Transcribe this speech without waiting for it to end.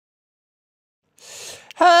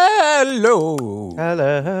Hello.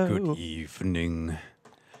 Hello. Good evening.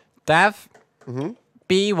 Dav,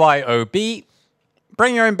 BYOB.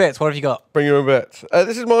 Bring your own bits. What have you got? Bring your own bit.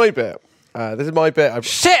 This is my bit. This is my bit.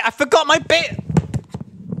 Shit, I forgot my bit.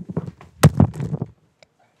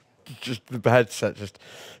 Just the headset just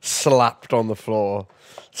slapped on the floor.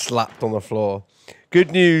 Slapped on the floor.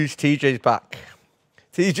 Good news, TJ's back.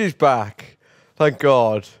 TJ's back. Thank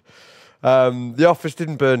God. The office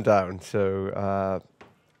didn't burn down, so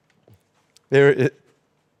there it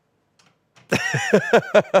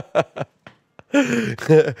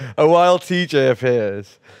a while TJ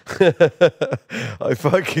appears. I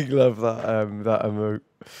fucking love that that emote.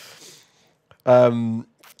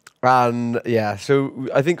 And yeah, so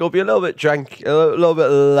I think it'll be a little bit janky, a little bit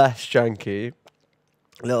less janky,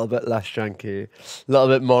 a little bit less janky, a little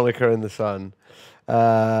bit Monica in the sun.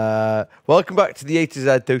 Welcome back to the A to Z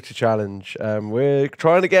Dota Challenge. We're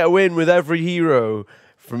trying to get a win with every hero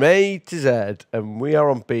from A to Z, and we are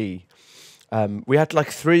on B. We had like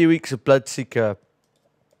 3 weeks of Bloodseeker,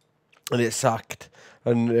 and it sucked,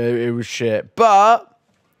 and it was shit. But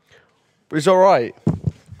it was all right.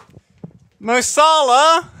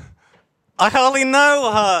 Mosala, I hardly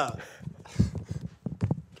know her.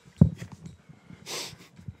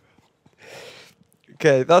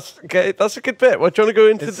 Okay, that's a good bit. What do you want to go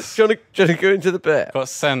into? Do you want to go into the bit?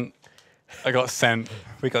 We got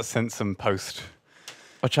sent some post.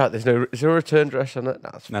 Watch out! Is there a return dress on it?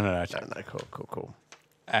 No. Cool.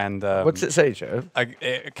 And what's it say, Joe?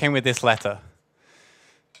 It came with this letter.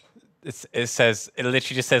 It literally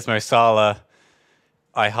just says Mosala,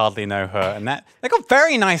 I hardly know her, and they got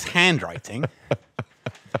very nice handwriting.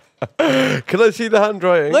 Can I see the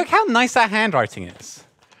handwriting? Look how nice that handwriting is.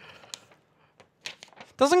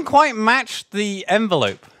 Doesn't quite match the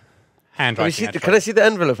envelope handwriting. Can I see the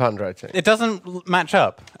envelope handwriting? It doesn't match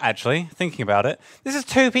up, actually, thinking about it. This is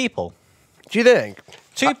 2 people. Do you think?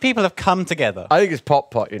 2 people have come together. I think it's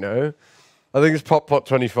Pop Pot, you know. I think it's Pop Pot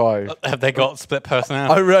 25. Have they got split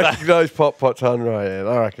personality? I recognise Pop Pot's handwriting.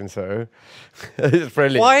 I reckon so. It's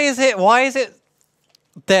brilliant. Why is it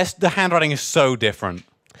the handwriting is so different?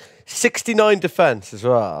 69 defence as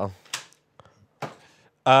well.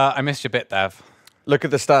 I missed your bit, Dav. Look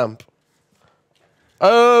at the stamp.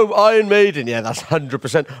 Oh, Iron Maiden. Yeah, that's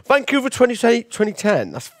 100%. Vancouver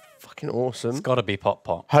 2010. That's fucking awesome. It's got to be Pop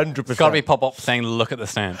Pot. 100%. It's got to be Pop Pot saying, look at the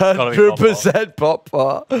stand. 100% Pop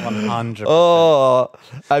Pot. 100%. Oh,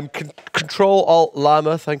 Control Alt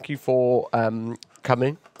Llama. Thank you for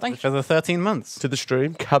coming. Thank you for the 13 months. To the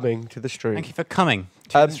stream. Coming to the stream. Thank you for coming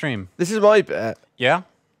to the stream. This is my bit. Yeah?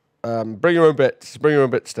 Bring your own bits. Bring your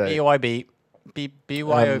own bits today. BYB.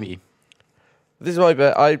 BYOB. This is my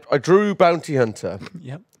bit. I drew Bounty Hunter.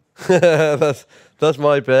 Yep. that's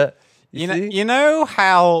my bit. You know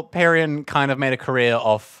how Perion kind of made a career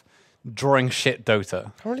off drawing shit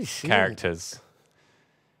Dota characters?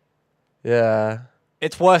 Yeah.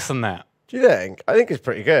 It's worse than that. Do you think? I think it's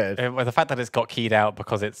pretty good. The fact that it's got keyed out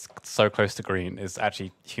because it's so close to green is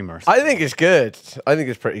actually humorous. I think it's good. I think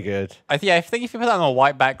it's pretty good. I think if you put that on a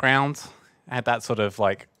white background, had that sort of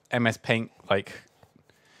like MS Paint like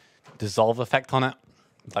dissolve effect on it,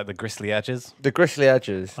 like the gristly edges. The gristly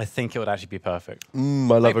edges. I think it would actually be perfect.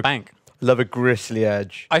 I love a gristly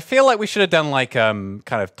edge. I feel like we should have done like kind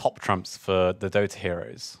of top trumps for the Dota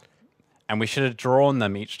heroes. And we should have drawn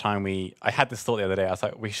them each time I had this thought the other day. I was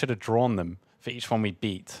like, we should have drawn them for each one we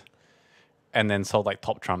beat and then sold like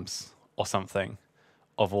top trumps or something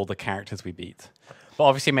of all the characters we beat. But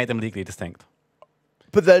obviously made them legally distinct.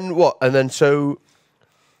 But then what? And then so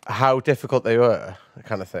how difficult they were, that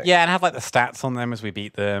kind of thing. Yeah, and have like the stats on them as we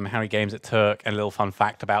beat them, how many games it took, and a little fun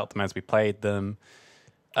fact about them as we played them.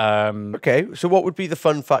 Okay, so what would be the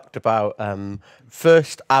fun fact about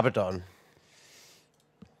first Abaddon?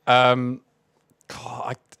 Things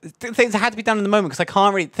that had to be done in the moment because I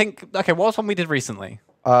can't really think. Okay, what was one we did recently?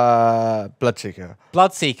 Bloodseeker.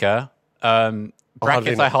 Bloodseeker.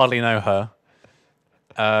 Brackets, I hardly know her.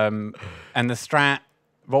 And the strat.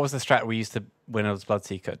 What was the strat we used to win as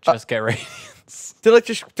Bloodseeker? Just get Radiance.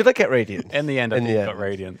 Did I get Radiance? In the end, I got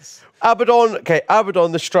Radiance. Abaddon. Okay,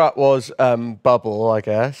 Abaddon. The strat was Bubble, I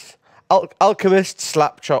guess. Alchemist,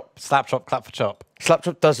 Slap Chop. Slap Chop, Clap for Chop. Slap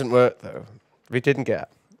Chop doesn't work though. We didn't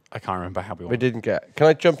get. I can't remember how we won. We didn't get. Can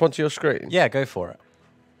I jump onto your screen? Yeah, go for it.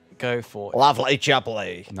 Go for it. Lovely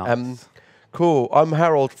jubbly. Nice. Cool. I'm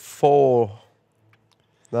Harold 4.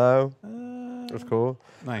 No? That's cool.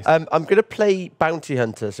 Nice. I'm going to play Bounty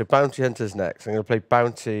Hunter. So Bounty Hunter's next. I'm going to play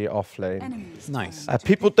Bounty offlane. Nice.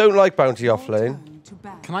 People don't like Bounty offlane.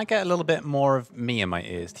 Can I get a little bit more of me in my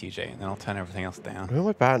ears, TJ? And then I'll turn everything else down. Who am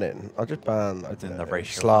I banning? I'll just ban The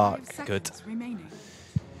ratio. Slark. Good.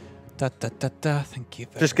 Da, da, da, da. Thank you.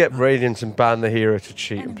 Just get Radiance and ban the hero to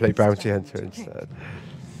cheat and play Bounty Hunter instead.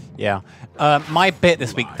 Yeah. My bit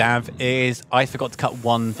this week, Dav, is I forgot to cut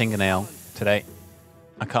one fingernail today.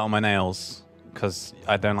 I cut all my nails because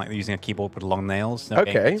I don't like using a keyboard with long nails. They're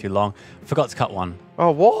getting too long. Forgot to cut one. Oh,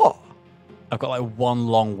 what? I've got like one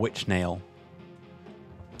long witch nail.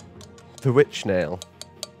 The witch nail.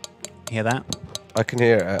 Hear that? I can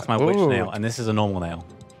hear it. That's my witch nail, and this is a normal nail.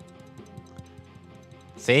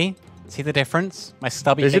 See? See the difference? My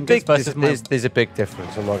stubby fingers versus my... There's a big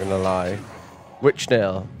difference, I'm not going to lie. Witch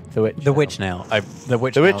nail. The witch The nail. witch nail. The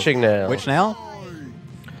witching nail. Witch nail?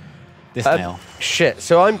 This nail. Shit,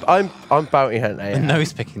 so I'm Bounty Hunter. The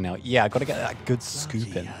nose picking nail. Yeah, I got to get that good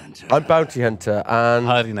scoop in. I'm Bounty Hunter, and...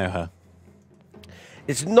 I hardly know her.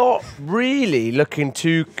 It's not really looking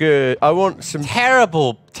too good. I want some...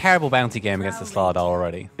 Terrible bounty game against the Slardar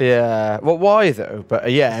already. Yeah. Well, why, though?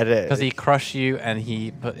 But yeah, it is. Because he crushed you and he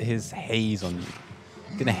put his haze on you.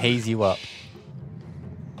 He's going to haze you up.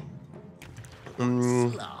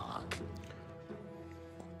 Good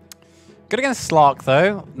against Slark,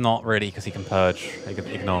 though. Not really, because he can purge. He can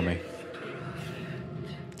ignore me.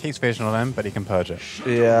 Keeps vision on him, but he can purge it.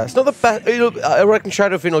 Yeah, it's not the best. I reckon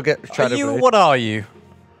Shadowfiend will get Shadowfiend. What are you?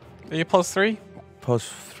 Are you +3?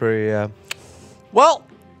 +3, yeah. Well,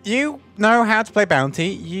 you know how to play bounty.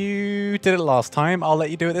 You did it last time. I'll let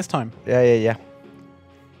you do it this time. Yeah.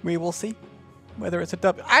 We will see whether it's a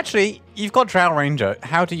dub. Actually, you've got Drow Ranger.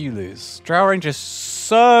 How do you lose? Drow Ranger is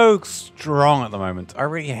so strong at the moment. I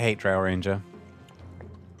really hate Drow Ranger.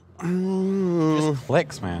 Just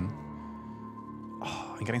clicks, man.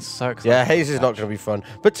 Oh, I'm getting so excited. Yeah, Haze is not going to be fun.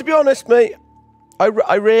 But to be honest, mate, I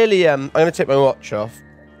really am. I'm going to take my watch off.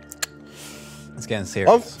 It's getting serious.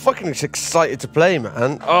 I'm fucking excited to play,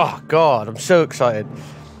 man. Oh, God, I'm so excited.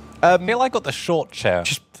 I feel like I got the short chair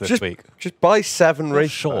this week. Just buy 7 Wraith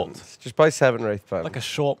short. Bands. Just buy 7 Wraith Bands. Like a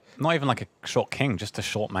short, not even like a short king, just a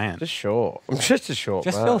short man. Just short. I'm just a short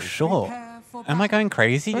man. Just feel short. Am I going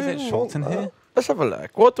crazy? Is it short in here? Let's have a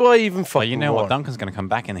look. What do I even fucking Well, you know want? what? Duncan's going to come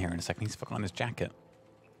back in here in a second. He's fucking on his jacket.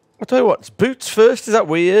 What do I want? It's boots first? Is that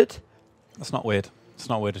weird? That's not weird. It's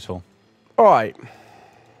not weird at all. All right.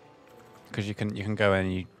 Because you can go in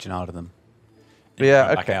and you Janada them.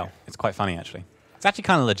 Yeah, Back okay. out. It's quite funny, actually. It's actually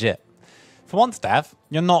kind of legit. For once, Dav,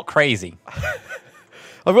 you're not crazy.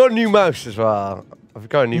 I've got a new mouse as well. I've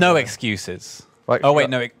got a new No mouse. excuses. Like, Oh, wait,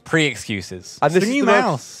 no, pre-excuses. And this It's a is new the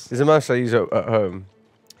mouse. This is a mouse I use at home.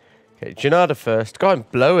 Okay, Janada first. Go and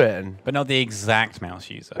blow it in. But not the exact mouse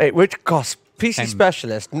user. Hey, which cost PC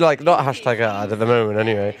specialist, like not hashtag ad at the moment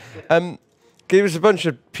anyway. Gave us a bunch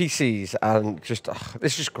of PCs and just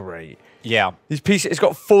it's just great. Yeah. These PCs, it's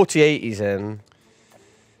got 4080s in.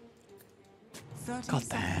 God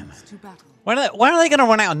damn. When are they going to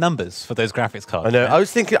run out of numbers for those graphics cards? I know. man? I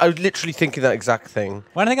was literally thinking that exact thing.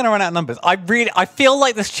 When are they going to run out of numbers? I feel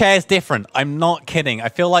like this chair is different. I'm not kidding. I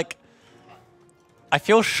feel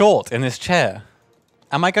short in this chair.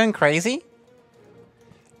 Am I going crazy?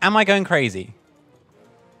 Am I going crazy?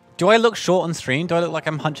 Do I look short on stream? Do I look like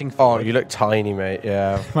I'm hunching Oh, forward? you look tiny, mate.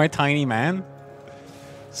 Yeah. Am I a tiny man?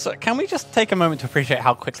 So can we just take a moment to appreciate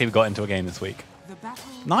how quickly we got into a game this week?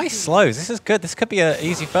 Nice slows. This is good. This could be an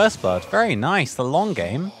easy first blood. Very nice. The long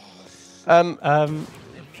game.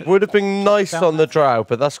 Would have been nice on the drow,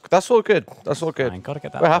 but that's all good. That's all good. I gotta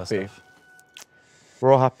get that. We're first happy. off.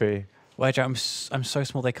 We're all happy. Wait, I'm so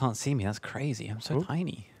small they can't see me. That's crazy. I'm so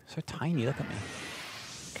tiny. So tiny. Look at me.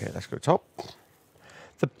 Okay, let's go top.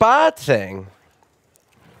 The bad thing.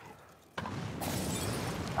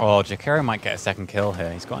 Oh, Jakiro might get a second kill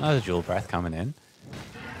here. He's got another dual breath coming in.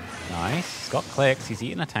 Nice. He's got clicks. He's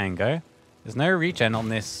eating a tango. There's no regen on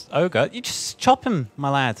this ogre. You just chop him, my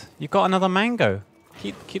lad. You've got another mango.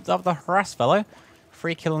 Keep up the harass, fellow.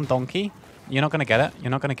 Free kill on donkey. You're not going to get it.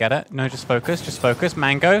 You're not going to get it. No, just focus. Just focus.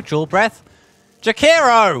 Mango. Dual breath.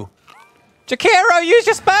 Jakiro! Jakiro, use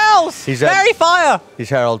your spells! He's Fairy fire! He's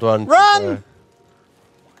Herald 1. Run!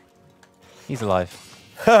 He's alive.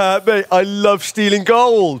 Mate, I love stealing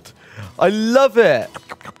gold. I love it.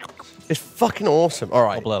 It's fucking awesome. All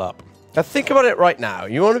right. Bubble it up. Now think about it right now.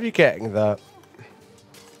 You want to be getting the...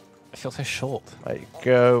 I feel so short. There you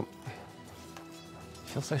go. I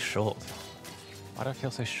feel so short. Why do I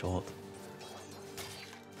feel so short?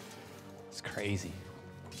 It's crazy.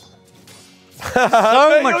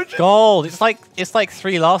 So much gold. It's like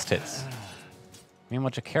 3 last hits.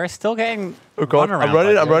 Meanwhile, Jakira's still getting. Oh god, run around I'm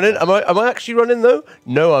running. by I'm running. Am I actually running though?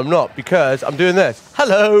 No, I'm not because I'm doing this.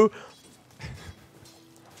 Hello.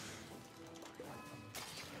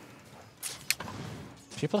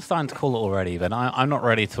 People are starting to call it already, but I'm not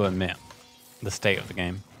ready to admit the state of the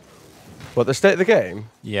game. What, the state of the game?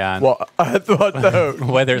 Yeah. What? I thought no.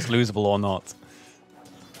 Whether it's losable or not.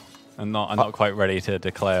 I'm not quite ready to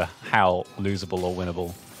declare how losable or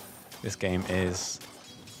winnable this game is.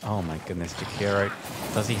 Oh my goodness, Jakiro.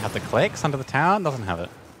 Does he have the clicks under the tower? Doesn't have it.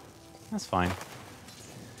 That's fine.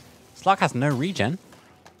 Slug has no regen.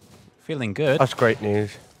 Feeling good. That's great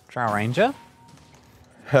news. Drow Ranger.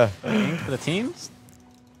 Looking for the teams.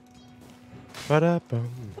 A little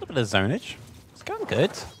bit of zonage. It's going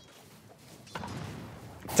good.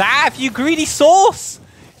 Dav, you greedy sauce!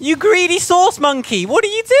 You greedy sauce monkey! What are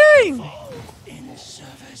you doing?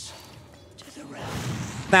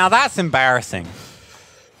 Now that's embarrassing.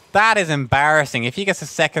 That is embarrassing. If he gets a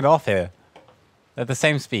second off here, they're the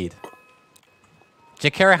same speed.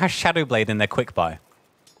 Jakiro has Shadow Blade in their quick buy.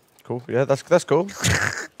 Cool. Yeah, that's cool.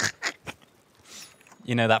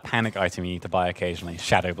 You know that panic item you need to buy occasionally,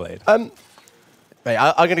 Shadow Blade. Mate,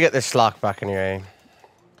 I'm gonna get this Slark back anyway.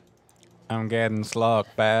 I'm getting Slark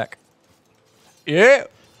back. Yeah.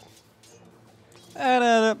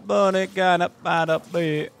 I'm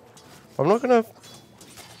not gonna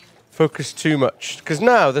focus too much because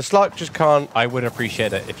now the Slark just can't. I would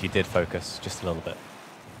appreciate it if you did focus just a little bit.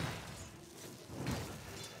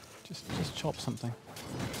 Just chop something.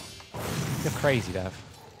 You're crazy, Dav.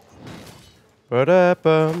 I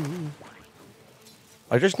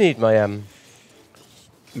just need my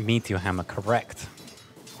Meteor Hammer, correct.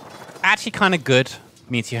 Actually kind of good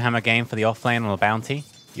Meteor Hammer game for the offlane on a bounty.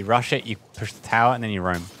 You rush it, you push the tower, and then you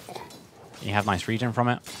roam. You have nice regen from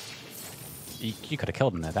it. You could have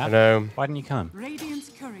killed him there, Dad. I know. Why didn't you kill him?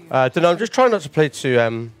 I don't know. I'm just trying not to play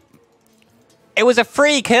too It was a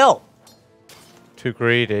free kill. too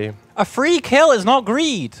greedy. A free kill is not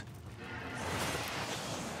greed.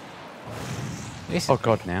 This Oh is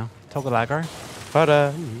god. now. Toggle aggro.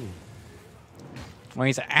 When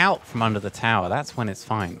he's out from under the tower, that's when it's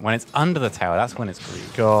fine. When it's under the tower, that's when it's greed.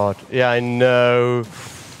 God. Yeah, I know.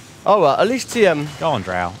 Oh well, at least he Go on,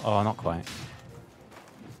 Drow. Oh, not quite.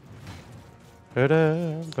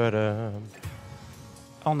 Oh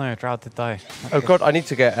no, Drow did die. Oh god, I need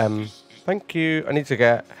to get thank you. I need to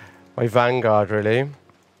get my Vanguard really.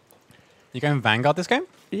 You going Vanguard this game?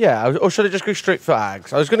 Yeah, or should I just go straight for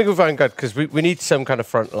Ags? I was going to go Vanguard because we need some kind of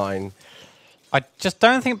front line. I just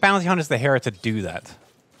don't think Bounty Hunter's the hero to do that.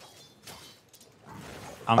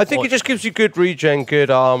 I think it just gives you good regen, good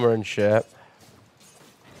armor and shit.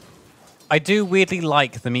 I do weirdly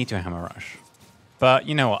like the Meteor Hammer Rush. But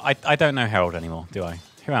you know what? I don't know Herald anymore, do I?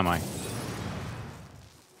 Who am I?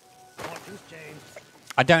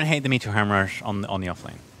 I don't hate the Meteor Hammer Rush on the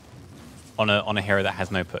offlane. On a hero that has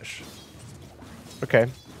no push. Okay.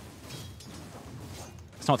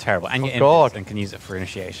 It's not terrible. And you're God. and can use it for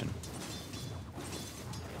initiation.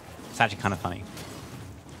 It's actually kind of funny.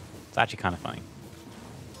 It's actually kind of funny.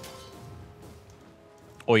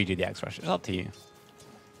 Or you do the Axe Rush. It's up to you.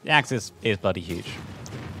 The Axe is bloody huge.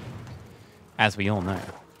 As we all know.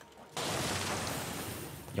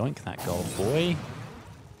 Yoink that gold, boy.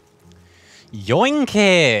 Yoink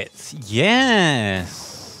it!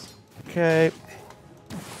 Yes! Okay.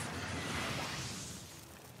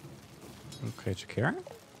 Okay, Jakiro.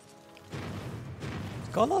 He's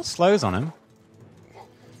got a lot of slows on him.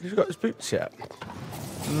 He's got his boots yet.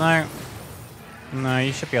 No. No,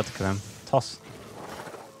 you should be able to kill him. Toss.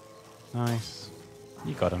 Nice.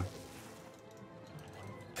 You got him.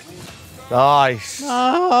 Nice.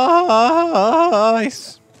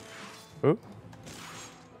 Nice. Ooh.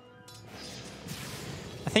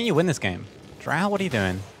 I think you win this game. Drow, what are you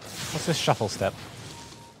doing? What's this shuffle step?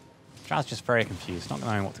 Drow's just very confused, not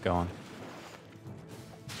knowing what to go on.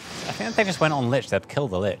 I think if they just went on Lich, they'd kill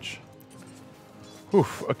the Lich.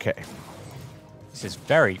 Oof, okay. This is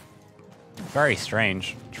very, very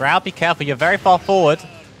strange. Drow, be careful, you're very far forward.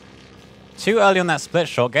 Too early on that split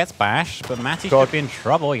shot, gets bashed, but Matty should be in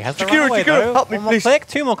trouble. He has the runaway though. Help me, One more please. click,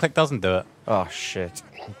 two more click doesn't do it. Oh, shit.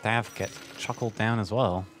 Dav gets chuckled down as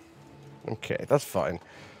well. Okay, that's fine.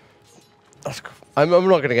 That's cool. I'm not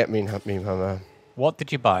going to get Meme Hammer. What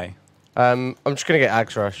did you buy? I'm just going to get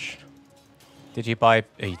Axe Rush. Did you buy...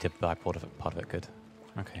 Oh, you did buy part of it, good.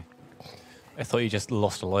 Okay. I thought you just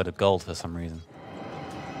lost a load of gold for some reason.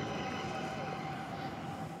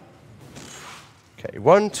 Okay,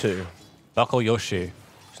 1, 2. Buckle your shoe.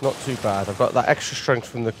 It's not too bad. I've got that extra strength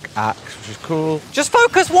from the axe, which is cool. Just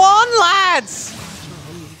focus one, lads!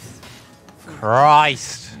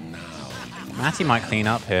 Christ. Matty might clean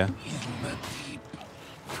up here.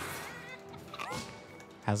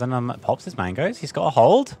 Hasn't pops his mangoes. He's got a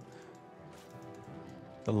hold.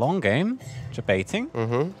 The long game. Debating.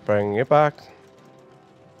 Bringing it back.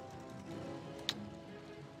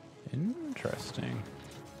 Interesting.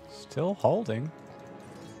 Still holding.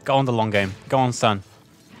 Go on the long game. Go on, son.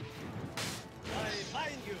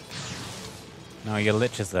 No, your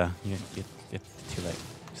lich is there. You're too late.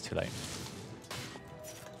 It's too late.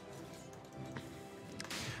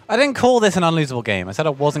 I didn't call this an unlosable game. I said I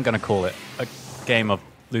wasn't going to call it a game of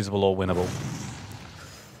losable or winnable.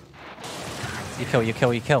 You kill, you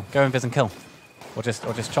kill, you kill. Go invis and kill. Or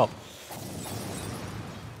just chop.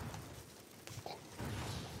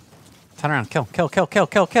 Turn around, kill, kill, kill, kill,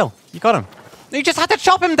 kill, kill. You got him. You just had to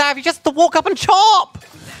chop him, Dav. You just had to walk up and chop.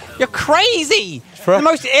 You're crazy. The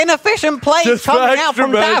most inefficient play is coming out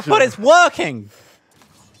from Dav, but it's working.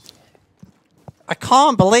 I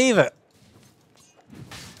can't believe it.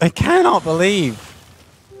 I cannot believe.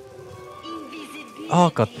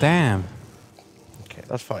 Oh, god damn. Okay,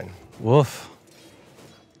 that's fine. Woof.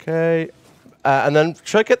 Okay. And then,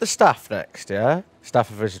 should I get the staff next, yeah?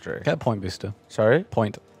 Staff of Wizardry. Get a point booster. Sorry?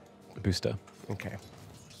 Point booster. Okay.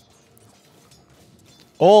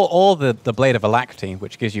 Or the Blade of Alacrity,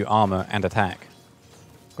 which gives you armor and attack.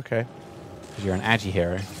 Okay. Because you're an Agi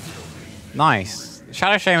hero. Nice.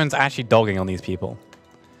 Shadow Shaman's actually dogging on these people.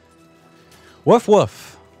 Woof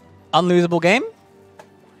woof. Unlosable game?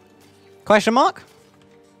 Question mark?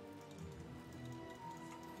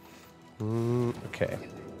 Okay.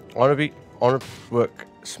 I want to work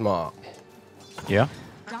smart. Yeah.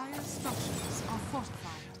 Dire structures are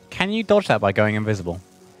fortified. Can you dodge that by going invisible?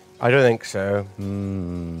 I don't think so.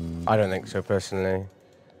 I don't think so, personally.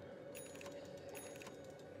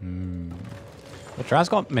 Well, Drow's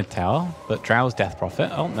got mid tower, but Drow's Death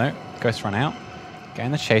Prophet. Oh no, Ghost run out.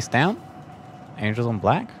 Getting the chase down. Angels on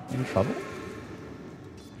black. In trouble.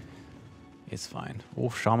 It's fine. Oh,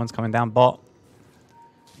 Shaman's coming down bot.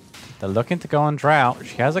 They're looking to go on Drow.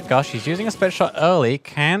 She has a gush. She's using a split shot early.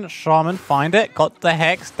 Can Shaman find it? Got the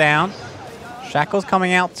Hex down. Shackle's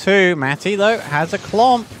coming out too. Matty, though, has a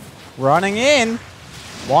Clomp. Running in.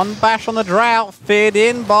 One bash on the Drow. Feared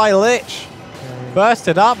in by Lich.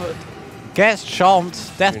 Bursted up. Gets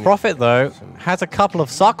chomped. Death Prophet, though, has a couple of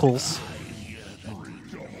suckles.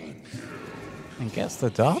 And gets the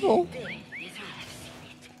double.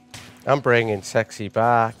 I'm bringing sexy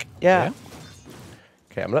back. Yeah.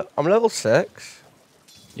 Okay, I'm level 6.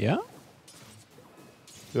 Yeah?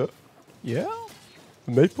 Yeah. Yeah?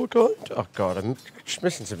 Maple kind? Oh god, I'm just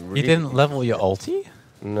missing some really... You didn't level your ulti?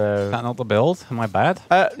 No. Is that not the build? Am I bad?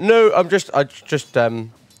 No, I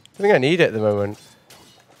think I need it at the moment.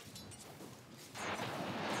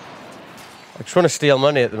 I just want to steal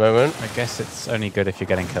money at the moment. I guess it's only good if you're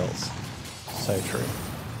getting kills. So true.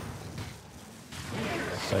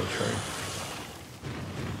 So true.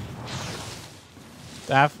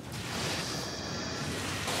 Dav.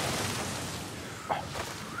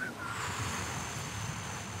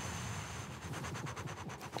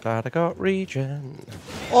 Glad I got regen.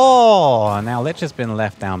 Oh, now Lich has been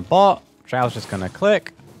left down bot. Drow's just gonna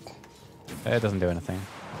click. It doesn't do anything.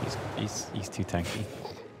 He's too tanky.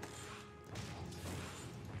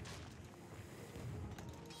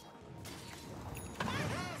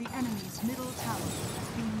 The enemy's middle tower has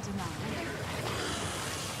been denied.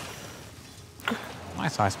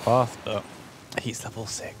 Nice ice path, but he's level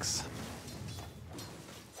 6.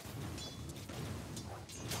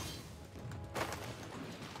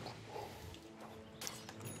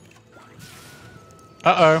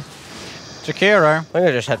 Uh-oh. Jakiro. I'm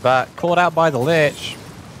gonna just head back. Caught out by the Lich.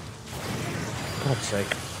 God's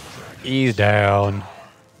sake. He's down.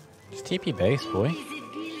 Just TP base, boy.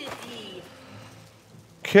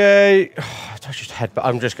 Okay. I just head back.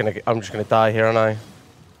 I'm just gonna die here, aren't I?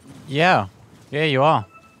 Yeah. Yeah, you are.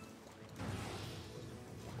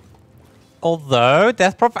 Although,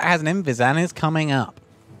 Death Prophet has an invis and is coming up.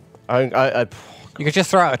 You You could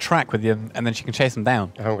just throw out a track with you, and then she can chase him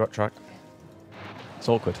down. I haven't got track. It's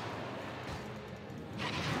awkward.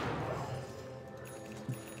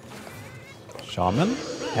 Shaman,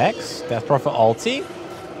 Hex, Death Prophet ulti.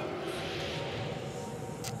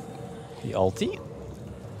 The ulti.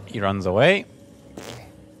 He runs away.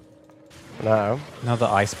 No. Another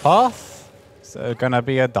ice path. So gonna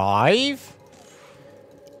be a dive.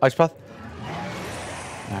 Ice path.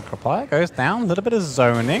 Acroplier goes down. A little bit of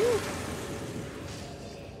zoning.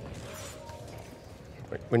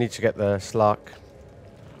 We need to get the Slark.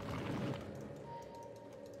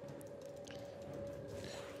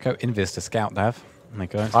 Go invis to scout, Dav. Oh my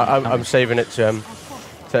god. I'm saving it to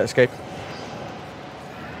escape.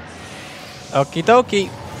 Okie dokie.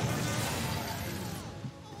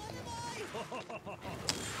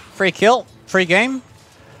 Free kill, free game.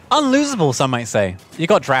 Unlosable, some might say. You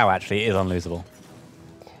got Drow, actually. It is unlosable.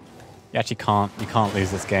 You can't lose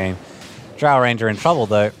this game. Drow Ranger in trouble,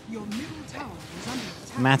 though. Your middle tower is under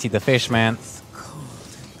Matty the fish man.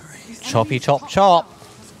 Choppy chop chop.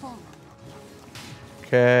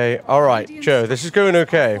 Okay, all right, Joe, this is going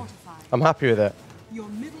okay. I'm happy with it. Your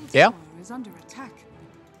middle Yeah. tower is under attack.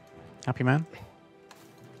 Happy man.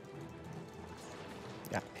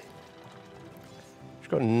 Yeah. She's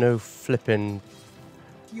got no flipping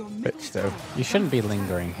Your middle bits though. tower You shouldn't be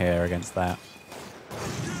lingering here against that.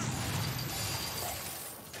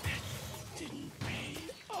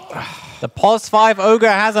 The POS 5 ogre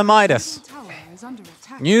has a Midas. tower is under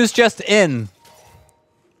attack. News just in.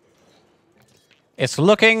 It's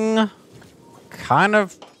looking kind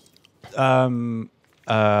of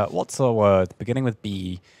what's the word beginning with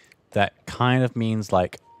B that kind of means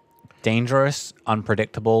like dangerous,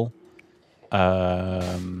 unpredictable,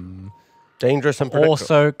 Dangerous and predictable.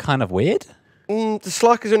 also kind of weird. The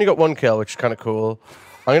Slack has only got 1 kill, which is kind of cool.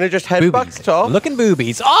 I'm going to just head back to top. Looking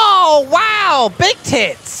boobies. Oh, wow. Big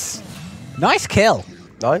tits. Nice kill.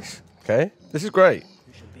 Nice. Okay. This is great.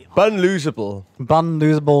 Unlosable. Bun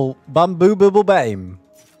losable. Bun boobable bame.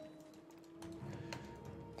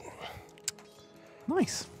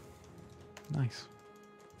 Nice. Nice.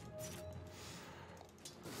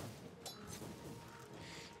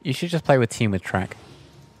 You should just play with team with track.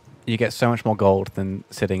 You get so much more gold than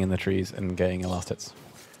sitting in the trees and getting last hits.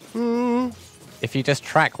 If you just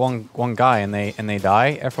track one guy and they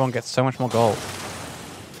die, everyone gets so much more gold.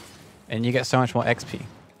 And you get so much more XP.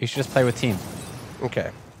 You should just play with team.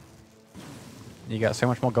 Okay. You get so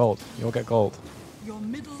much more gold. You'll get gold. Your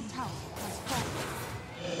middle tower has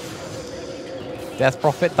fallen. Death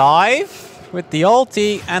Prophet dive with the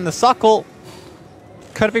ulti and the suckle.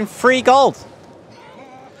 Could have been free gold.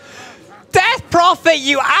 Death Prophet,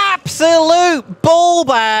 you absolute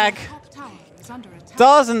ballbag! Top tower is under attack.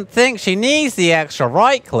 Doesn't think she needs the extra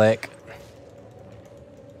right click.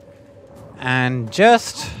 And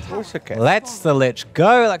just It's okay. lets the Lich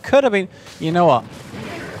go. That could have been... You know what?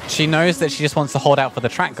 She knows that she just wants to hold out for the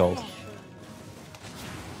track gold.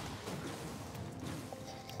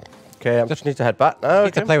 Okay, I just need to head back now. You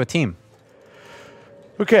need to play with team.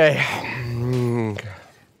 Okay.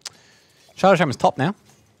 Shadow Shaman's top now.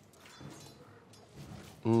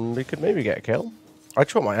 We could maybe get a kill. I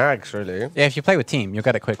just want my ags, really. Yeah, if you play with team, you'll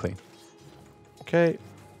get it quickly. Okay.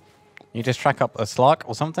 You just track up a Slark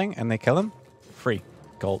or something and they kill him. Free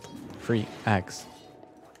gold. Free ags.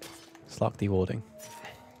 Slark dewarding.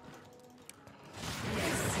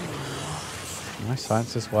 Nice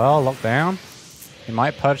science as well. Locked down. He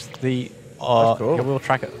might purge the... That's cool. Yeah, we'll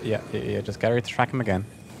track it. Yeah. Just get ready to track him again.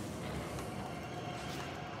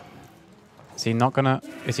 Is he not gonna...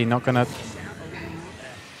 He's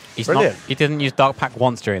Brilliant. not... He didn't use Dark Pack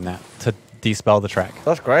once during that to dispel the track.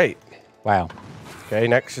 That's great. Wow. Okay,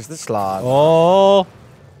 next is the Slard. Oh!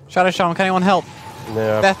 Shadow Shaman, can anyone help?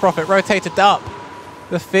 Yeah. Death Prophet rotated up.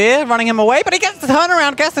 The Fear running him away, but he gets the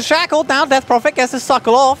turnaround, gets the shackle. Now Death Prophet gets his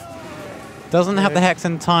suckle off. Doesn't have the Hex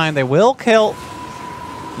in time. They will kill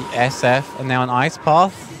the SF, and now an Ice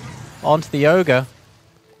Path onto the Ogre.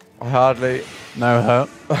 I hardly... No hurt.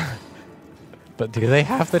 But do they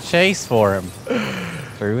have the chase for him?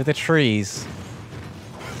 Through the trees.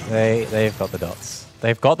 They've got the dots.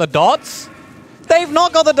 They've got the dots? They've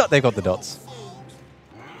not got the dots. They've got the dots.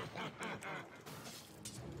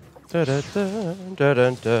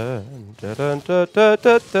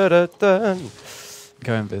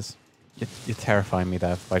 Go in, Viz. You're terrifying me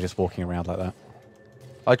there by just walking around like that.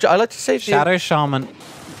 I like to save the... Shadow Shaman.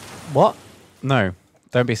 What? No.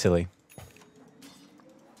 Don't be silly.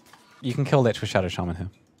 You can kill Lich with Shadow Shaman here.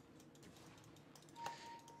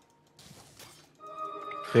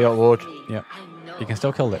 They got ward. Yep. You can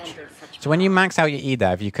still kill Lich. So when you max out your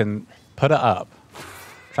EDAV, you can put it up.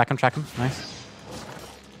 Track him, track him. Nice.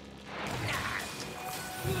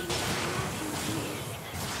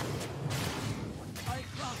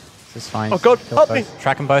 This is fine. Oh god, Kill help both. me!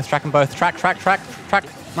 Track them both, track them both. Track.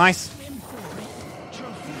 Nice.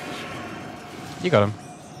 You got him.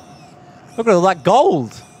 Look at all that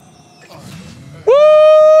gold.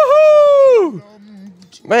 Woohoo!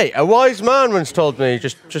 Mate, a wise man once told me,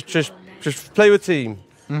 just play with team.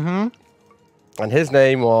 Mm-hmm. And his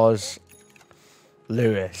name was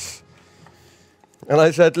Lewis. And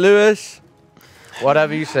I said, Lewis,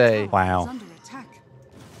 whatever you say. Is Wow. under attack.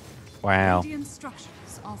 Wow. Radiant structures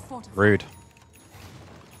are fortified. Rude.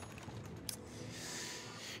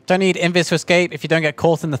 Don't need Invis to escape if you don't get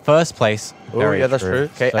caught in the first place. Oh, Very yeah, that's true.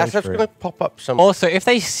 Okay, Very SF's true. going to pop up some... Also, if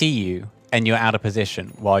they see you and you're out of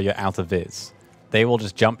position while you're out of Viz, they will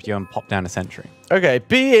just jump you and pop down a sentry. Okay,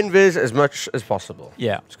 be invis as much as possible.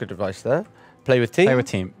 Yeah. That's good advice there. Play with team. Play with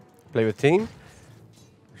team. Play with team.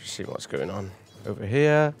 See what's going on over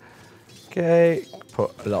here. Okay,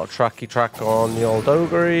 put a little track on the old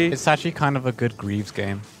Ogre. It's actually kind of a good Greaves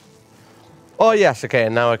game. Oh, yes, okay,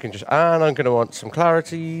 and now I can just... And I'm going to want some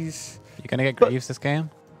clarities. You're going to get Greaves this game?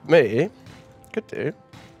 Me? Could do.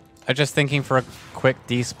 I'm just thinking for a quick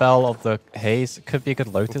dispel of the haze. It could be a good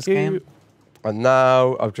Lotus game. And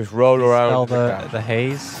now I'll just roll around the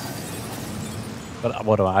haze. But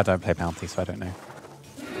what do I don't play bounty, so I don't know.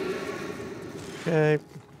 Okay.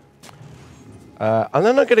 And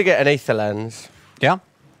then I'm going to get an Aether Lens. Yeah?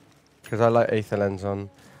 Because I like Aether Lens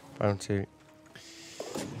on bounty.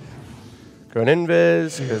 Going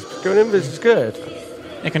invis, because going invis is good.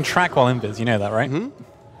 You can track while invis, you know that, right?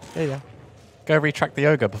 Yeah. Go retrack the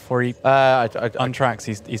Ogre before he I untracks.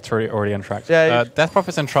 He's already untracked. Yeah, Death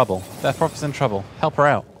Prophet's in trouble. Death Prophet's in trouble. Help her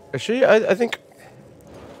out. Is she? I think...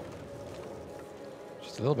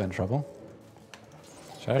 She's a little bit in trouble.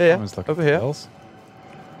 Shadow Yeah, Shaman's looking over for here. kills.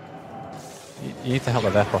 You need to help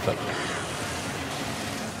the Death Prophet.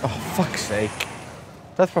 Oh, fuck's sake.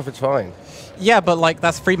 Death Prophet's fine. Yeah, but like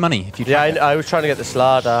that's free money if you Yeah, track it. I was trying to get the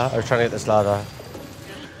Slardar.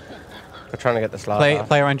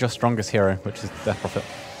 Play around your strongest hero, which is Death Prophet.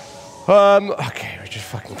 Okay, we just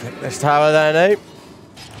fucking click this tower then, eh?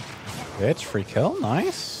 Good, free kill,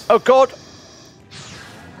 nice. Oh, God!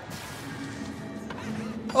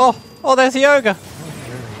 Oh, there's the Ogre.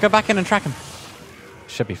 Go back in and track him.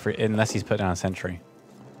 Should be free, unless he's put down a sentry.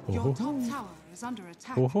 Your top tower is under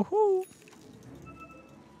attack.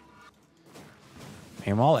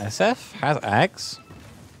 Meanwhile, SF has Ags.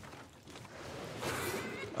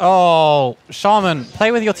 Oh, Shaman.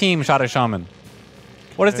 Play with your team, Shadow Shaman.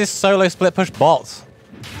 What is this solo split push bot?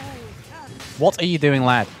 What are you doing,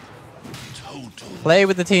 lad? Play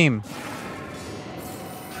with the team.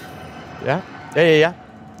 Yeah?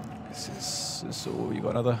 So you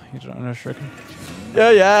got another. You don't know, Shuriken.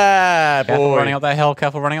 Yeah, Careful boy. running up that hill.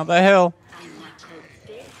 Careful running up that hill.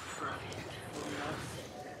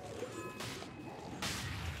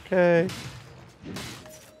 Okay.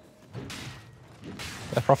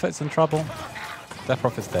 Death Prophet's in trouble. Death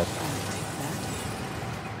Prophet's dead.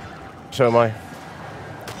 So am I.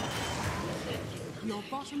 Your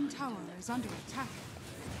bottom tower is under attack.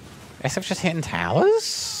 SF just hitting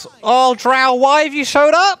towers? Oh, Drow, why have you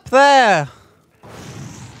showed up there?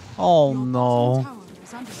 Oh, Your no. bottom tower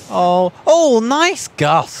is under attack. Oh, nice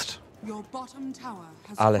gust. Your bottom tower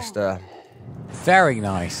has Alistair. Very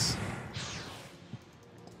nice.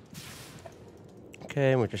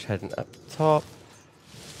 Okay, and we're just heading up the top.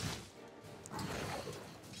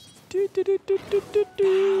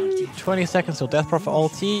 20 seconds till Death Prophet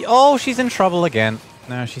ulti. Oh, she's in trouble again.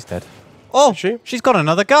 No, she's dead. Oh, she's got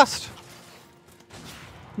another gust.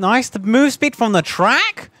 Nice. The move speed from the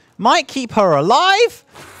track might keep her alive.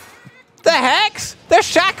 The Hex, the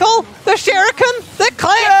Shackle, the Shuriken, the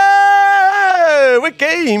Clip. Yeah! We're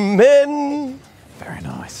gaming! Very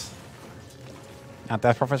nice. Now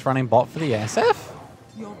Death Prophet's running bot for the SF.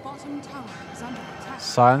 Your bottom tower is under attack.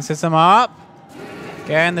 Silences him up.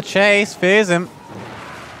 Getting the chase, fears him.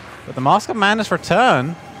 But the Mask of Madness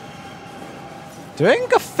return. Doing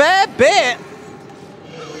a fair bit.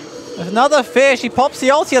 There's another fear. She pops the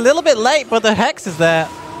ulti a little bit late, but the Hex is there.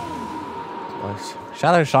 Nice.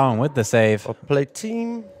 Shadow Shaman with the save. I'll play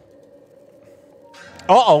team.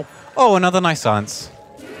 Uh-oh. Oh, another nice silence.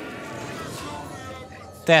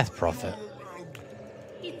 Death Prophet.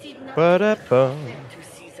 Ba-da-ba.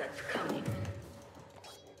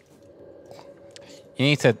 You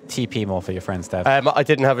need to TP more for your friends, Dev. I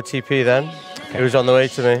didn't have a TP then. Okay. It was on the way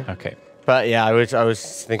to me. Okay. But yeah, I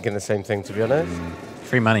was thinking the same thing, to be honest.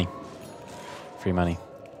 Free money. Free money.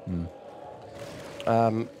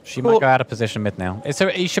 She Cool. might go out of position mid now. So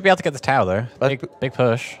you should be able to get this tower, though. Big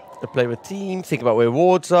push. I play with team, think about where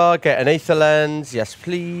wards are, get an Aether Lens, yes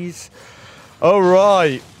please. All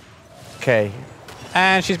right. Okay.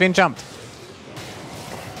 And she's been jumped.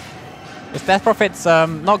 This Death Prophet's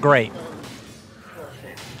not great.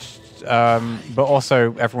 But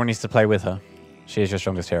also, everyone needs to play with her. She is your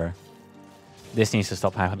strongest hero. This needs to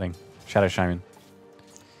stop happening. Shadow Shaman.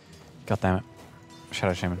 God damn it.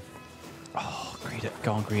 Shadow Shaman. Oh, greet it.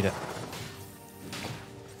 Go on, greet it.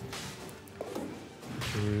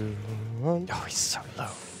 2, 1. Oh, he's so low.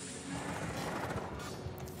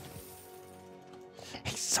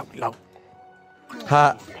 He's so low.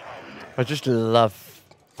 Ha. I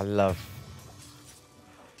love.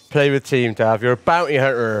 Play with team, Dav. You're a bounty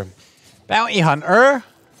hunter. Bounty Hunter.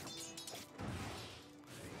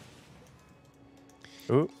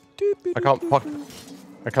 Ooh. I can't pop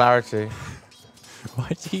a clarity. Why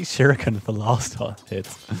do you use Shuriken for last hit?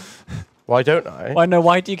 Why don't I?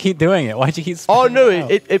 Why do you keep doing it? Why do you keep Oh spamming no, it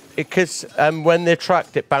out? it because when they're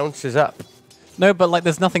tracked, it bounces up. No, but like,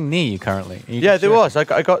 there's nothing near you currently. You Yeah, just- there was. I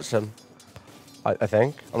got some. I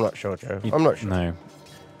think. I'm not sure, Joe. I'm not sure. No.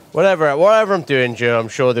 Whatever I'm doing, Joe, I'm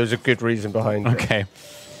sure there's a good reason behind it. Okay.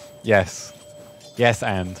 Yes. Yes,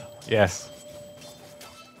 and. Yes.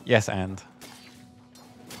 Yes, and.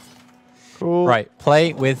 Cool. Right.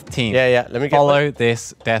 Play with team. Yeah, yeah. Let me get Follow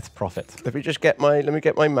this death prophet. Let me just get my. Let me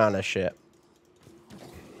get my mana shit.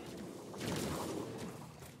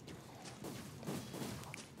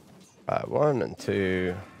 One and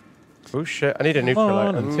two. Oh shit! I need a neutral One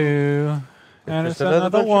item. and two. And Just it's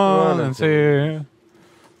another one and two.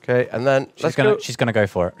 Okay, and then let's go. She's gonna go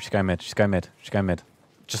for it. She's going mid. She's going mid. She's going mid.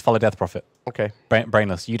 Just follow Death Prophet. Okay.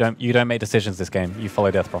 Brainless. You don't make decisions this game. You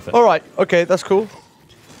follow Death Prophet. All right. Okay, that's cool.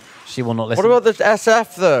 She will not listen. What about this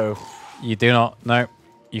SF though? You do not. No.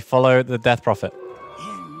 You follow the Death Prophet.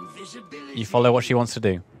 You follow what she wants to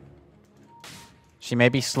do. She may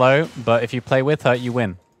be slow, but if you play with her, you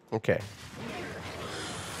win. Okay.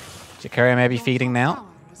 Jakaria may be feeding now,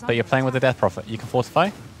 but you're playing with the Death Prophet. You can fortify.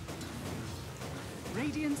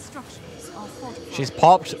 Radiant structures are fortified. She's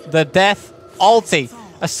popped the Death ulti.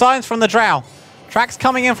 A science from the Drow. Tracks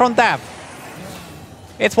coming in from Dav.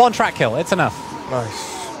 It's one track kill. It's enough.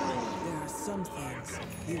 Nice. There are some things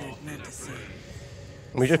you weren't meant to see.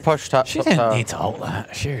 We just push tap. She didn't need to ult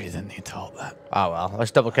that. She really didn't need to ult that. Oh well,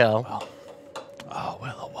 let's double kill. Well. Oh,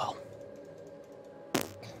 well, oh, well.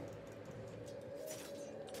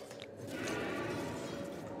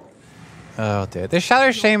 Oh, dear. This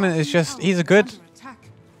Shadow Shaman is just... He's a good Under attack.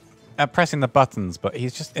 at pressing the buttons, but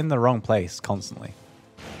he's just in the wrong place constantly.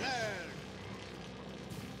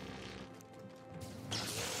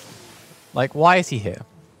 Like, why is he here?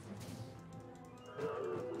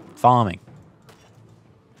 Farming.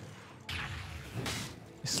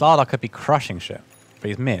 Slardar could be crushing shit, but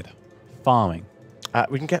he's mid. Farming.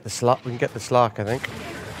 We can get the Slark. We can get the Slark, I think.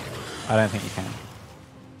 I don't think you can.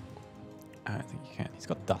 I don't think you can. He's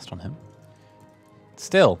got dust on him.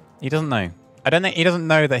 Still, he doesn't know. I don't think he doesn't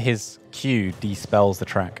know that his Q dispels the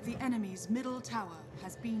track. The enemy's middle tower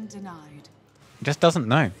has been denied. He just doesn't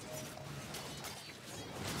know.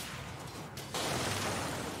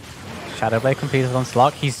 Shadowblade completed on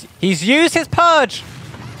Slark. He's used his purge.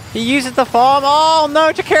 He uses the farm. Oh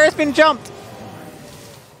no, Jakira's been jumped.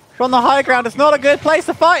 You're on the high ground. It's not a good place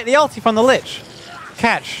to fight. The ulti from the Lich.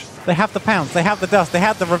 Catch. They have the pounce. They have the dust. They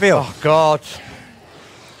have the reveal. Oh God.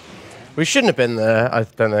 We shouldn't have been there. I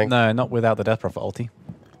don't think. No, not without the Death Prophet ulti.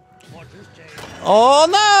 Oh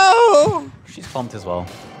no! She's pumped as well.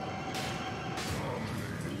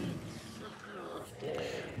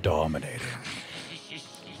 Dominating.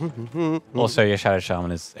 Also, your Shadow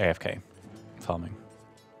Shaman is AFK. Farming.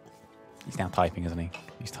 He's now typing, isn't he?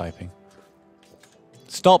 He's typing.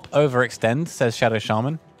 Stop overextend, says Shadow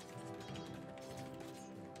Shaman.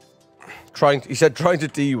 He said trying to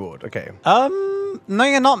D-ward. Okay. No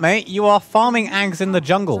you're not, mate. You are farming Ags in the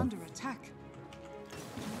jungle. Under attack.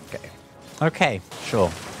 Okay. Okay, sure.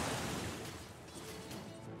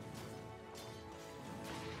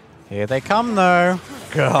 Here they come, though.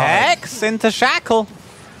 God. Hex into Shackle.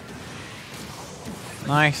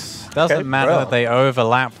 Nice. Doesn't Okay, matter bro. that they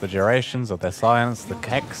overlap the durations of their silence, the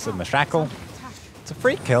Hex and the Shackle. Attack. It's a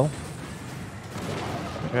free kill.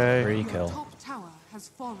 Okay. Free Your kill. top tower has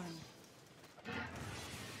fallen.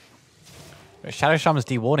 Shadow Shaman's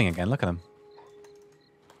dewarding again. Look at him.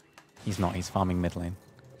 He's not. He's farming mid lane.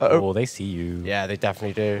 Uh-oh. Oh, they see you. Yeah, they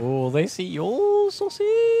definitely do. Oh, they see you. Oh, saucy.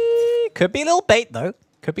 Could be a little bait, though.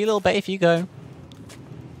 Could be a little bait if you go.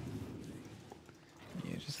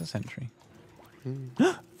 Yeah, just a sentry.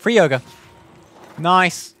 Free yoga.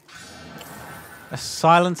 Nice. A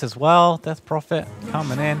silence as well. Death Prophet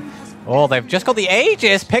coming in. Oh, they've just got the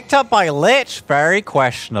Aegis picked up by Lich. Very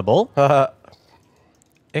questionable.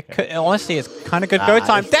 It could, honestly, it's kind of good go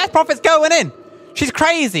time. Death Prophet's going in. She's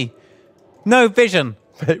crazy. No vision.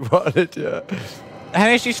 Wait, what did you?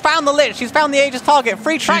 And she's found the Lich. She's found the Aegis target.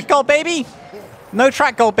 Free track gold, baby. No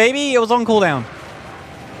track gold, baby. It was on cooldown.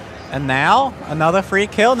 And now, another free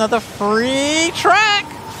kill. Another free track.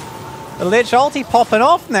 The Lich ulti popping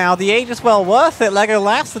off now. The Aegis well worth it. Lego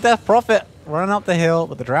lasts the Death Prophet running up the hill.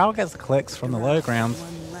 But the Drow gets the clicks from the low ground.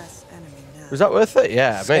 One less enemy now. Was that worth it?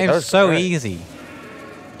 Yeah, This mate. That game's was so great. easy.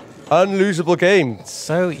 Unlosable game.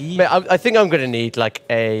 So easy. Mate, I think I'm gonna need like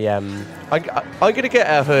a. I'm gonna get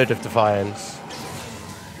a Herd of Defiance.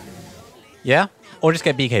 Yeah? Or just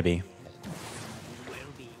get BKB.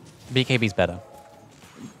 BKB's better.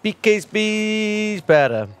 BKB's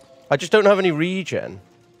better. I just don't have any regen.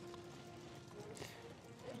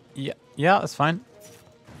 Yeah, yeah, that's fine.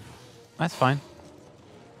 That's fine.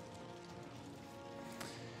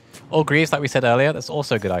 All Greaves, like we said earlier, that's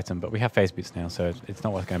also a good item, but we have phase boots now, so it's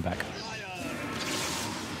not worth going back.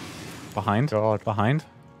 Behind. God. Behind.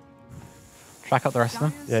 Track up the rest of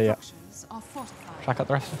them. Dire's Yeah. structures are fortified. Track up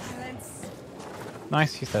the rest of them.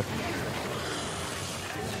 Nice, he's dead.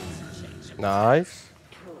 Nice.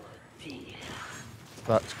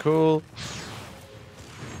 That's cool.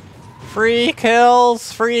 Free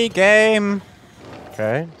kills, free game.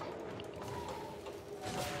 Okay.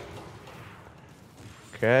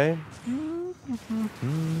 Okay.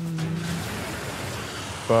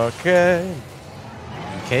 Okay.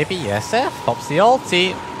 KBSF pops the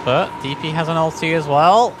ulti, but DP has an ulti as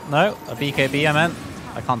well. No, a BKB I meant.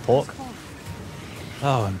 I can't talk.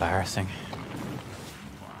 Oh, embarrassing.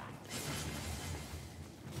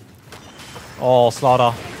 Oh,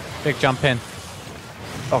 Slaughter. Big jump in.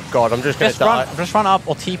 Oh god, I'm just gonna die. Just run up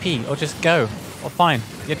or TP or just go. Or fine.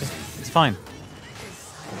 Yeah, just it's fine.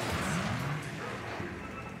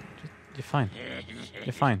 You're fine.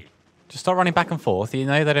 You're fine. Just stop running back and forth. You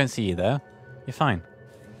know they don't see you there. You're fine.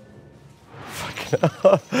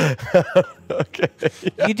 Okay.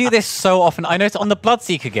 You do this so often. I noticed on the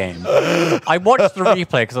Bloodseeker game. I watched the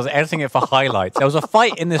replay because I was editing it for highlights. There was a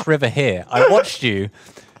fight in this river here. I watched you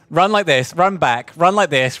run like this, run back, run like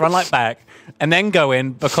this, run like back, and then go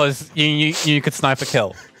in because you could snipe a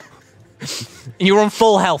kill. You were on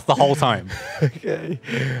full health the whole time. Okay.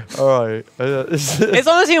 All right. It's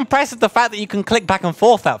honestly impressive the fact that you can click back and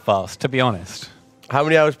forth that fast, to be honest. How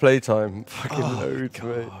many hours playtime? Fucking loads,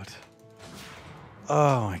 mate.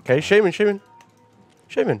 Oh my god. Okay, Shaman.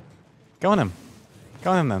 Go on him.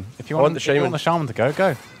 Go on him then. If you want want, the if you shaman. want the shaman to go,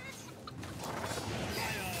 go.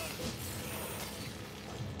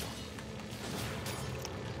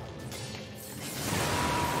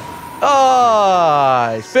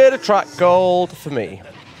 Ah, bit of track gold for me.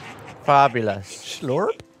 Fabulous.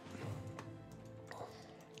 Slurp.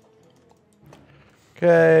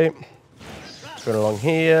 Okay. Going along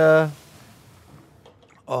here.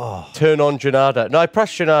 Oh. Turn on Janada. No, I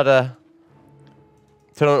press Janada.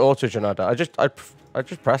 Turn on auto Janada. I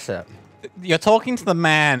just press it. You're talking to the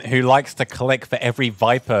man who likes to click for every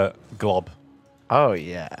Viper glob. Oh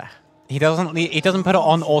yeah. He doesn't put it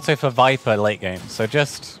on auto for Viper late game. So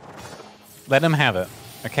just let him have it.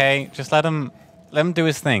 Okay? Just let him do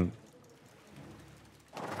his thing.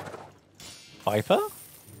 Viper?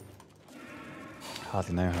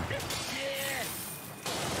 Hardly know her.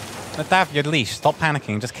 Dav, you're leash. Stop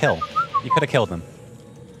panicking. Just kill. You could have killed him.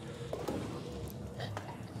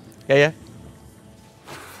 Yeah.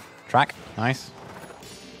 Track. Nice.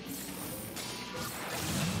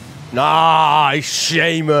 Nice.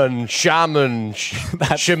 Shaman. That's Shimon.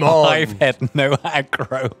 5-head, no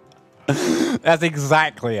aggro. That's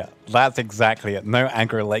exactly it. That's exactly it. No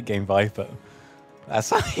aggro late game Viper. That's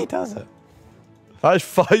how he does it. That is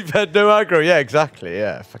 5-head no aggro. Yeah, exactly.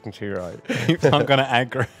 Yeah, fucking too right. I'm gonna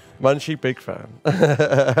aggro. Munchie big fan.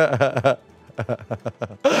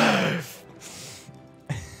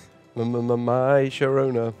 My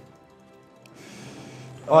Sharona.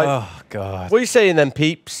 Oh god. What are you saying then,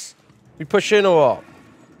 peeps? We push in or what?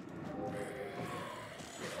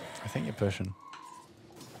 I think you're pushing.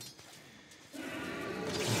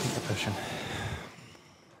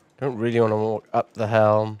 Don't really want to walk up the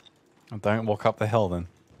hill. Well, don't walk up the hill then.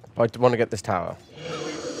 I want to get this tower.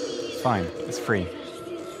 It's fine. It's free.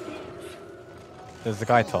 There's the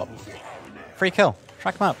guy top. Free kill.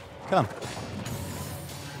 Track him up. Kill him.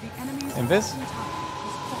 The enemy's Invis? bottom tower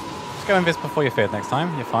is fortified. Just go invis before you're feared next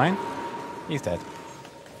time. You're fine. He's dead.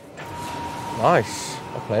 Nice.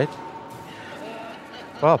 Well played.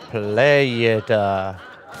 Well played.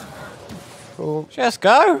 Cool. Just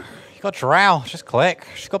go. You got Drow. Just click.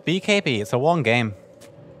 She's got BKB. It's a one game.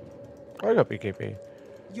 I got BKB.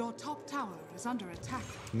 Your top tower is under attack.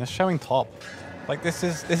 And they're showing top. Like this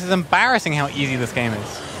is embarrassing how easy this game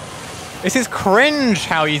is. This is cringe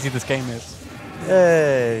how easy this game is.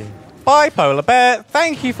 Yay. Bye, Polar Bear.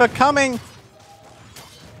 Thank you for coming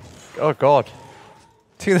Oh god.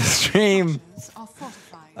 to the stream. Are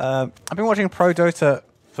fortified. I've been watching Pro Dota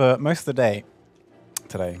for most of the day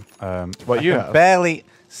today. What you I have? can barely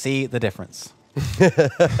see the difference.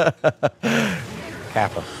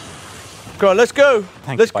 Kappa. Come on, let's go.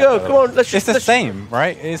 Thanks, Let's Bye, go. Polar Come on, Bear. let's It's the let's- same,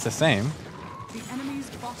 right? It is the same. The enemy's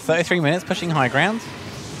bottom 33 minutes pushing high ground.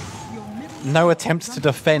 Your middle No tower attempts is to under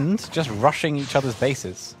defend, just rushing each other's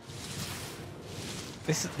bases.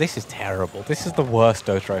 This is terrible. This is the worst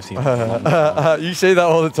Dota I've seen. in a long time. You say that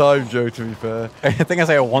all the time, Joe, to be fair. I think I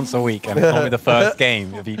say it once a week, and it's normally the first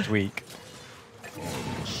game of each week.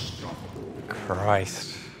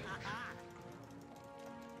 Christ.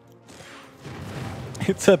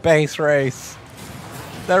 It's a base race.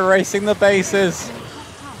 They're racing the bases.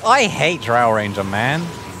 I hate Drow Ranger, man.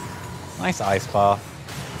 Nice ice bar.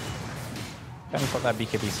 Let me put that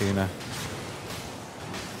BKB sooner.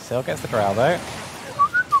 Still gets the Drow though.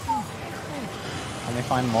 Can they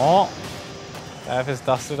find more? Dev is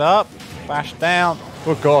dusted up. Bash down.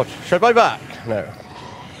 Oh god. Should I buy back? No.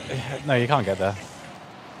 No, you can't get there.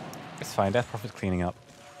 It's fine. Death Prophet's cleaning up.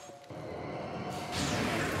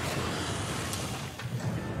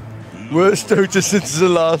 Worst Dota since the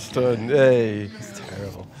last one. Hey. It's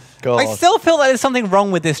terrible. God. I still feel that there's something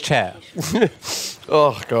wrong with this chair.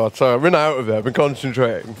 Oh god, sorry, I've run out of it. I've been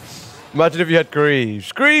concentrating. Imagine if you had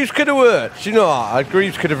Greaves. Greaves could have worked. You know what?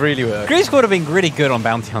 Greaves could have really worked. Greaves would have been really good on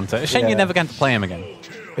Bounty Hunter. It's a shame Yeah. you never get to play him again.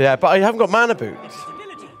 Yeah, but I haven't got mana boots.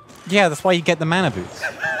 Yeah, that's why you get the mana boots.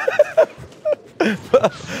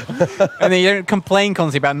 And then you don't complain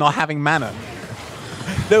constantly about not having mana.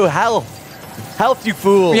 No health. Health, you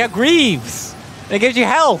fool. We have Greaves. It gives you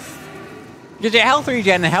health. It gives you health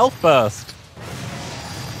regen and health burst.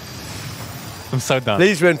 I'm so done.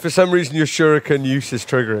 Please, when for some reason your shuriken use is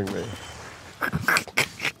triggering me.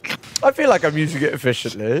 I feel like I'm using it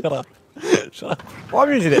efficiently. Shut up. Shut up. Well,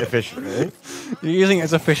 I'm using it efficiently. You're using it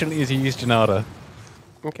as efficiently as you use Janata.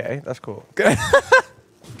 Okay, that's cool.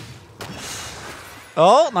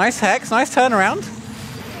 Oh, nice Hex. Nice turnaround.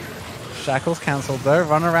 Shackles cancelled though.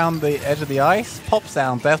 Run around the edge of the ice. Pops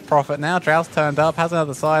down. Death Prophet now. Drow's turned up. Has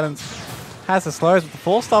another silence. Has the slows. But the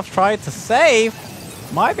Force Staff tried to save.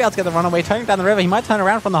 Might be able to get the runaway turning down the river. He might turn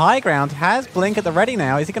around from the high ground. Has Blink at the ready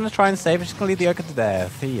now. Is he going to try and save? Is he going to lead the Ogre to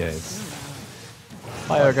death? He is.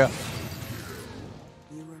 Hi, Ogre.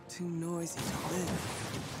 You are too noisy to live.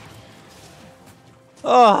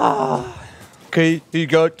 Ah. Okay, you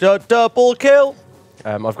got a double kill.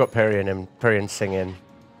 I've got Perian singing.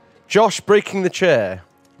 Josh breaking the chair.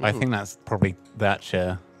 I think that's probably that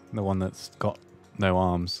chair. The one that's got no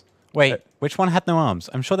arms. Wait, which one had no arms?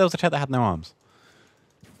 I'm sure there was a chair that had no arms.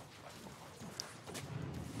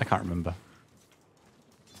 I can't remember.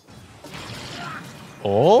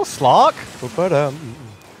 Oh, Slark. Ba-ba-dum.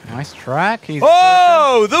 Nice track. He's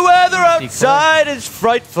Oh, the weather outside is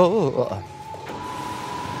frightful.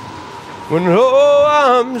 When oh,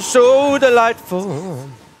 I'm so delightful.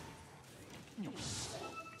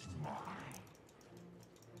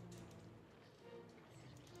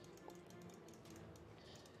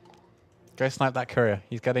 Go snipe that courier.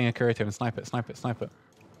 He's getting a courier to him. Snipe it, snipe it, snipe it.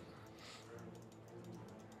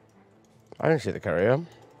 I don't see the courier.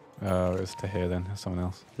 Oh, it was to here then. Someone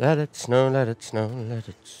else. Let it snow, let it snow, let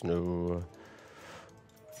it snow.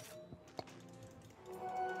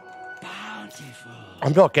 Bountiful.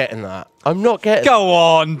 I'm not getting that. I'm not getting. Go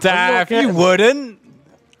on, Dav. You getting- wouldn't.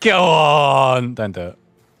 Go on. Don't do it.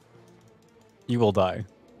 You will die.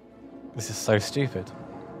 This is so stupid.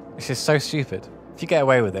 This is so stupid. If you get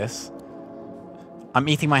away with this, I'm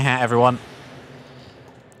eating my hat, everyone.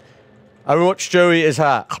 I watched Joey eat his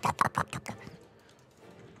hat.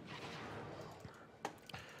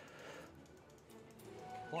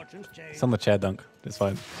 It's on the chair, Dunk. It's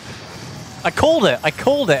fine. I called it. I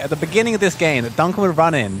called it at the beginning of this game that Duncan would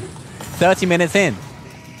run in 30 minutes in.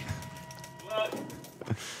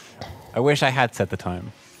 I wish I had set the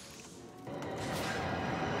time.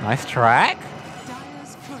 Nice track.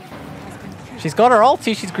 Dire's courier has been killed. She's got her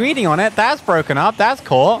ulti. She's greeting on it. That's broken up. That's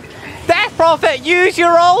caught. Death Prophet, use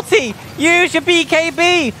your ulti. Use your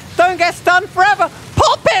BKB. Don't get stunned forever.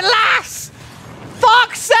 Pop it, lass.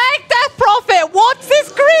 Fuck's sake, Death Prophet. What's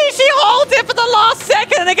this green? She holds it for the last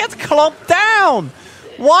second and it gets clomped down.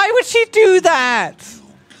 Why would she do that?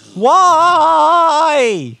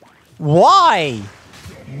 Why? Why?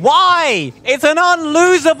 Why? It's an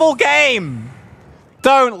unlosable game.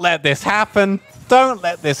 Don't let this happen. Don't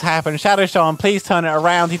let this happen. Shadow Shaman, please turn it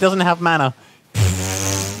around. He doesn't have mana.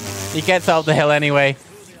 He gets up the hill anyway.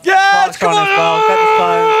 Yes, come on! As well. Get the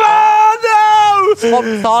stone. Oh, no! Pop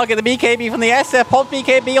the target, the BKB from the SF. Pop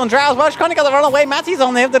BKB on Drow as well. She's trying to get the run away. Matty's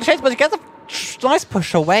on there. The chase, but she gets a nice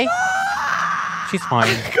push away. She's fine.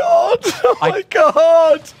 God! Oh my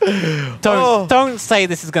God! Don't say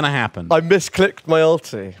this is going to happen. I misclicked my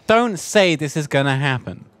ulti. Don't say this is going to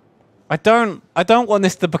happen. I don't want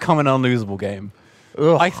this to become an unlosable game.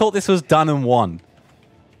 Ugh. I thought this was done and won.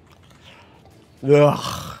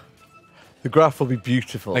 Ugh. The graph will be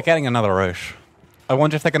beautiful. They're getting another Roche. I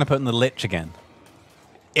wonder if they're going to put it in the Lich again.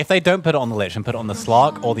 If they don't put it on the Lich and put it on the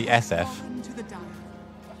Slark or the SF. Welcome to the Dire.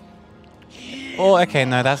 Oh, okay,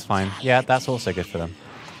 no, that's fine. Yeah, that's also good for them.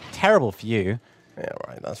 Terrible for you. Yeah,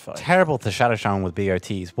 right, that's fine. Terrible to Shadow Shaman with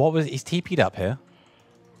BOTs. What was he's TP'd up here?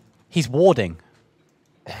 He's warding.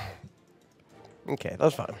 Okay,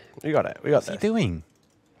 that's fine. We got it. We got What's he this. doing?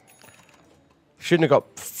 Shouldn't have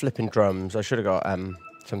got flipping drums. I should have got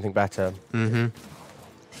something better. Mm-hmm.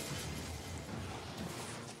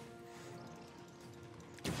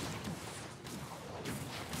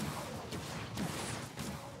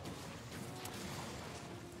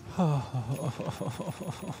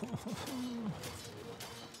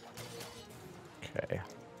 Okay.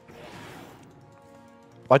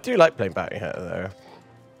 I do like playing Bounty Hunter though.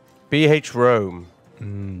 BH Rome.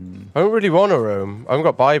 I don't really want to roam. I haven't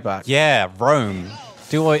got buyback. Yeah, Rome.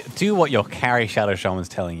 Do what your carry Shadow Shaman's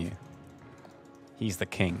telling you. He's the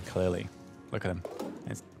king, clearly. Look at him.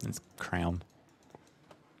 His crown.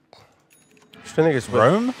 I just think it's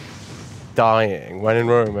Rome? dying. When in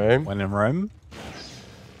Rome, eh? When in Rome?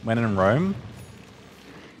 When in Rome?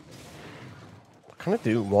 I kind of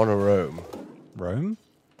do want to roam. Rome?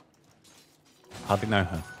 Hardly know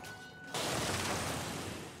her.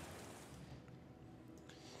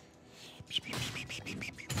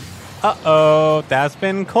 Uh-oh, that's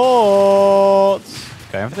been caught.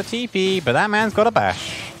 Going for the TP, but that man's got a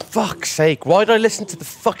bash. Fuck's sake, why did I listen to the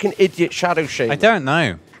fucking idiot Shadow Shape? I don't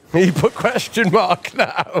know. You put question mark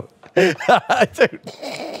now. I don't.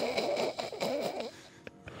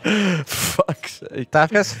 Fuck's sake. That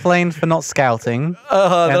gets flamed for not scouting,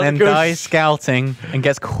 that and then goes- dies scouting, and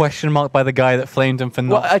gets question marked by the guy that flamed him for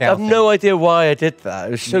not Well, I have scouting. no idea why I did that.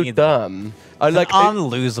 It was so Neither. dumb. I It's like. an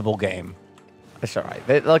unlosable game. It's alright.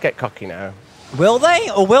 They'll get cocky now. Will they,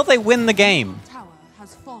 or will they win the game? Tower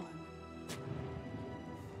has fallen.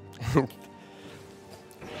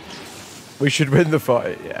 We should win the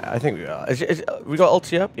fight. Yeah, I think we are. We got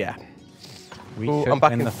ulti up? Yeah. We Ooh, should I'm back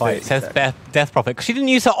win in the fight. It says phase Death Prophet. Because she didn't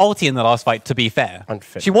use her ulti in the last fight, to be fair.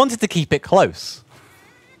 Unfit. She wanted to keep it close.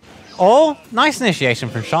 Oh, nice initiation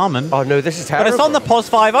from Shaman. Oh no, this is But terrible. it's on the POS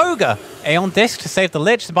 5 Ogre. Aeon Disc to save the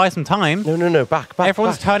Lich to buy some time. No, back.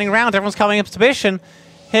 Everyone's back. turning around. Everyone's coming into position.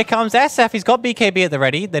 Here comes SF. He's got BKB at the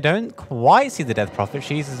ready. They don't quite see the Death Prophet.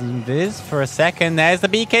 She's invis for a second. There's the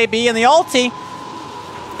BKB and the ulti.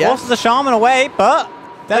 Yeah. Forces the Shaman away, but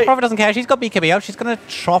Death Hey. Prophet doesn't care. She's got BKB up. She's going to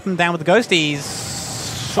chop him down with the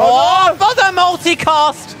ghosties. Oh, but the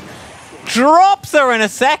multicast drops her in a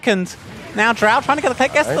second. Now Drow trying to get the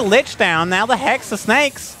click, gets the Lich down. Now the Hex, the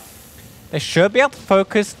Snakes. They should be able to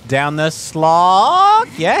focus down the slog.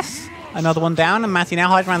 Yes. Another one down, and Matty now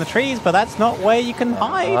hides around the trees, but that's not where you can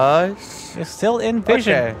hide. Nice. You're still in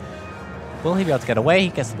vision. Okay. Will he be able to get away? He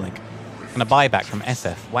gets the blink. And a buyback from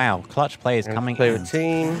SF. Wow, clutch players coming Play in. with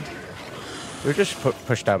team. We just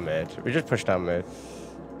push down mid.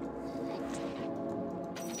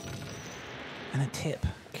 And a tip.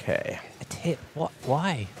 Okay. A tip. What?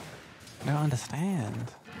 Why? I don't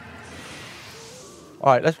understand.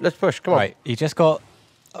 All right, let's push. Come on. Right, you just got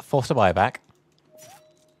forced to buyback.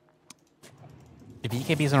 If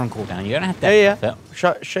BKBs are on cooldown, you don't have to. Yeah.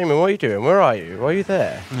 Shaman, what are you doing? Where are you? Why are you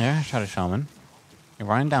there? Yeah, Shadow Shaman. You're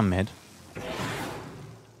running down mid.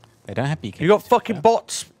 They don't have BKBs. You got fucking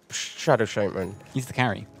bots, Shadow Shaman. He's the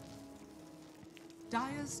carry.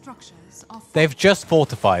 Dire's structures are They've just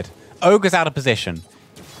fortified. Ogre's out of position.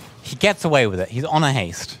 He gets away with it. He's on a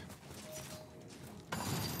haste.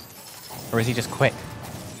 Or is he just quick?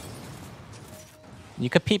 You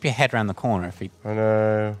could peep your head around the corner if he... I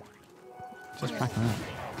know. Just track him out.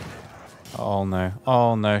 Oh no.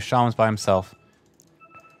 Oh no. Shaman's by himself.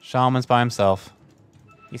 Shaman's by himself.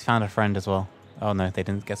 He's found a friend as well. Oh no, they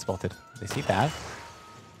didn't get spotted. They see that.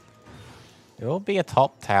 It will be a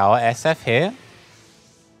top tower. SF here.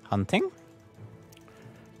 Hunting.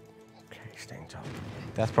 Okay, staying top.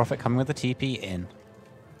 Death Prophet coming with the TP in.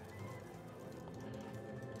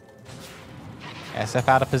 SF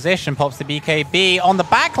out of position, pops the BKB on the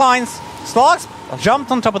backlines. Slogs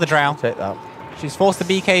jumped on top of the Drow. Take that. She's forced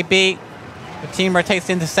the BKB. The team rotates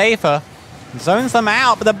in to save her. Zones them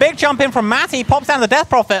out, but the big jump in from Matty pops down the Death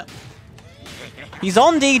Prophet. He's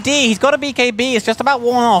on DD. He's got a BKB. It's just about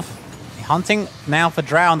worn off. Hunting now for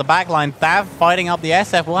Drow on the backline. Thav fighting up the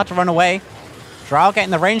SF. We'll have to run away. Drow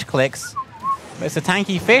getting the range clicks. But it's a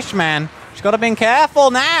tanky fish, man. She's got to be careful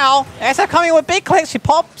now. SF coming with big clicks. She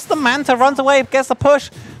pops the Manta, runs away, gets the push.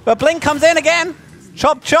 But Blink comes in again.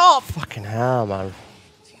 Chop, chop. Fucking hell, man.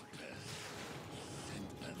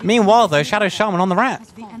 Meanwhile, though, Shadow Shaman on the rat.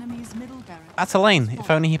 the enemy's middle barracks. That's a lane. If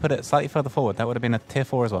only he put it slightly further forward, that would have been a tier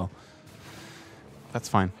 4 as well. That's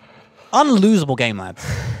fine. Unlosable game, lads.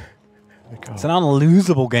 It's an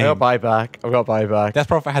unlosable I game. got buyback. I've got buyback. Death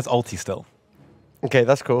Prophet has ulti still. Okay,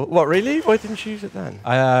 that's cool. What, really? Why didn't you use it then?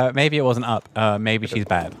 Maybe it wasn't up. Maybe she's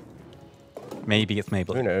bad. Maybe it's Who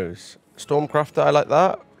Maybelline. knows? Stormcrafter, I like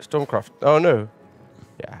that. Stormcraft. Oh, no.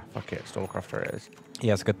 Yeah, fuck it. Stormcrafter it is.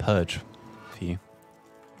 Yeah, it's a good purge for you.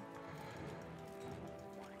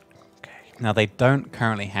 Okay.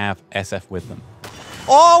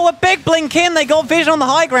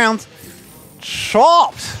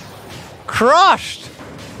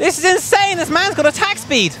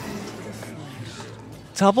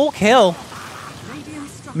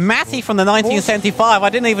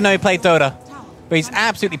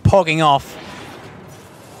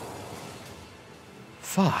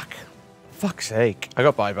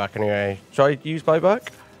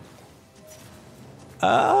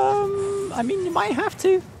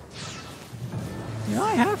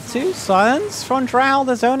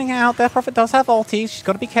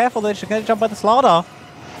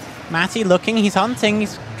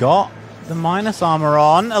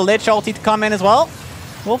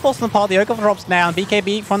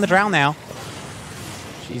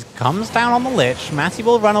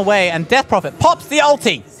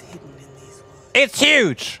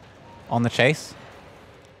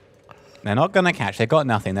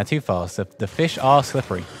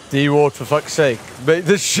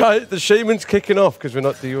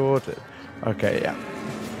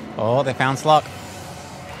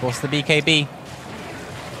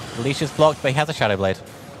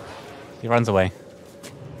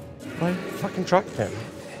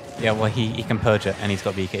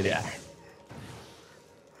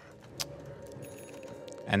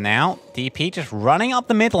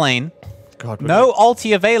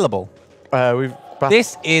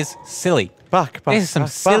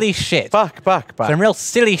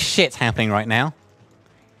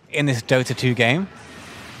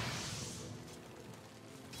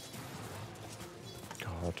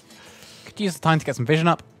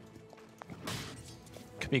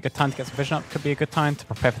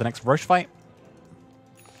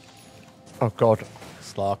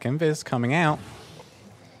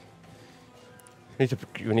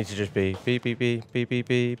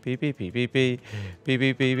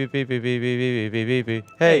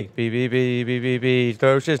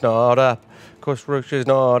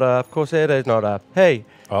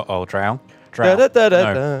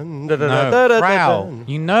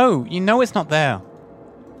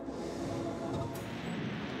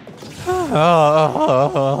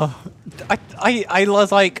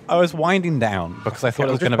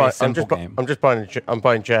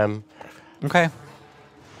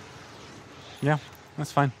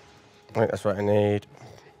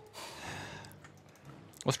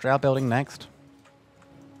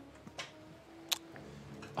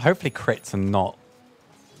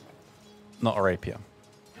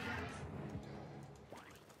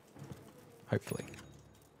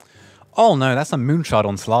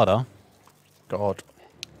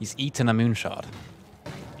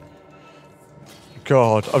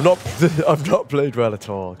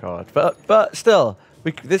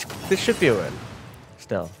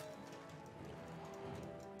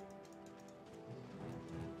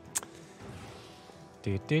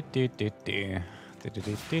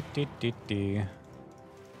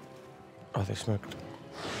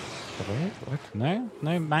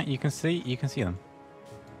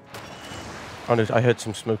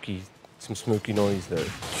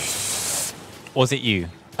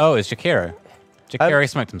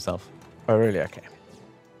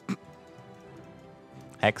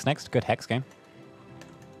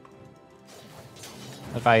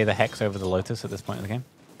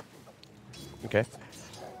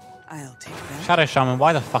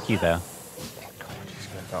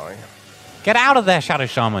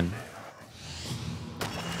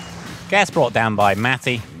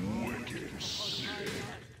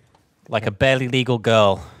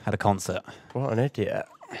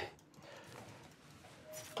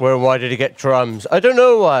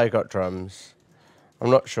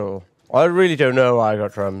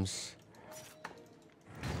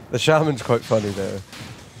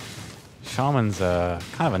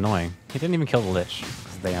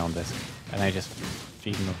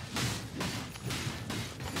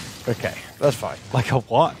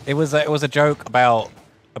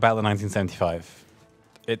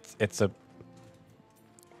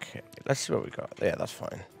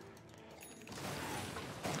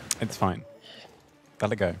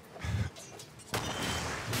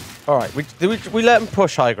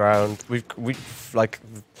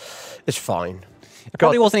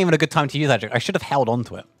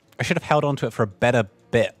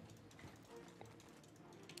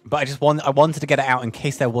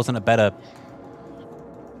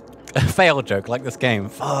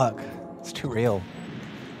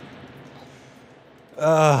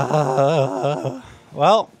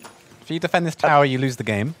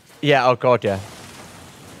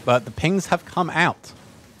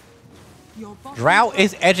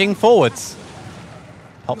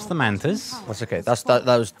 Pops the Mantas. That's okay. That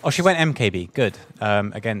was. Oh, she went MKB. Good.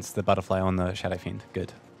 Against the Butterfly on the Shadow Fiend.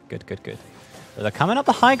 Good. Good, good, good. But they're coming up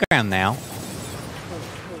the high ground now.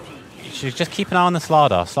 You should just keep an eye on the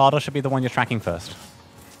Slardar. Slardar should be the one you're tracking first.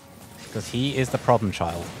 Because he is the problem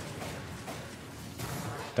child.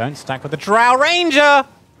 Don't stack with the Drow Ranger!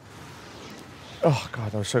 Oh,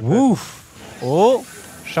 God, that was so good. Woof. Oh,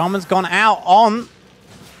 Shaman's gone out on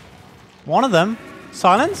one of them.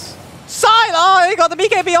 Silence. Oh, he got the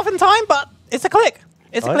BKB off in time, but it's a click.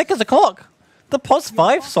 It's a click as a clock. The pos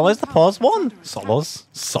 5 solos the pos 1.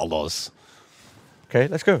 Solos. Okay,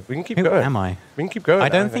 let's go. We can keep Who going. am I? We can keep going. I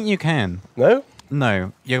don't think you can. No?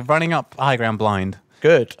 No, you're running up high ground blind.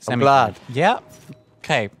 Good. I'm glad. Yeah.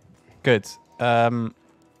 Okay. Good. Slardar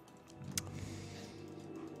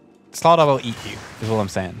will eat you, is all I'm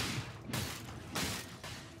saying.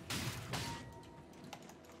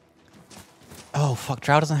 Oh, fuck.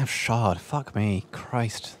 Drow doesn't have shard. Fuck me.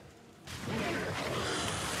 Christ.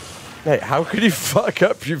 Hey, how could you fuck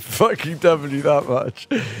up your fucking W that much?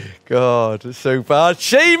 God, it's so bad.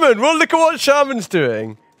 Shaman! Well, look at what Shaman's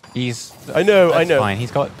doing. He's... I know. fine. He's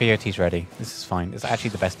got BOTs ready. This is fine. It's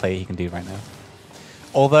actually the best play he can do right now.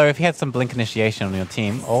 Although, if he had some Blink Initiation on your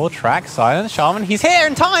team... Oh, track, silence, Shaman. He's here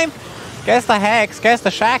in time! Gets the Hex, gets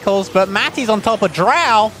the Shackles, but Matty's on top of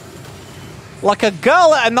Drow. Like a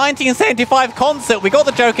girl at a 1975 concert. We got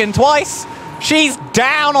the joke in twice. She's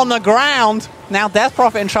down on the ground. Now Death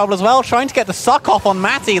Prophet in trouble as well, trying to get the suck off on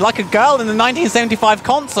Matty like a girl in the 1975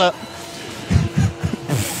 concert.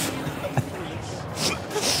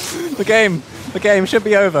 The game should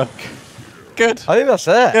be over. Good. I think that's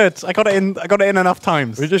it. Good. I got it in enough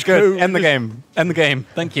times. We just good. go. End the game. End the game.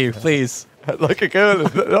 Thank you, please. Like a girl in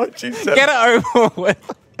the 1970s. Get it over with.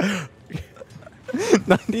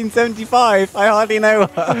 1975. I hardly know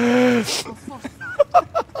her.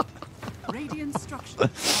 Radiant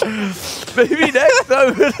structures. Maybe next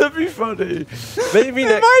time it'll be funny. Maybe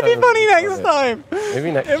next time. It might be funny next time.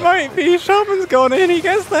 Maybe next It time. might be. Shaman's gone in. He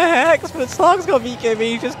gets the Hex, but Slog's got BKB.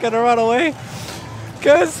 He's just gonna run away.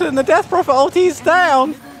 Goes and the Death Prophet ulti's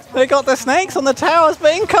down. They got the snakes on the towers,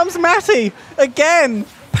 but in comes Matty again.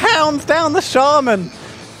 Pounds down the Shaman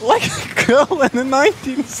like a girl in the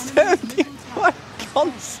 1975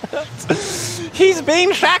 concert. He's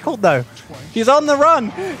being shackled though. He's on the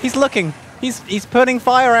run. He's looking. He's putting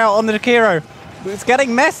fire out on the Jakiro. It's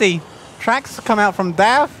getting messy. Tracks come out from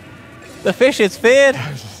Dav. The fish is feared.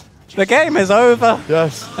 The game is over.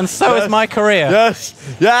 Yes. And so is my career. Yes.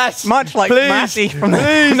 Yes. Much like Please. Matty from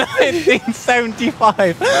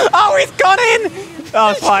 1975. Oh, he's gone in.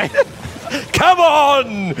 Oh, it's fine. Come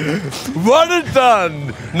on! One and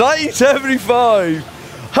done! 1975!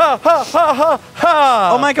 Ha ha ha ha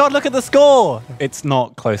ha! Oh my god, look at the score! It's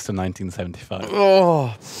not close to 1975.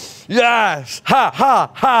 Oh, yes! Ha ha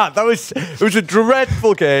ha! It was a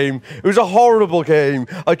dreadful game. It was a horrible game.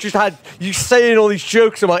 I just had you saying all these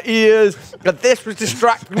jokes in my ears, and this was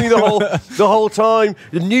distracting me the whole time.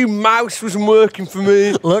 The new mouse wasn't working for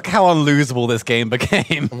me. Look how unlosable this game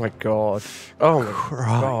became. Oh my god. Oh my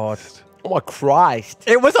god. Oh my Christ.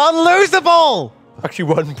 It was unlosable! Actually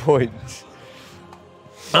 1 point.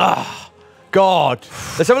 Ah, God.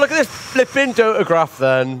 Let's have a look at this flipping Dota graph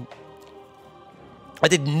then. I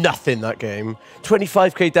did nothing that game.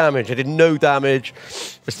 25k damage. I did no damage.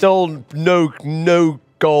 But still no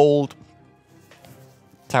gold.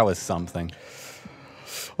 Tower's something.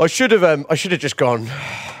 I should have just gone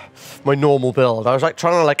my normal build. I was like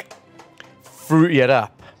trying to like fruity it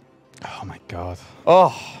up. Oh my god.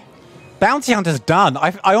 Oh. Bounty Hunter's done.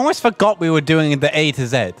 I almost forgot we were doing the A to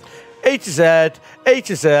Z. A to Z, A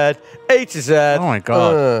to Z, A to Z. Oh my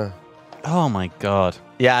god. Oh my god.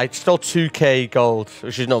 Yeah, I stole 2k gold,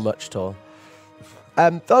 which is not much at all.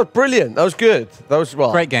 That was brilliant. That was good. That was,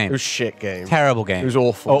 well, great game. It was shit game. Terrible game. It was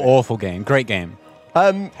awful. Oh, awful game. Great game.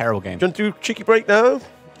 Terrible game. Do you want to do a cheeky break now?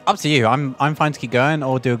 Up to you. I'm fine to keep going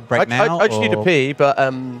or do a break now. I just need to pee, but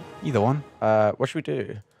either one. what should we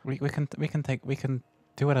do? We can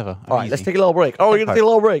do whatever. All right, let's take a little break. Oh, we're gonna take a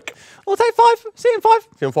little break. We'll take 5. See you in 5. See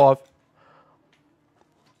you in 5.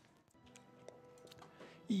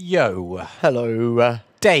 Yo. Hello.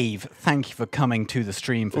 Dave, thank you for coming to the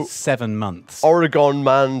stream for 7 months. Oregon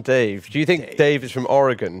man Dave. Do you think Dave is from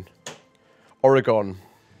Oregon? Oregon.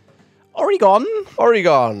 Oregon?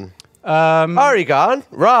 Oregon. Oregon.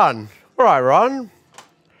 Run. Where I run.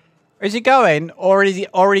 Is he going or is he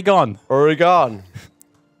already gone? Oregon.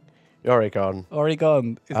 Oregon.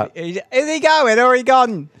 Oregon. Is he going or he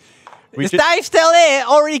gone? Is did- Dave still here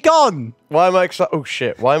or he gone? Why am I excited? Oh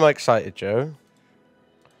shit! Why am I excited, Joe?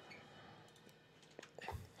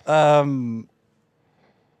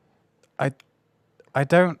 I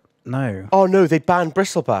don't know. Oh no, they banned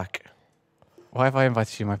Bristleback. Why have I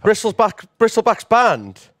invited you to my podcast? Bristleback's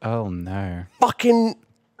banned. Oh no. Fucking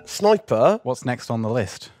sniper. What's next on the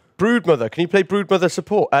list? Broodmother. Can you play Broodmother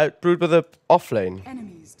support? Broodmother offlane.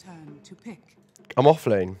 Enemy's turn to pick. I'm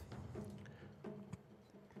offlane.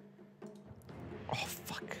 Oh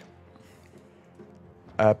fuck.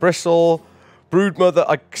 Bristle,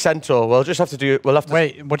 Broodmother, Centaur. We'll just have to do it. We'll have to.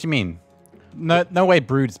 Wait, what do you mean? No way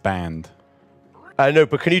Brood's banned. No,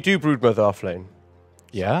 but can you do Broodmother offlane?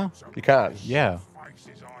 Yeah? You can. Yeah.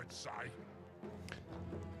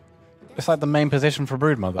 It's like the main position for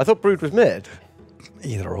Broodmother. I thought Brood was mid.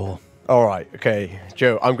 Either or. All right. Okay,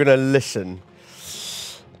 Joe. I'm gonna listen.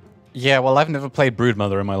 Yeah, well, I've never played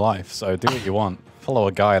Broodmother in my life, so do what you want. Follow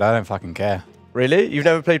a guide, I don't fucking care. Really? You've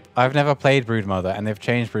never played? I've never played Broodmother, and they've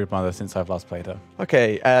changed Broodmother since I've last played her.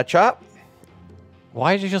 Okay, chat.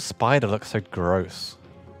 Why does your spider look so gross?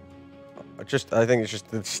 I think it's just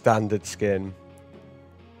the standard skin.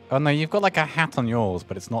 Oh no, you've got like a hat on yours,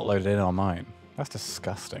 but it's not loaded in on mine. That's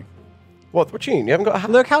disgusting. What do you mean? You haven't got a hat?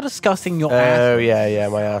 Look how disgusting your ass Oh, is. yeah,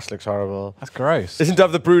 my ass looks horrible. That's gross. Listen to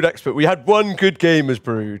have the Brood expert. We had one good game as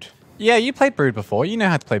Brood. Yeah, you played Brood before. You know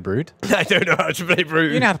how to play Brood. I don't know how to play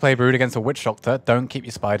Brood. You know how to play Brood against a Witch Doctor. Don't keep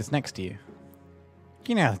your spiders next to you.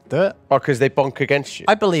 You know how to do it. Oh, because they bonk against you.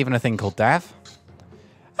 I believe in a thing called Dav.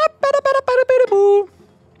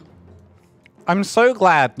 I'm so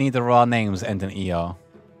glad neither of our names end in ER.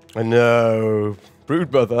 I know.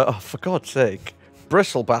 Broodmother. Oh, for God's sake.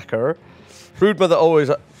 Bristlebacker. Broodmother always...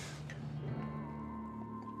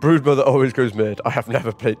 Broodmother always goes mid. I have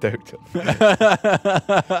never played Dota.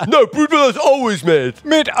 No, Broodmother's always mid.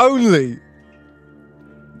 Mid only.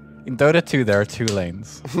 In Dota 2, there are 2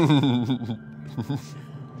 lanes.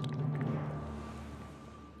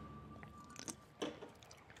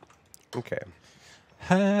 Okay.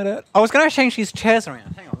 I was going to change these chairs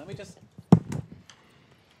around. Hang on, let me just...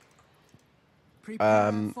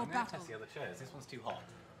 Prepare for battle. the other chairs. This one's too hot.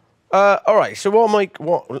 All right. So what am I?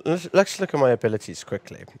 Let's look at my abilities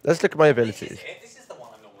quickly. Let's look at my abilities. This is the one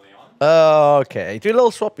I'm normally on. Okay. Do a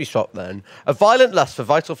little swappy swap then. A violent lust for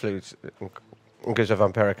vital fluids gives a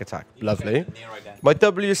vampiric attack. Lovely. My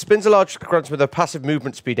W spins a large grunts with a passive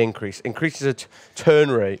movement speed increase, increases a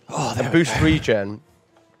turn rate, and boosts regen.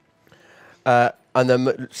 And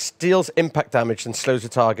then steals impact damage and slows the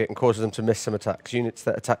target and causes them to miss some attacks. Units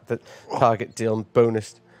that attack the target deal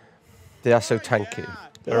bonus. They are so tanky.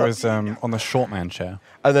 There was on the short-man chair.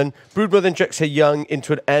 And then Broodmother injects her young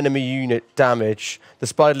into an enemy unit damage. The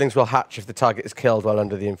spiderlings will hatch if the target is killed while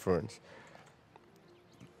under the influence.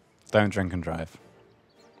 Don't drink and drive.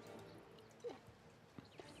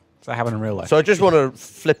 Does that happen in real life? So I just want to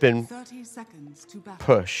flip in 30 seconds to battle.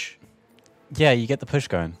 push. Yeah, you get the push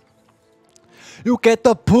going. You get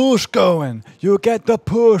the push going. You get the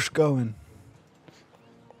push going.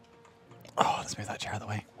 Oh, let's move that chair out of the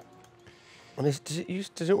way. And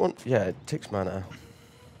does it want? Yeah, it takes mana.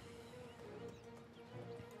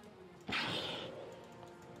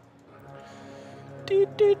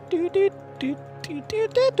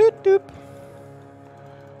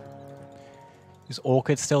 Is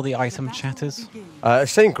Orchid still the item chatters?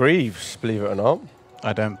 It's saying Greaves, believe it or not.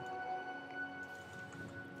 I don't.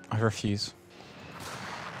 I refuse.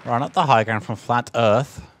 Run up the high ground from flat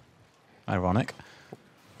Earth. Ironic.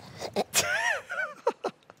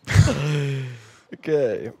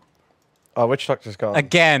 Okay. Oh, Witch Doctor's gone.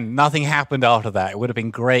 Again, nothing happened after that. It would have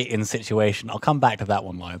been great in situation. I'll come back to that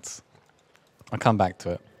one, lads. I'll come back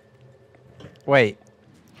to it. Wait.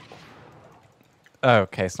 Oh,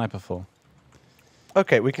 okay, sniper full.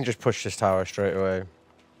 Okay, we can just push this tower straight away.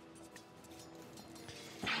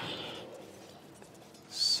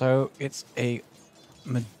 So it's a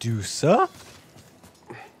Medusa?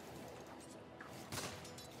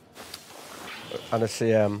 And a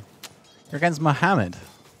CM. You're against Mohammed.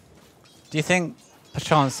 Do you think,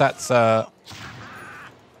 perchance, that's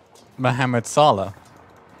Mohammed Salah?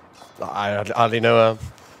 I hardly know her.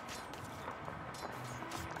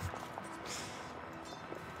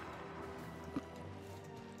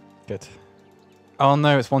 Good. Oh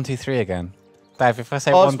no, it's 1, 2, 3 again. Dave, if I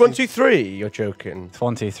say Oh, 1, it's 1, 2, 3. You're joking. It's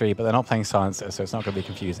 1, 2, 3, but they're not playing silencer, so it's not going to be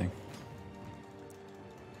confusing.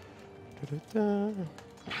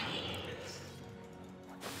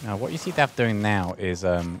 Now, what you see Dav doing now is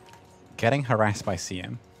getting harassed by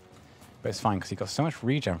CM. But it's fine, because he got so much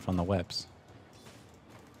regen from the webs.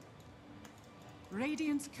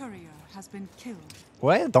 Radiant's courier has been killed.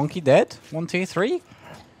 Wait, donkey dead? 1, 2, 3?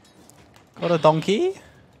 Got a donkey?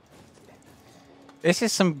 This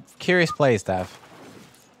is some curious plays, Dav.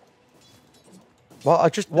 Well, I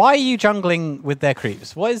just... Why are you jungling with their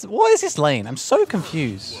creeps? What is this lane? I'm so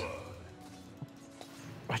confused.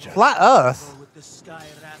 Flat Earth?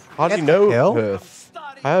 Hardly Get the know kill. Firth.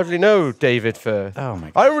 I hardly know David Firth. Oh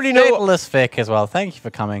my god. I already know... Daedalus Vic as well. Thank you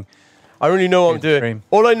for coming. I already know what I'm Good doing. stream.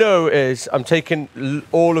 All I know is I'm taking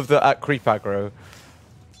all of the creep aggro.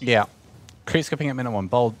 Yeah. Creep skipping at minute 1.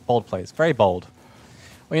 Bold plays. Very bold.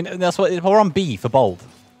 I mean, that's what we're on B for bold.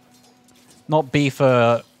 Not B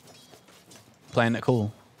for playing it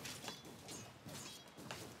cool.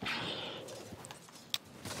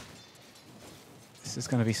 This is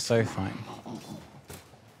going to be so fine.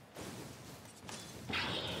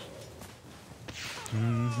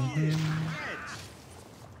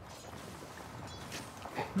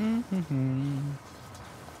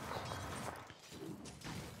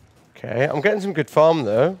 Okay, I'm getting some good farm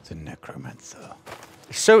though. It's a necromancer.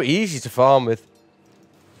 It's so easy to farm with.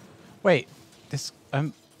 Wait, this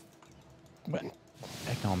what?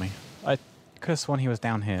 Ignore me. I could have sworn he was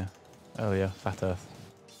down here earlier. Fat Earth.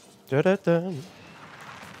 Da-da-da.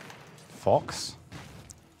 Fox.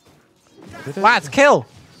 Lads, kill!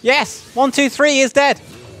 Yes! 1, 2, 3 is dead!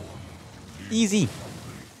 Easy.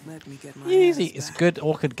 Let me get my Easy. hands It's a back. good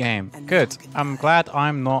Orchid game. And Good. now we can I'm die. glad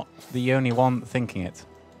I'm not the only one thinking it.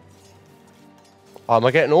 Oh, am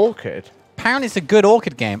I getting Orchid? Apparently it's a good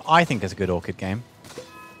Orchid game. I think it's a good Orchid game.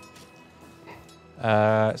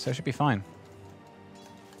 So it should be fine.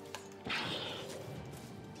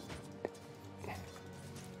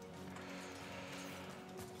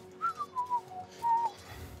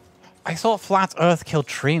 I thought Flat Earth killed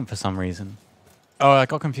Treant for some reason. Oh, I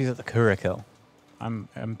got confused at the Kura kill. I'm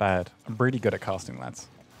bad. I'm really good at casting, lads.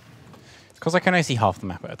 It's because I can only see half the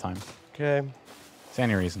map at a time. Okay. It's the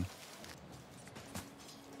only reason.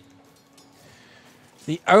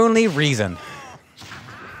 The only reason.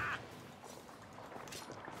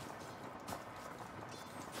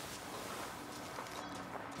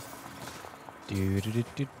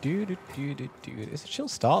 It's a chill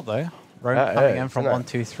start though. Roam That coming is, in from isn't it? 1,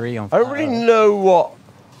 2, 3 on. I don't really know what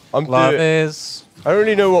I'm Love doing. is. I don't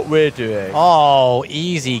really know what we're doing. Oh,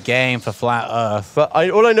 easy game for Flat Earth. But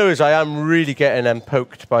all I know is I am really getting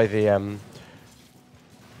poked by the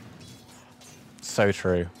So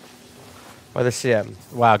true. CM.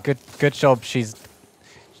 Wow, good job. She's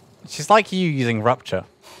like you using Rupture.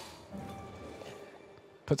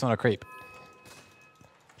 Puts on a creep.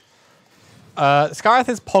 Skyrath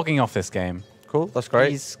is pogging off this game. Cool, that's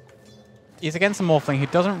great. He's against a Morphling who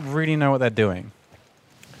doesn't really know what they're doing.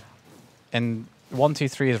 And 1, 2,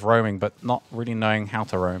 3 is roaming, but not really knowing how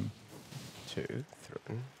to roam. 2,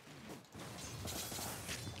 3.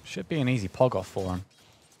 Should be an easy pog off for him.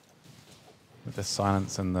 With the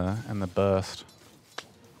silence and the burst.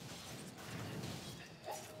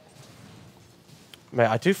 Mate,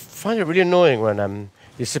 I do find it really annoying when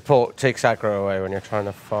your support takes aggro away when you're trying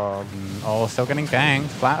to farm. Oh, still getting ganged.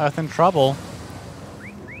 Flat Earth in trouble.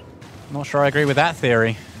 Not sure I agree with that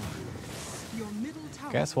theory. Your middle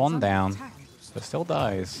tower Gets is one under down. attack. But still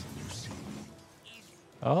dies.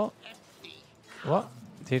 Oh. What?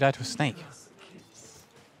 Did he die to a snake?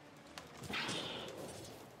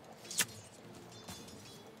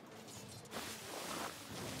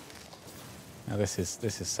 Now this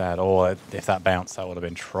is sad. Oh, if that bounced, that would have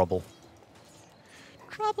been trouble.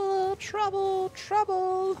 Trouble, trouble,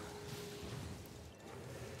 trouble.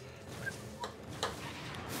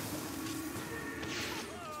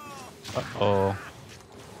 Uh-oh.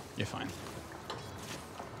 You're fine.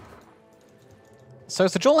 So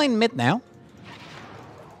it's the dual lane mid now.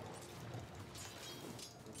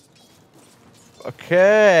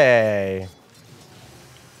 Okay.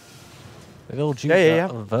 Little Juicer Yeah.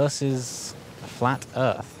 versus Flat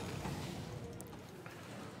Earth.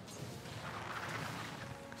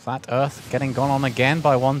 Flat Earth getting gone on again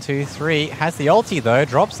by 1, 2, 3. Has the ulti though,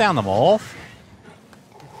 drops down the morph.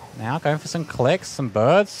 Now going for some clicks, some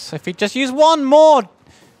birds. If he just use one more.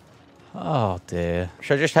 Oh dear.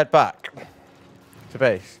 Should I just head back to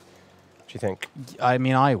base? Do you think? I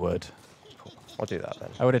mean, I would. I'll do that then.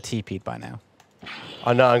 I would have TP'd by now.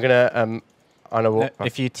 I know. I'm gonna. I know. No, Walk back.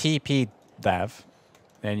 if you TP'd Dav,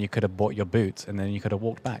 then you could have bought your boots and then you could have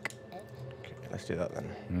walked back. Okay, let's do that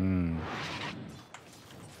then.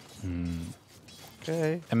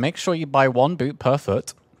 Okay. And make sure you buy 1 boot per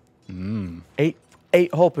foot. 8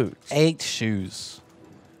 whole boots. 8 shoes.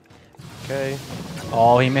 Okay.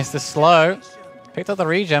 Oh, he missed the slow. Picked up the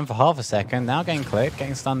regen for half a second. Now getting clipped,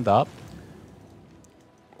 getting stunned up.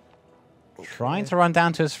 Trying to run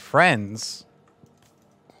down to his friends.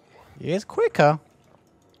 He is quicker.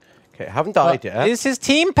 Okay. Haven't died But yet. is his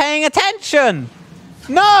team paying attention?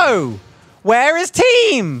 No! Where is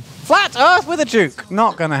team? Flat Earth with a juke.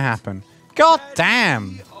 Not gonna happen. God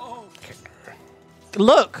damn.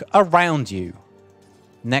 Look around you.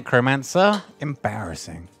 Necromancer.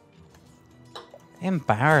 Embarrassing.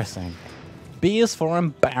 Embarrassing. B is for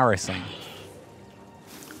embarrassing.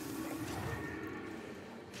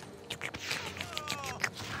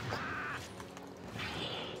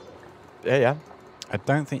 Yeah. I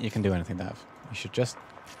don't think you can do anything, Dav. You should just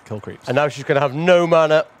kill creeps. And now she's going to have no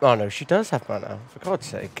mana. Oh, no, she does have mana. For God's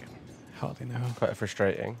sake. Hardly know. Quite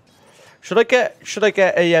frustrating. Should I get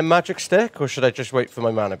a magic stick, or should I just wait for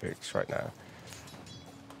my mana boots right now?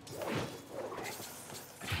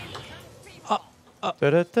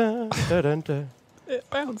 Da-da-da, da-da-da. It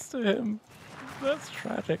bounced to him. That's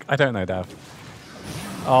tragic. I don't know, Dav.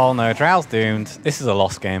 Oh no, Drow's doomed. This is a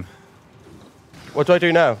lost game. What do I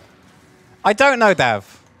do now? I don't know,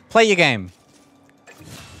 Dav. Play your game.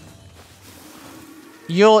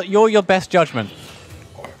 You're your best judgment.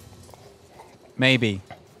 Maybe.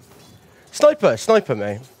 Sniper,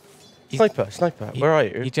 mate. Sniper. Where are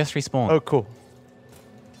you? You just respawned. Oh, cool.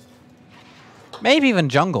 Maybe even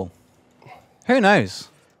jungle. Who knows?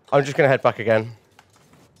 I'm just going to head back again.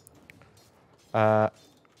 That's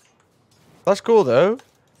cool, though.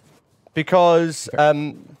 Because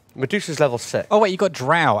Medusa's level 6. Oh wait, you got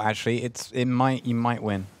Drow. Actually, you might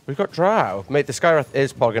win. We've got Drow. Mate, the Skywrath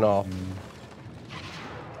is pogging off.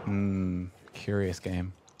 Curious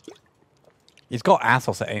game. He's got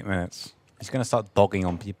Athos at 8 minutes. He's gonna start dogging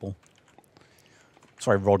on people.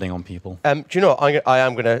 Sorry, rodding on people. Do you know what? I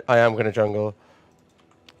am gonna jungle.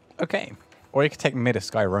 Okay. Or you could take mid if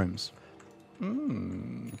Sky roams. Your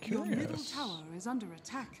middle Curious. tower is under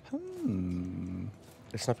attack.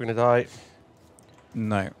 It's not gonna die.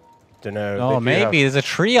 No. Don't know. Oh, maybe there's a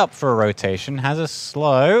tree up for a rotation. Has a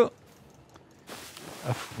slow.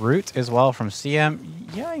 A fruit as well from CM.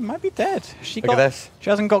 Yeah, he might be dead. Look at this. She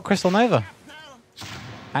hasn't got Crystal Nova.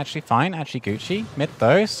 Actually fine. Actually Gucci. Mid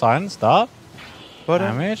though. Silent start.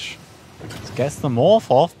 Damage. Gets the morph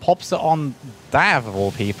off. Pops it on Dav of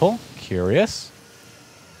all people. Curious.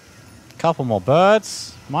 Couple more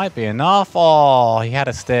birds. Might be enough. Oh, he had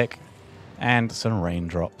a stick. And some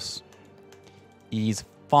raindrops. He's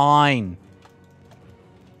fine.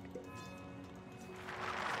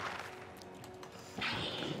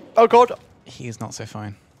 Oh, God. He's not so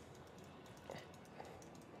fine.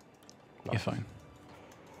 You're fine.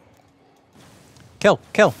 Kill.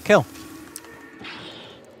 Don't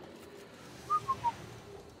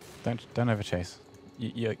overchase.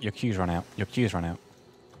 Your Q's run out.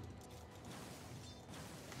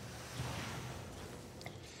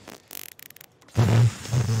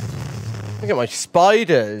 Look at my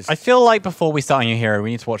spiders. I feel like before we start a new hero,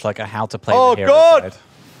 we need to watch like a how to play Oh, the hero God! guide.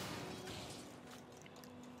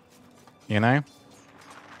 You know?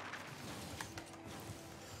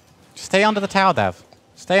 Just stay under the tower, Dav.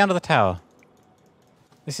 Stay under the tower.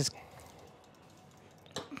 This is...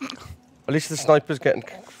 At least the sniper's getting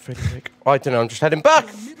pretty big. I don't know. I'm just heading back.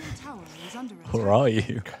 Your middle tower is under attack. Where are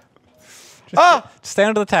you? Ah! Just stay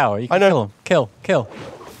under the tower. You can I know. kill him.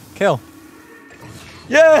 Kill.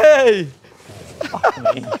 Yay!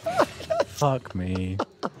 Fuck me.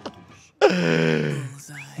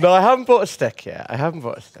 No, I haven't bought a stick yet.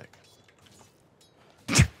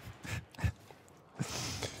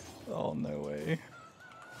 Oh, no way.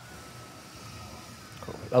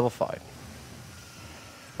 Cool. Level 5.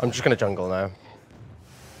 I'm just going to jungle now. I'm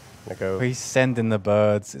gonna go. He's sending the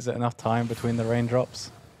birds. Is it enough time between the raindrops?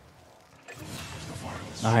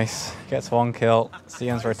 Nice. Gets one kill.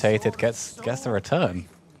 CN's rotated. Gets the return.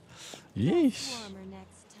 Yeesh.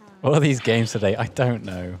 What are these games today? I don't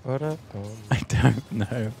know. I don't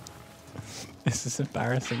know. This is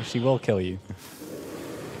embarrassing. She will kill you.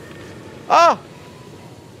 Ah!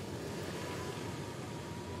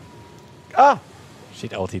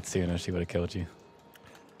 She'd ultied sooner. She would have killed you.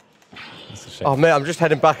 That's a shame. Oh, mate, I'm just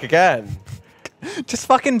heading back again. Just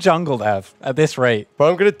fucking jungle, Dev, at this rate. But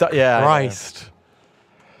I'm going to die. Yeah. Christ.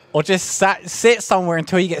 Or just sit somewhere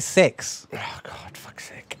until you get 6. Oh, God, fuck's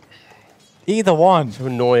sake. Either one. So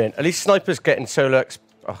annoying. At least Sniper's getting solo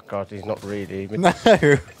Oh, God, he's not really. No.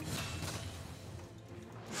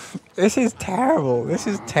 This is terrible.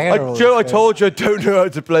 Joe, I told you I don't know how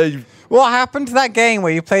to play. What happened to that game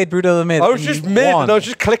where you played Brood of the Mid? I was just mid and I was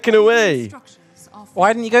just clicking away.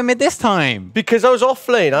 Why didn't you go mid this time? Because I was off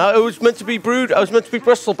lane. I was meant to be Brood. I was meant to be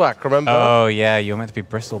Bristleback, remember? Oh, yeah. You were meant to be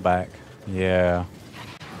Bristleback. Yeah.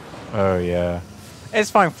 Oh, yeah.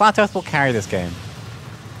 It's fine. Flat Earth will carry this game.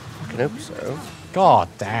 I hope so. God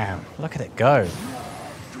damn. Look at it go.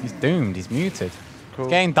 He's doomed. He's muted. Cool.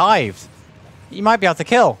 He's getting dived. He might be able to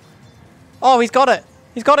kill. Oh, he's got it.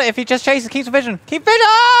 He's got it if he just chases, keeps vision. Keep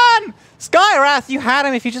vision! Skywrath, you had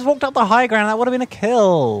him. If you just walked up the high ground, that would have been a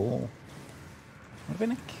kill. Would have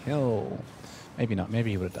been a kill. Maybe not.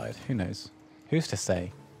 Maybe he would have died. Who knows? Who's to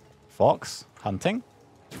say? Fox? Hunting?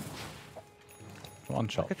 One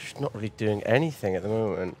shot. I'm just not really doing anything at the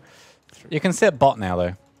moment. You can sit bot now,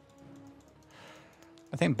 though.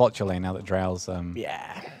 I think bot your lane now that Drow's...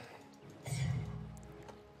 Yeah.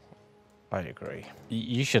 I agree.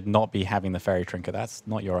 You should not be having the fairy trinket. That's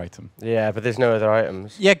not your item. Yeah, but there's no other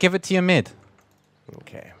items. Yeah, give it to your mid.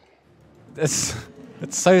 Okay. It's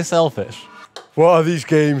so selfish. What are these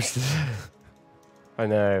games? I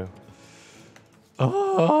know.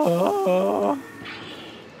 Oh.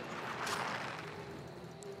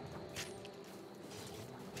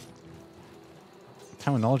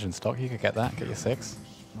 Tower knowledge in stock. You could get that. Get your 6.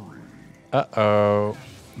 Uh-oh.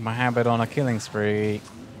 Mohammed on a killing spree.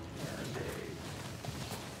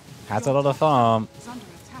 Has a lot of farm. Is under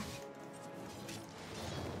attack.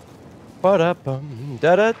 Ba-da-bum,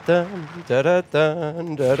 da-da-dum,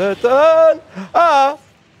 da-da-dun, da-da-dun. Ah!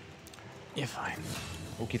 You're fine.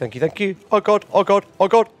 Thank you, thank you, thank you. Oh god, oh god, oh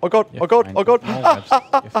god, oh god, You're oh god, fine. oh god.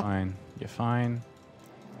 You're fine. You're fine.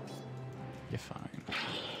 You're fine.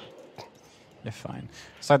 You're fine.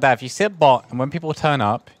 So that if you sit bot and when people turn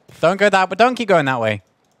up, don't go that, but don't keep going that way.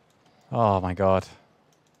 Oh my god.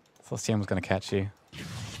 I thought CM was gonna catch you.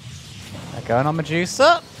 They're going on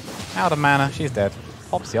Medusa. Out of mana. She's dead.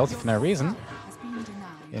 Pops the ulti for no reason. Has been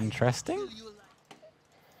denied. Interesting.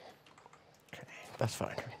 Okay, that's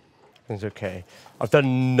fine. It's okay. I've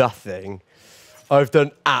done nothing. I've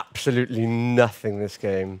done absolutely nothing this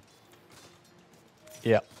game.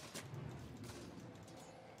 Yep.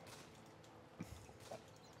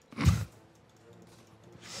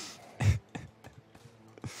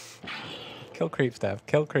 Kill creeps, Dev.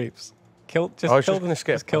 Kill creeps. Kill. Just I was kill. just going to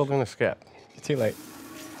skip. Just kill I was going to skip. You're too late.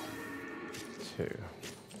 2.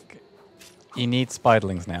 You need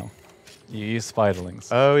spiderlings now. You use spiderlings.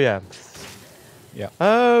 Oh, yeah. Yeah.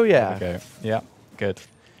 Oh, yeah. There we go. Yeah. Good.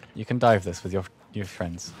 You can dive this with your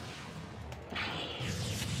friends.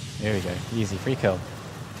 Here we go. Easy. Free kill.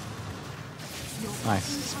 Nice.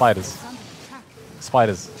 Spiders. Is under attack.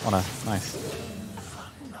 Spiders on her. Nice.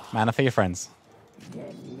 Mana for your friends.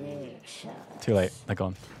 Too late. They're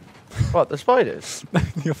gone. What, the spiders?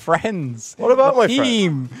 Your friends. What about Your my friends?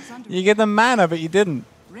 team. You give them mana, but you didn't.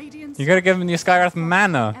 Radiant's You gotta give them your Skywrath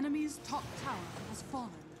mana. enemy's top tower has fallen.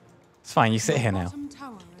 It's fine. You sit here now. Bottom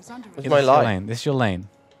tower is under It's This attack. my is your line. lane. This is your lane.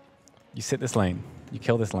 You sit this lane. You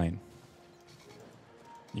kill this lane.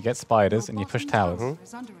 You get spiders and you push towers. Mm-hmm.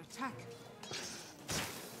 Is under attack.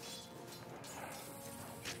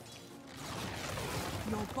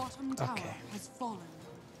 Your bottom tower Okay. has fallen.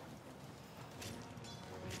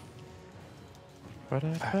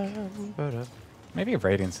 Ba-da-bum, ba-da. Maybe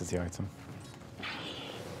Radiance is the item.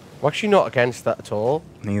 I'm actually not against that at all.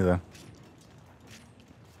 Neither.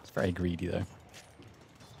 It's very greedy though.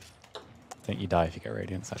 I think you die if you get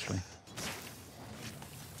Radiance actually.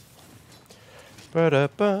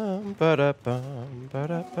 Ba-da-bum, ba-da-bum,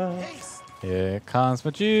 ba-da-bum. Here comes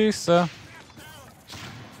Medusa.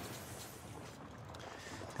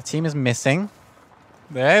 The team is missing.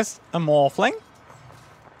 There's a Morphling.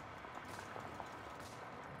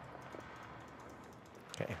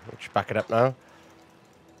 Okay, we'll just back it up now.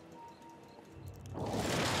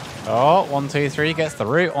 Oh, 1, 2, 3 gets the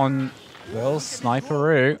root on Will's sniper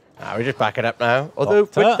root. Ah, we just back it up now. Although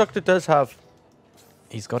Doctor. Witch Doctor does have...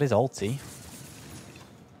 He's got his ulti.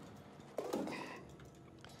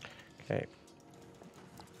 Okay.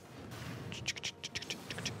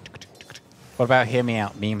 What about Hear Me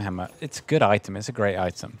Out, Meme Hammer? It's a good item. It's a great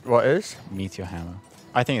item. What is? Meteor Hammer.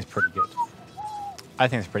 I think it's pretty good. I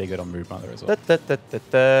think it's pretty good on Brood Mother as well.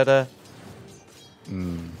 Da-da-da-da-da-da.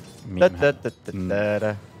 Meme Hammer.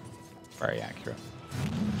 Da-da-da-da-da-da. Very accurate.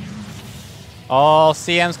 Oh,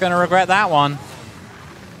 CM's going to regret that one.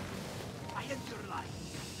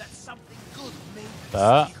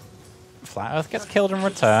 But Flat Earth gets killed in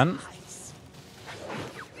return.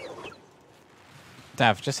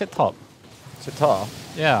 Dav, just hit top. It's a tar.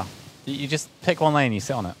 Yeah. You just pick one lane, you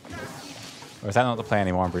sit on it. Or is that not the play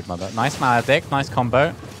anymore on Brood Mother? Nice Maledict, nice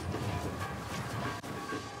combo.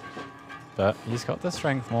 But he's got the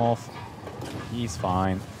strength morph. He's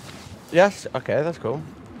fine. Yes, okay, that's cool.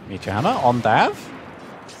 Meteor Hammer on Dav.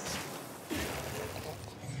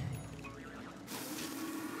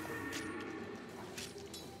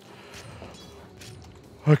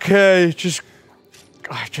 Okay,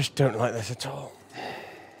 I just don't like this at all.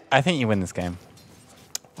 I think you win this game.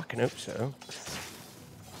 Fucking hope so.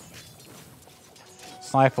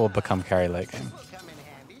 Sniper will become carry late game.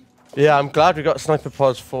 Yeah, I'm glad we got Sniper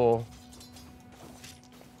Pos 4.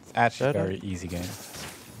 It's actually a Better. very easy game.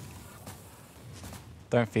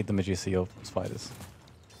 Don't feed the Medusa your spiders.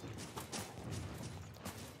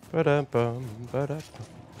 Ba-dum-bum,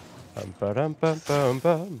 ba-dum-bum,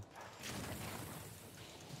 ba-dum-bum-bum-bum.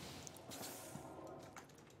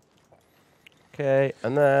 Okay,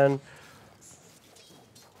 and then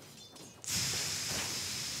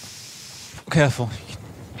Careful.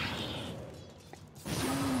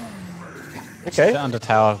 okay. Sit under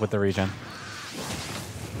tower with the regen.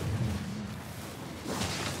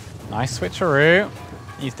 Nice switcheroo.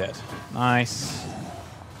 He's dead. Nice.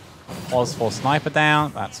 Pause for sniper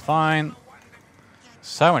down. That's fine.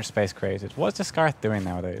 So much space created. What's this guy doing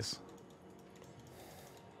nowadays?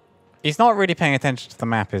 He's not really paying attention to the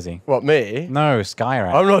map, is he? What, me? No,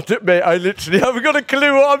 Skyrat. I'm not, mate. I literally haven't got a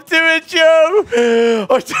clue what I'm doing, Joe.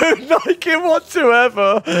 I don't like it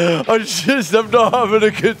whatsoever. I'm not having a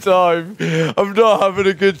good time. I'm not having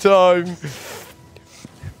a good time.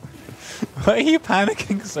 Why are you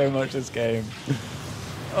panicking so much this game?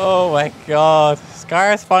 Oh my god.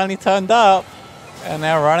 Skyrat's finally turned up. And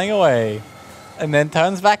now running away. And then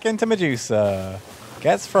turns back into Medusa.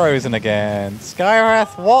 Gets frozen again.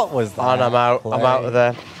 Skywrath, what was that? And I'm out. I'm out of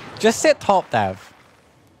there. Just sit top, Dav.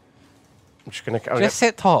 I'm just gonna. Just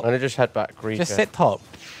sit top. I'm gonna just head back. Regen. Just sit top.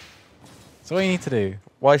 That's all you need to do.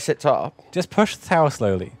 Why sit top? Just push the tower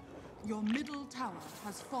slowly. Your middle tower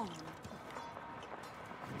has fallen.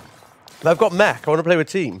 I've got mech. I want to play with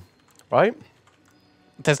team. Right?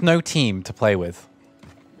 There's no team to play with.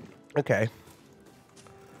 Okay.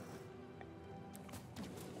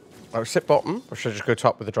 I'll sit bottom, or should I just go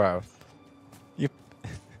top with the drow? You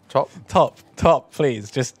Top? top, please.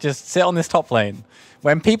 Just sit on this top lane.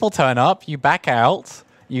 When people turn up, you back out,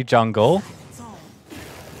 you jungle.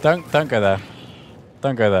 Don't go there.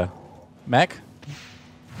 Don't go there. Mech?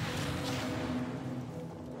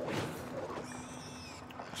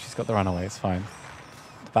 She's got the runaway, it's fine.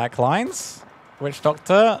 Back lines? Witch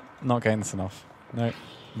Doctor? Not getting this enough. No.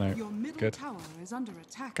 Your middle Good. tower is under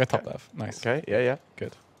attack. Go top left. Nice. Okay, yeah.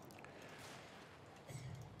 Good.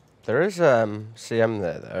 There is CM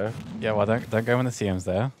there, though. Yeah, well, don't go when the CM's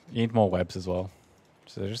there. You need more webs as well.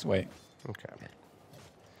 So just wait. Okay.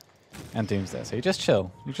 And Doom's there. So you just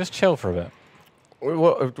chill. You just chill for a bit.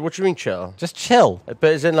 What do you mean chill? Just chill. But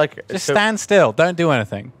it's in like... Just stand still. Don't do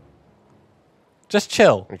anything. Just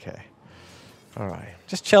chill. Okay. All right.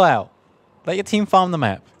 Just chill out. Let your team farm the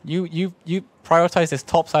map. You prioritize this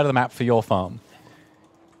top side of the map for your farm.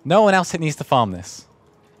 No one else needs to farm this.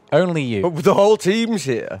 Only you. But the whole team's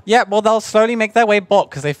here. Yeah, well, they'll slowly make their way bot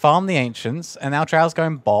because they farmed the Ancients, and now Drow's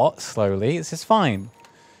going bot slowly. This is fine.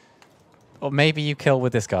 Or maybe you kill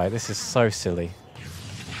with this guy. This is so silly.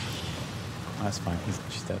 Oh, that's fine.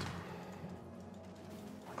 She's dead.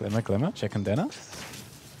 Glimmer, chicken dinner.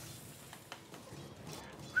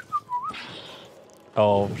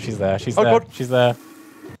 Oh, she's there. She's Oh, there. God. She's there.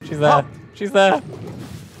 She's there. Ah. She's there.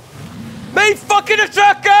 Main fucking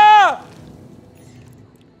attacker!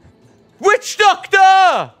 Witch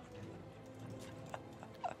Doctor!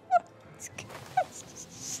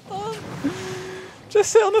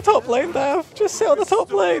 Just sit on the top lane, Dav. Just sit on the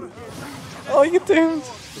top lane. Oh, you're doomed.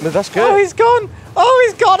 No, that's good. Oh, he's gone. Oh,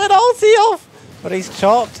 he's got an ulti off. But he's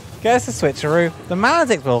chopped. Gets the switcheroo. The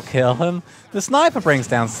Maledict will kill him. The sniper brings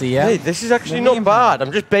down CM. Hey, this is actually The not meme- bad.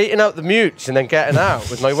 I'm just baiting out the mutes and then getting out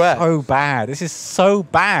with my web. So bad. This is so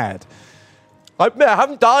bad. I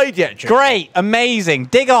haven't died yet, Joe. Great. Amazing.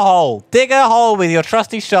 Dig a hole. Dig a hole with your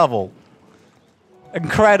trusty shovel.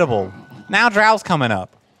 Incredible. Now Drow's coming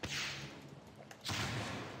up.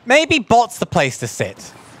 Maybe bot's the place to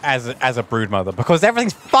sit as a broodmother because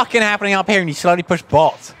everything's fucking happening up here and you slowly push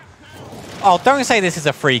bot. Oh, don't say this is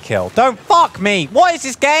a free kill. Don't fuck me. What is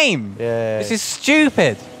this game? Yeah. This is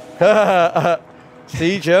stupid.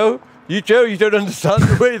 See, Joe? You don't understand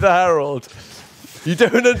the way the Herald. You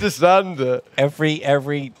don't understand it.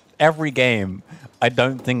 Every game, I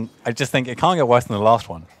just think it can't get worse than the last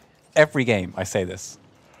one. Every game, I say this.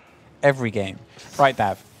 Every game. Right,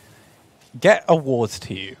 Dav. Get awards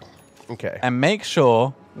to you. Okay. And make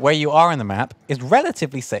sure where you are in the map is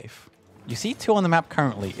relatively safe. You see 2 on the map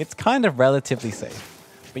currently. It's kind of relatively safe.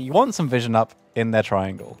 But you want some vision up in their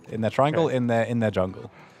triangle. In their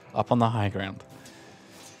jungle. Up on the high ground.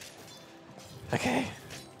 Okay.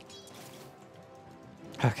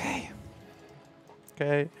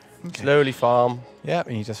 Slowly farm. Yep,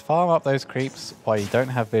 and you just farm up those creeps while you don't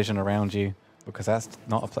have vision around you because that's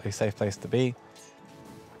not a safe place to be.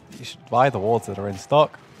 You should buy the wards that are in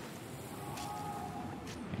stock.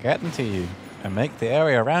 Get them to you and make the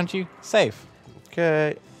area around you safe.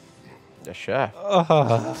 Okay. Yeah, sure.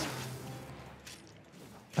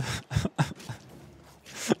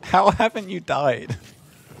 How haven't you died?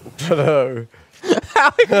 don't know.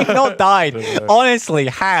 How have you not died? Dunno. Honestly,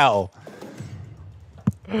 how?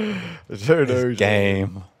 I don't know. This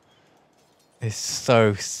game is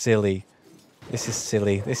so silly. This is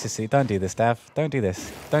silly. This is silly. Don't do this, Dav. Don't do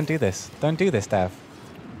this. Don't do this. Don't do this, Dav.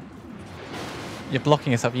 You're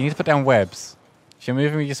blocking yourself. You need to put down webs. If you're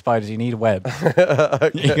moving with your spiders, you need webs.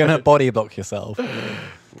 You're going to body block yourself.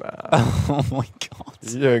 Oh my god.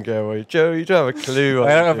 You don't get away. Joe, you don't have a clue. I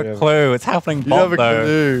don't have a clue. It's happening You bot have a though.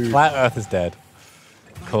 clue. Flat Earth is dead.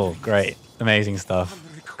 Cool. Great. Amazing stuff.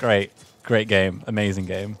 Great. Great game. Amazing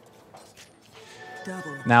game.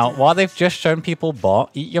 Double. Now, while they've just shown people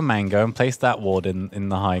bot, eat your mango and place that ward in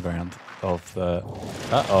the high ground of the...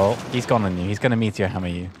 Uh-oh. He's gone on you. He's going to meteor hammer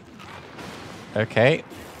you. Okay.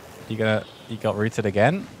 You got rooted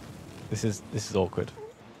again. This is awkward.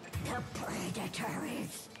 The predator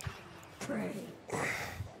is prey.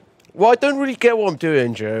 Well, I don't really get what I'm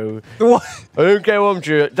doing, Joe. What? I don't get what I'm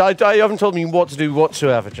doing. You haven't told me what to do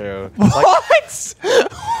whatsoever, Joe. Like, What?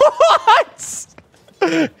 What?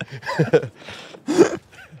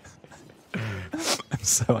 I'm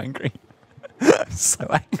so angry. I'm so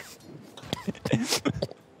angry.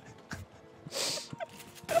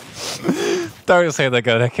 Don't say they're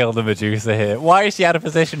gonna kill the Medusa here. Why is she out of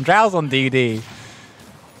position? Drow's on DD.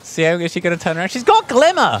 CM, is she gonna turn around? She's got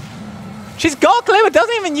Glimmer! She's got Glimmer,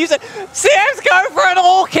 doesn't even use it. CM's going for an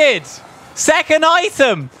Orchid! Second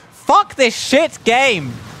item! Fuck this shit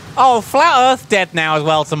game! Oh, Flat Earth dead now as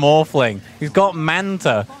well to Morphling. He's got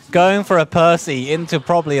Manta going for a Percy into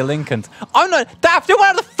probably a Lincoln. Oh no, Daft, do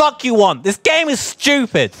whatever the fuck you want. This game is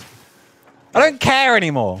stupid. I don't care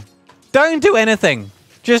anymore. Don't do anything.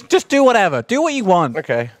 Just do whatever. Do what you want.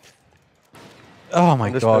 okay. Oh my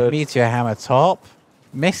god, Understood. Meteor Hammer top.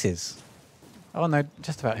 Misses. Oh no,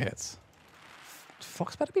 just about hits.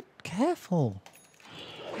 Fox better be careful.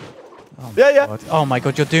 Oh Yeah, yeah. God. Oh my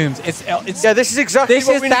god, you're doomed. It's Yeah, this is exactly this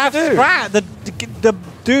what is we need Dav's to do. strat. The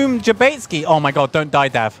Doom Jabatsky. Oh my god, don't die,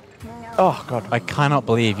 Dav. Oh, God. I cannot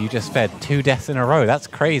believe you just fed 2 deaths in a row. That's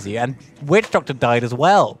crazy. And Witch Doctor died as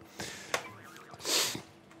well.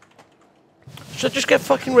 Should I just get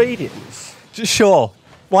fucking Radiance? Sure.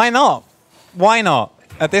 Why not? Why not?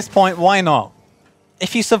 At this point, why not?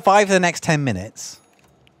 If you survive the next 10 minutes,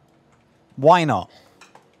 why not?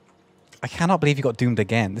 I cannot believe you got doomed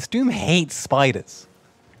again. This Doom hates spiders.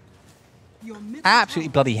 Your middle Absolutely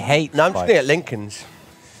tower- bloody hates No, I'm just thinking at spiders. Lincoln's.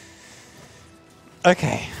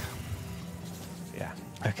 Okay. Yeah.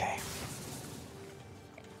 Okay.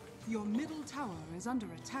 Your middle tower is under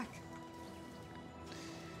attack.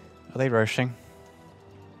 Are they rushing?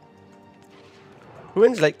 Who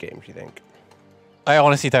wins late game, do you think? I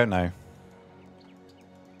honestly don't know.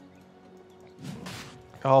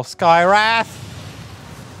 Oh, Skywrath!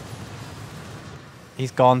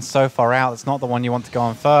 He's gone so far out. It's not the one you want to go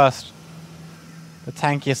on first. The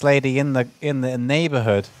tankiest lady in the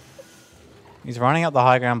neighborhood. He's running up the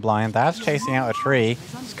high ground blind. Dav's chasing out a tree.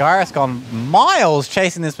 Skywrath's gone miles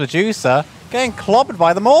chasing this Medusa, getting clobbered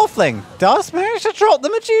by the Morphling. Does manage to drop the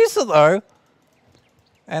Medusa though.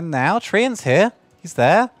 And now Treant's here. He's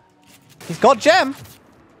there. He's got Gem.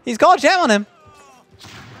 He's got a Gem on him.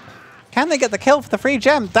 Can they get the kill for the free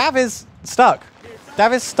Gem? Dav is stuck.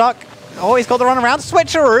 Dav is stuck. Oh, he's got the run around.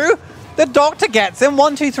 Switcheroo. The Doctor gets him.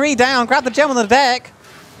 1, 2, 3 down. Grab the Gem on the deck.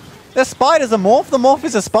 The spider's a morph. The morph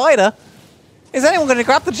is a spider. Is anyone going to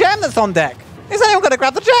grab the Gem that's on deck? Is anyone going to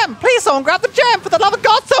grab the Gem? Please, someone grab the Gem. For the love of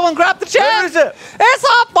God, someone grab the Gem. Where is it? It's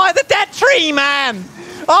up by the dead tree, man.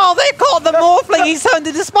 Oh, they caught the Morphling. He's turned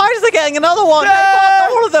into spiders. They're getting another one. Yeah. They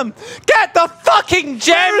got all of them. Get the fucking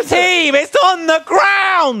Gem team. It's on the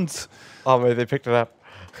ground. Oh, maybe they picked it up.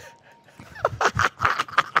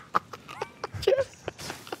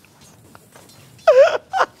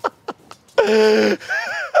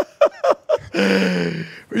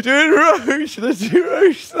 We're doing Roche. Let's do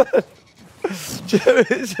Roche then. Joe,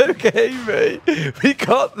 it's okay, mate. We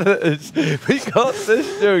got this. We got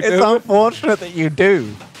this, Joe. It's Don't- unfortunate that you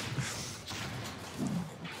do.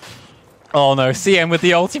 Oh no, CM with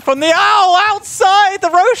the ulti from the outside, the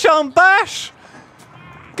Roshan bash.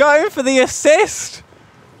 Going for the assist.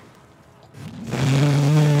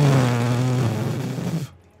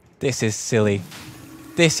 This is silly.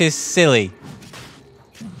 This is silly.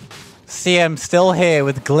 CM still here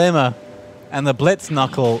with Glimmer and the Blitz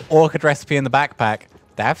Knuckle Orchid recipe in the backpack.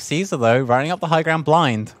 Dav Caesar though, running up the high ground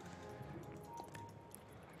blind.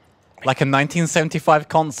 Like a 1975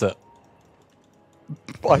 concert.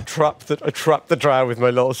 I trapped the drow with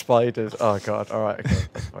my little spiders. Oh god. All right. Okay.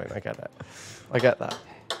 That's fine. I get it. I get that.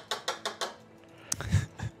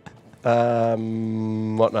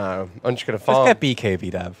 What now? I'm just gonna Just farm. get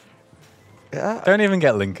BKB, Dav. Yeah. Don't even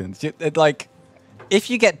get Lincolns. Like, if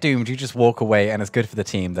you get doomed, you just walk away, and it's good for the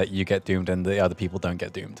team that you get doomed and the other people don't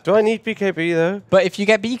get doomed. Do I need BKB though? But if you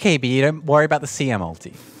get BKB, you don't worry about the CM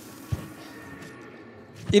ulti.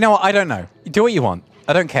 You know what? I don't know. Do what you want.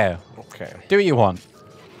 I don't care. Okay. Do what you want.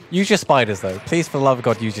 Use your spiders, though. Please, for the love of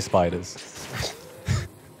God, use your spiders.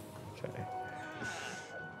 Okay.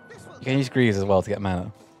 You can use Greaves as well to get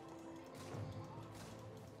mana.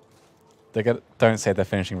 Don't say they're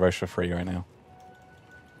finishing Roche for free right now.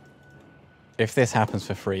 If this happens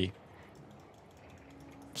for free,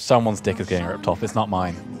 someone's dick is getting ripped off. It's not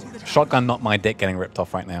mine. Shotgun, not my dick getting ripped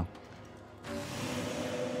off right now.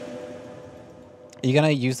 Are you going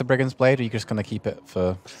to use the Brigand's Blade, or are you just going to keep it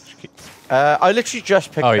for... I literally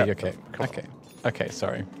just picked Oh, up. okay. Okay. Okay,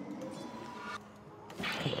 sorry.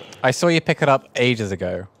 I saw you pick it up ages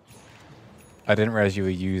ago. I didn't realize you were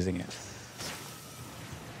using it.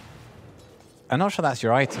 I'm not sure that's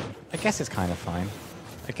your item. I guess it's kind of fine.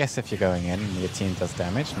 I guess if you're going in and your team does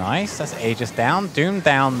damage. Nice. That's Aegis down. Doom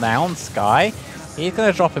down. Sky. He's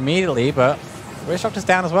going to drop immediately, but Wrist Doctor's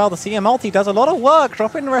down as well. The CM multi does a lot of work,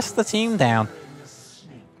 dropping the rest of the team down.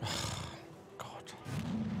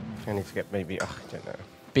 I need to get maybe. I don't know.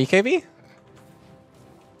 BKB?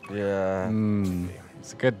 Yeah.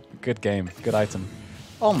 It's a good game. Good item.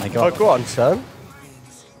 Oh my god. Oh, go on, son.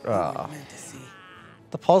 Ah. Meant to see.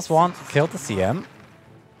 The pos one killed the CM.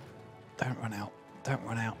 Don't run out. Don't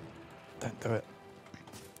run out. Don't do it.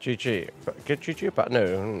 GG. Good GG, but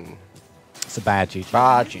no. It's a bad GG.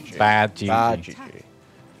 Bad GG. Bad GG. Bad GG.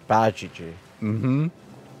 Bad GG. Mm-hmm.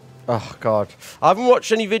 Oh, God. I haven't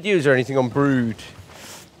watched any videos or anything on Brood.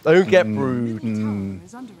 I don't get Brood. Tower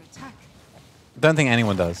is under attack. Don't think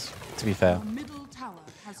anyone does, to be fair. Your middle tower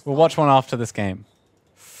has We'll watch one after this game.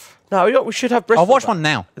 No, we should have Bristleback. I'll watch one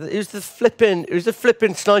now. It was the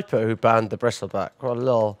flipping sniper who banned the Bristleback. What a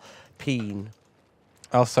little peen.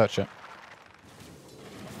 I'll search it.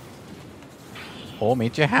 Or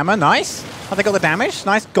Meteor Hammer. Nice. Oh, they got the damage.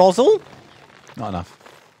 Nice gozzle. Not enough.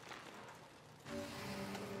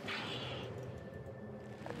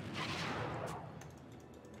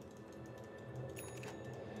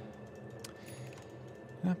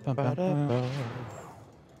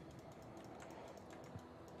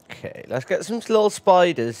 Okay, let's get some little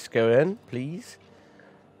spiders going, please.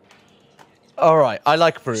 All right, I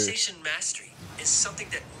like Brood. Precision mastery is something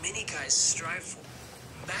that many guys strive for.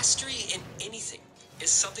 Mastery in anything is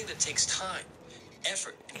something that takes time,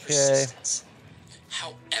 effort, and persistence.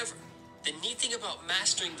 However, the neat thing about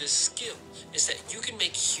mastering this skill is that you can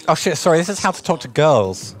make huge... Oh shit, sorry. This is how to talk to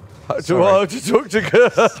girls. How to talk to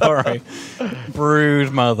girls. Sorry.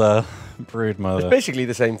 Brood mother. Brood mother. It's basically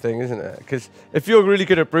the same thing, isn't it? Because if you're really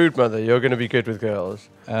good at Brood Mother, you're going to be good with girls.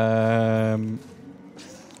 1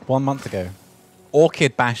 month ago.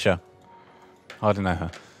 Orchid Basher. I don't know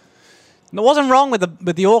her. There wasn't wrong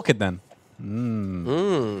with the orchid then.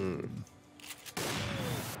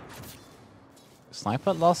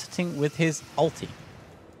 Sniper last hitting with his ulti.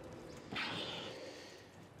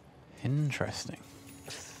 Interesting.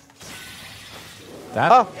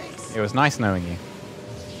 That it was nice knowing you.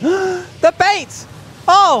 The bait!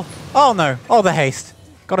 Oh! Oh no. Oh, the haste.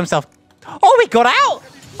 Got himself. Oh, he got out!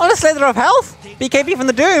 On a slither of health! BKB from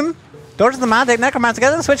the Doom. Dodges the Mandate, Necromancer,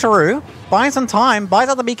 gets the switcheroo. Buying some time. Buys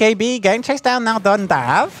out the BKB. Getting chased down now. Done.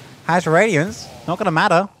 Dav. Has Radiance. Not gonna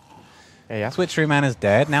matter. Yeah. Switcheroo man is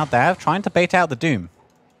dead. Now Dav trying to bait out the Doom.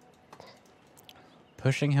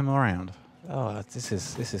 Pushing him around. Oh, this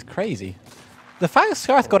is crazy. The fact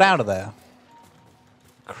Scarth got out of there.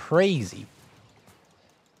 Crazy.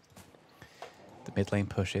 The mid lane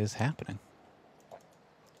push is happening.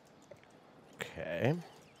 Okay.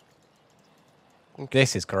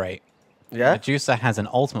 This is great. Yeah. Medusa has an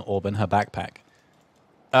ultimate orb in her backpack.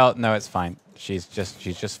 Oh no, it's fine. She's just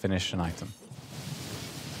finished an item.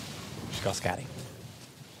 She's got scatty.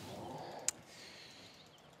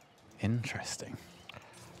 Interesting.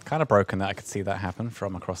 Kind of broken that I could see that happen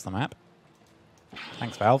from across the map.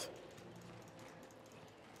 Thanks, Valve.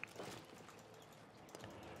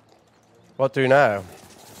 What do now?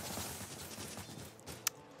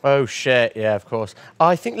 Oh shit! Yeah, of course. Oh,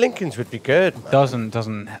 I think Lincoln's would be good. Man.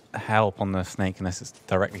 Doesn't help on the snake unless it's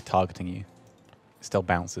directly targeting you. It still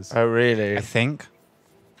bounces. Oh really? I think.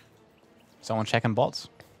 Someone checking bots?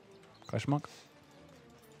 Question mark.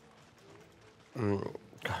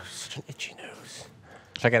 God, such an itchy nose.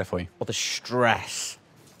 Should I get it for you? Or the stress.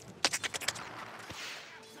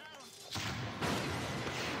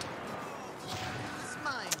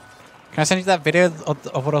 Can Can I send you that video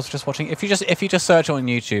of what I was just watching? If you just search it on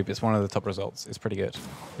YouTube, it's one of the top results. It's pretty good.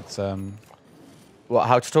 It's What?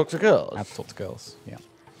 How to talk to girls? how to talk to girls. Yeah.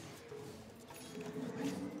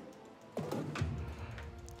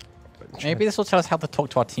 Maybe this will tell us how to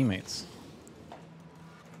talk to our teammates.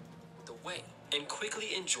 The way and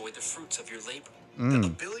quickly enjoy the fruits of your labor. The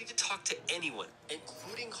ability to talk to anyone,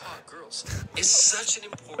 including hot girls, is such an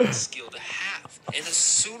important skill to have. And the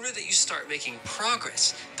sooner that you start making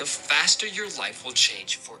progress, the faster your life will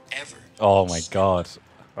change forever. Oh my god.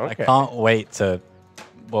 Okay. I can't wait to...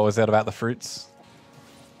 What was it about the fruits?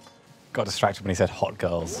 Got distracted when he said hot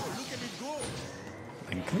girls.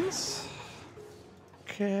 Lincolns?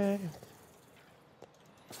 Okay.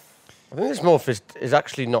 I think this morph is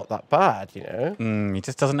actually not that bad, you know? He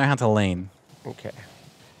just doesn't know how to lane. Okay.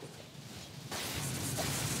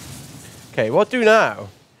 Okay, what do now?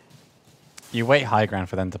 You wait high ground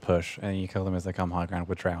for them to push, and you kill them as they come high ground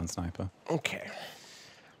with Drow and Sniper. Okay.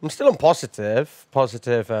 I'm still on positive.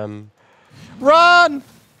 Positive, Run!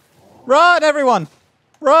 Run, everyone!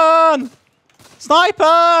 Run!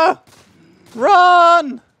 Sniper!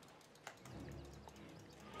 Run!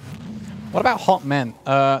 What about hot men?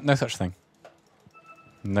 No such thing.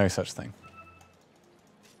 No such thing.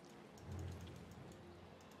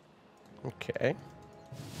 Okay.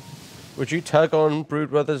 Would you tug on Brood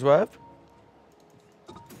Brothers Web?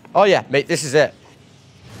 Oh yeah, mate, this is it.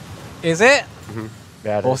 Is it?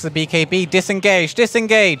 Yeah, it What's the BKB? Disengage!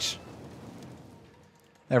 Disengage!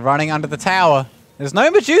 They're running under the tower. There's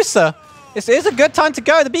no Medusa. This is a good time to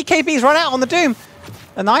go. The BKB's run out on the Doom.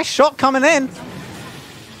 A nice shot coming in.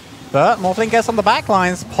 But Morphling gets on the back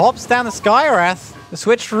lines, pops down the Skywrath. The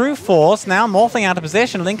switch through force. Now Morphling out of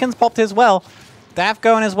position. Lincoln's popped as well. Dav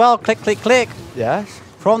going as well. Click, click, click. Yes.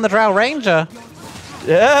 From the Drow Ranger.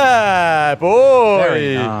 Yeah, boy.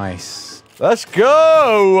 Very nice. Let's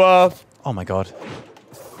go. Oh my god.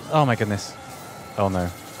 Oh my goodness. Oh no.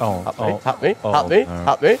 Oh, Help me, oh, help me, no.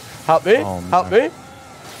 help me, help me, Oh, help no. me.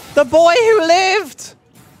 The boy who lived!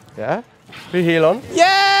 Yeah. We heal on.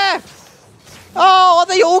 Yeah! Oh, are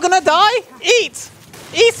they all gonna die? Eat!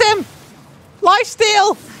 Eat him!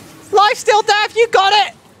 Lifesteal! Lifesteal, Dav, you got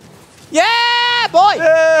it! Yeah, boy!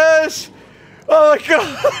 Yes! Oh my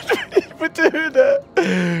god! We're doing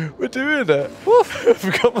it! We're doing it!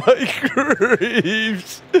 I've got my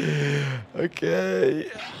greaves! Okay.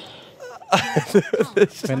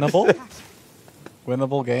 Winnable?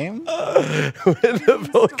 Winnable game?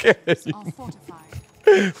 Winnable game. Are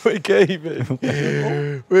fortified. We're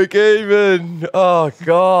gaming. We're gaming. Oh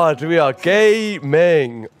god, we are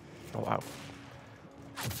gaming. Oh wow.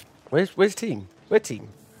 Where's team? Where's team?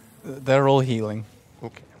 They're all healing.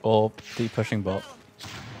 Okay. Or deep pushing bot.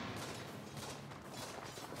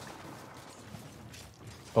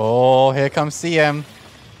 Oh, here comes CM.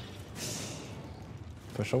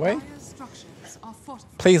 Push away. Dire structures are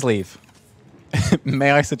fortified. Please leave.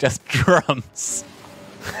 May I suggest drums?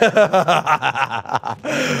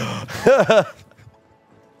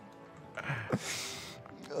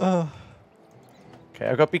 Okay,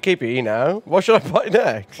 I've got BKB now. What should I buy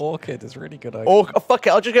next? Orchid is really good. Oh, fuck it,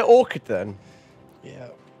 I'll just get Orchid then. Yeah.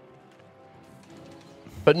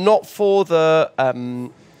 But not for the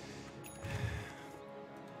oh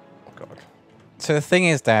god. So the thing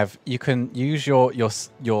is, Dav, you can use your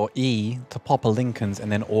E to pop a Lincoln's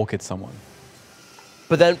and then Orchid someone.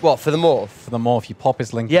 But then what, for the morph? For the morph, you pop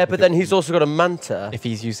his Lincoln. Yeah, but then he's also got a Manta. if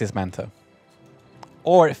he's used his Manta.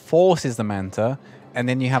 Or it forces the Manta, and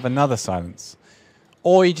then you have another silence.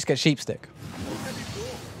 Or you just get Sheepstick.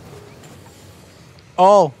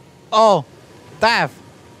 Oh, Dav,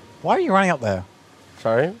 why are you running up there?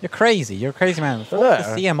 Sorry? You're crazy. You're a crazy man. For know. the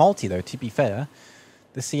CM ulti, though, to be fair,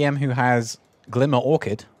 the CM who has Glimmer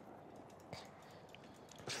Orchid.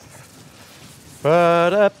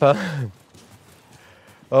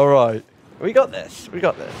 Alright. We got this. We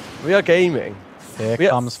got this. We are gaming. Here We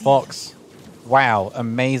are- comes Fox. Wow,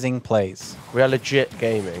 amazing plays. We are legit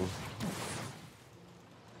gaming.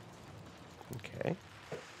 Okay.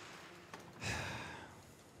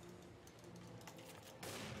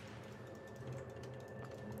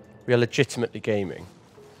 We are legitimately gaming.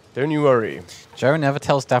 Don't you worry. Joe never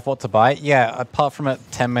tells Dav what to buy. Yeah, apart from at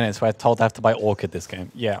 10 minutes where I told Dav to buy Orchid this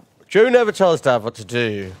game. Yeah, Joe never tells Dad what to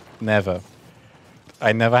do. never.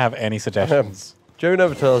 I never have any suggestions. Joe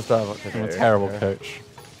never tells Dad what to do. I'm a terrible coach.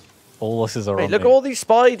 All losses are Hey, on look me. at all these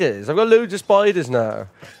spiders. I've got loads of spiders now.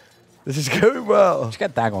 This is going well. Just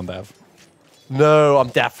get Dag on Dav. No, I'm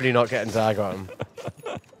definitely not getting Dagon.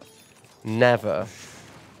 Never.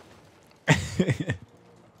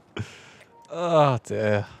 Oh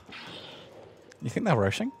dear. You think they're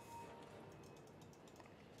rushing?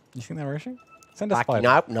 You think they're roaching? Send a Back, spider.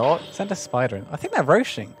 nope, not. Send a spider in. I think they're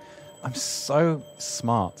roaching. I'm so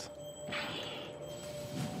smart.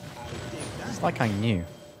 It's like I knew.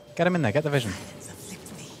 Get him in there. Get the vision.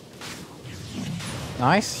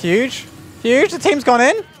 Nice. Huge. Huge. The team's gone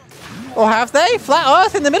in. Or have they? Flat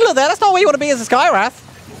Earth in the middle of there. That's not where you want to be as a Skywrath.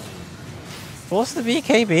 Force the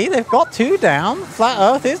BKB. They've got 2 down. Flat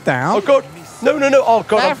Earth is down. Oh, God. No, no, no. Oh,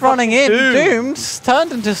 God. They're I'm running in. doomed. Doomed.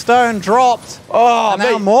 Turned into stone. Dropped. Oh, And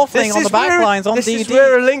now mate, morphling this on the is back where- lines on This DD. is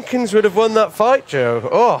where a Lincolns would have won that fight, Joe.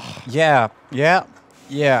 Oh. Yeah. Yeah.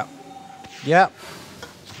 Yeah. Yeah.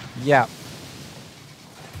 Yeah.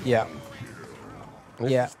 Yeah.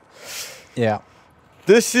 Yeah. Yeah.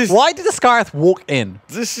 This is... Why did the Skywrath walk in?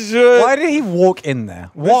 This is where... Why did he walk in there?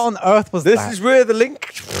 What on earth was This that? is where the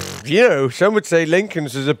Link... You know, some would say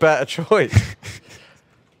Lincoln's is a better choice.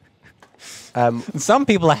 Some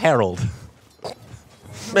people are Herald.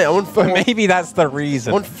 Mate, I want 4, Maybe that's the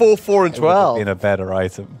reason. 4, 4, and It would have 12. been a better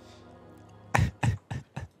item.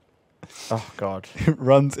 Oh, God.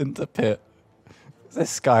 Runs into pit.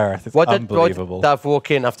 This Skywrath is Why did unbelievable. Dav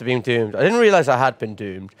walk in after being doomed? I didn't realise I had been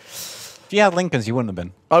doomed. If you had Lincolns, you wouldn't have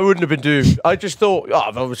been. I wouldn't have been doomed. I just thought, oh,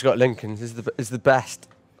 I've always got Lincoln's. Is the best.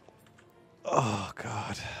 Oh,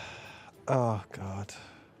 God. Oh, God.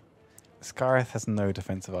 Skywrath has no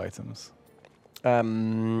defensive items. They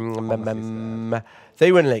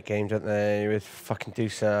win late game, don't they? With fucking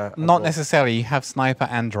Dusa. Not necessarily. You have Sniper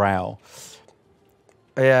and Drow.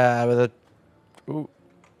 Yeah, with a... Ooh,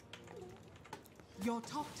 Your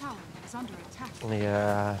top tower is under attack.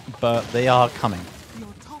 yeah. But they are coming Your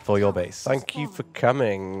top for your tower base. Thank you for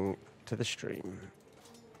coming to the stream.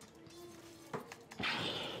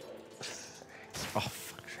 Oh,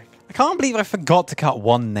 fuck's sake. I can't believe I forgot to cut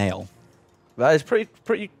 1 nail. That is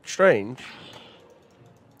pretty strange.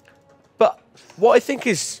 But what I think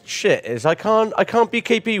is shit is I can't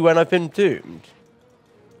BKB when I've been doomed.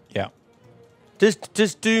 Yeah. Does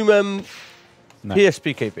Doom No. PS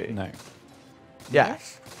BKB? No.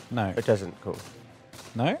 Yes. No. It doesn't. Cool.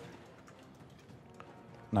 No?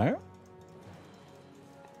 No?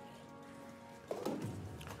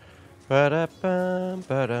 Ba-da-bum,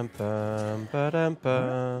 ba-dum-bum,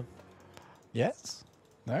 ba-dum-bum. Yes?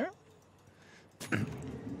 No?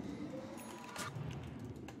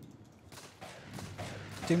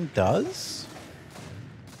 Doom does?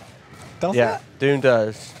 Does Yeah, that? Doom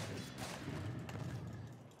does.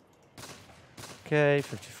 Okay,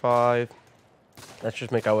 55. Let's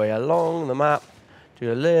just make our way along the map.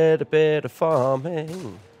 Do a little bit of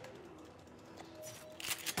farming.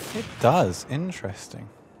 It does. Interesting.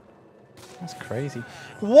 That's crazy.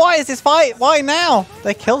 Why is this fight? Why now?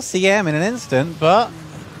 They kill CM in an instant, but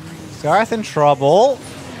Skywrath in trouble.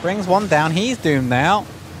 Brings 1 down. He's doomed now.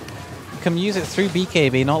 You can use it through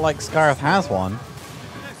BKB, not like Skywrath has one.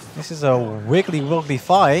 This is a wiggly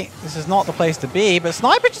fight. This is not the place to be, but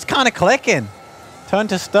Sniper just kind of clicking. Turn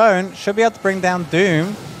to stone. Should be able to bring down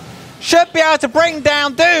Doom. Should be able to bring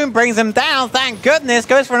down Doom. Brings him down. Thank goodness.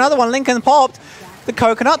 Goes for another one. Lincoln popped. The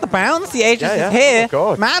coconut, the bounce, the Aegis Yeah, is yeah. here.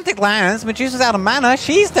 Oh, God. Mantic lands. Medusa's out of mana.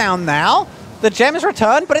 She's down now. The gem is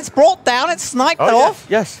returned, but it's brought down. It's sniped Oh, off.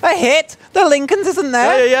 yes. A hit. The Lincoln's isn't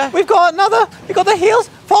there. Yeah, yeah, yeah. We've got another. We've got the heals.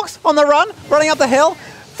 Fox on the run, running up the hill.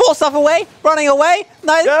 Force stuff away, running away.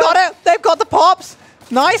 No, they've Yeah. got it. They've got the pops.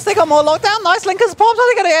 Nice. They got more lockdown. Nice. Lincoln's pops. Are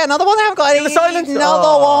they going to get another one? They haven't got any. the silence. Another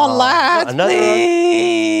Oh, one, lads. another one.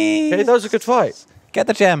 Please. Okay, that was a good fight. Get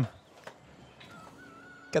the gem.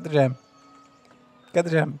 Get the gem. Get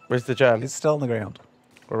the gem. Where's the gem? It's still on the ground.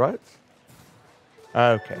 All right.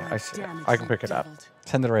 Okay, I see it. I can pick it up.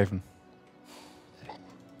 Send the Raven.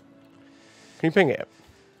 Can you ping it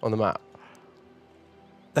on the map?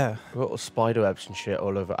 There. Little spider webs and shit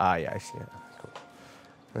all over. Ah, yeah, I see it. Cool.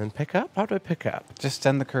 And then pick up? How do I pick up? Just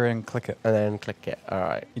send the courier and click it. And then click it. All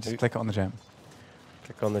right. You just click it on the gem.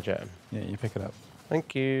 click on the gem. Yeah, you pick it up.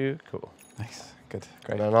 Thank you. Cool. Nice. Good.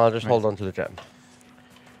 Great. And then I'll just hold on to the gem.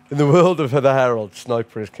 In the world of the Herald,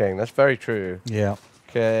 Sniper is king. That's very true. Yeah.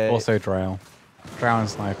 Okay. Also Drow. Drow and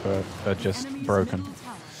Sniper are just Enemy's broken middle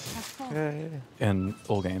tower has fallen. Okay. in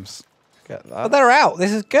all games. Get But that. they're out.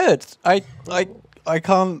 This is good. I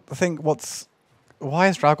can't think what's... Why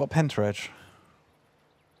has Drow got Penta Edge?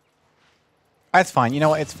 It's fine. You know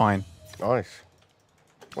what? It's fine. Nice.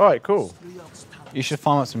 All right, cool. You should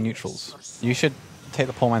farm up some neutrals. You should take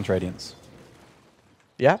the Poor Man's Radiance.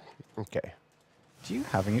 Yeah? Okay. Do you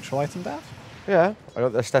have a neutral item, Dav? Yeah, I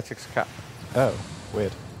got the aesthetics cap. Oh,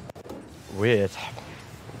 weird. Weird.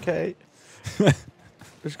 Okay.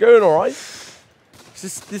 It's going all right.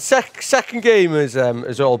 The second game is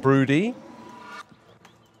all broody.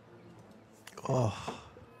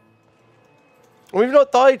 We've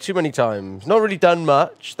not died too many times. Not really done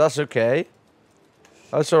much. That's okay.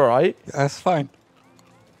 That's all right. That's fine.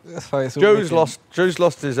 That's fine. It's all Joe's wicked. lost. Joe's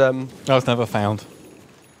lost his I was never found.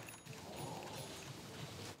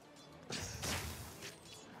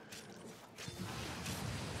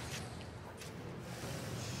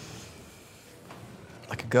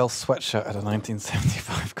 Like a girl's sweatshirt at a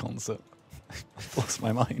 1975 concert. I've lost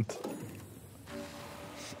my mind.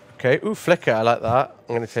 Okay. Ooh, flicker. I like that.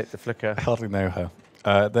 I'm gonna take the flicker. I hardly know her.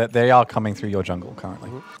 They are coming through your jungle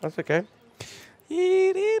currently. That's okay.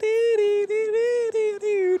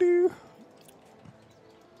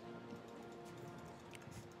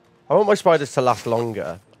 I want my spiders to last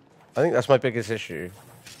longer. I think that's my biggest issue.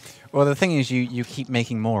 Well, the thing is, you keep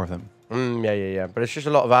making more of them. Yeah. But it's just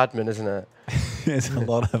a lot of admin, isn't it? It's a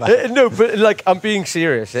lot of admin. No, but like I'm being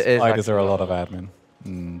serious. It is. Spiders actually are a lot of admin.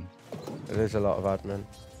 It is a lot of admin.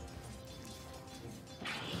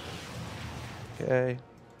 Okay.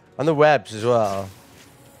 And the webs as well.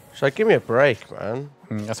 So like, give me a break, man.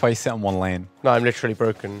 That's why you sit on one lane. No, I'm literally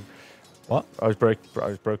broken. What? I was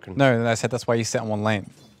broken. No, I said that's why you sit on one lane.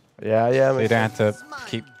 Yeah. So you don't have to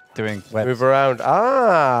keep doing webs. Move around.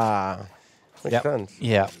 Makes Yep. sense.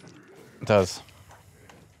 Yeah, it does.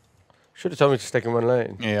 Should have told me to stick in one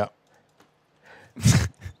lane. Yeah.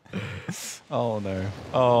 Oh no.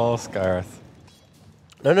 Oh, Skyrath.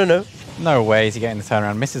 No. No way is he getting the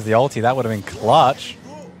turnaround. Misses the ulti. That would have been clutch.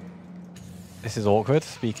 This is awkward.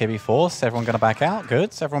 BKB force. Everyone going to back out.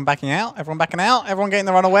 Good. So everyone backing out. Everyone backing out. Everyone getting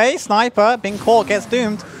the runaway. Sniper being caught. Gets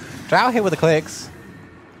doomed. Drow here with the clicks.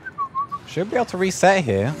 Should be able to reset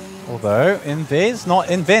here. Although, Invis,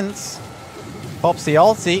 not Invince. Pops the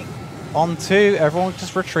ulti. On two. Everyone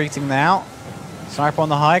just retreating now. Sniper on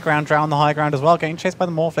the high ground. Drow on the high ground as well. Getting chased by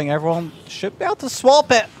the Morphling. Everyone should be able to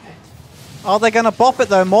swap it. Are they going to bop it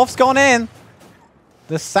though? Morph's gone in.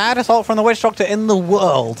 The saddest ult from the Witch Doctor in the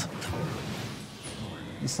world.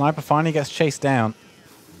 The Sniper finally gets chased down.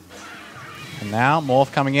 And now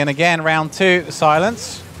Morph coming in again. Round two.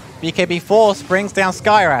 Silence. BKB Force brings down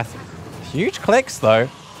Skyrath. Huge clicks though.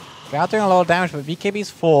 They are doing a lot of damage, but BKB's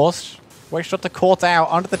forced. Witch Doctor caught out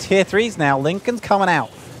under the tier 3s now. Lincoln's coming out.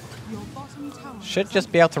 Your bottom tower Should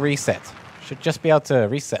just be able to reset. Should just be able to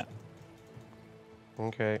reset.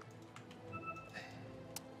 Okay.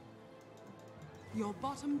 Your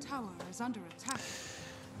bottom tower is under attack.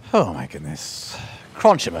 Oh my goodness.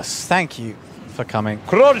 Cronchimus, thank you for coming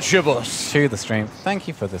Cronchibus. to the stream. Thank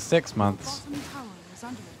you for the 6 months. Bottom tower is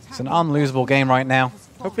under attack. It's an unlosable game right now.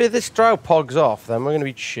 Hopefully this Drow pogs off, then we're going to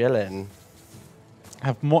be chilling.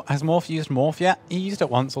 Has Morph used Morph yet? He used it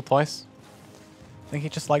once or twice. I think he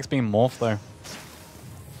just likes being Morph though.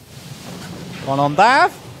 One on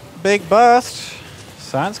Dav. Big burst.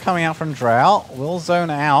 Silence coming out from Drow. Will zone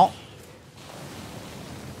out.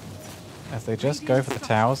 As they just go for the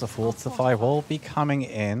towers, the Fortify will be coming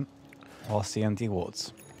in while CMD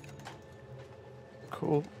wards.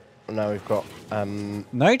 Cool. And now we've got...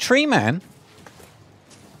 No tree man.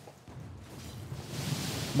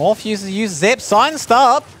 Morph use zip, silenced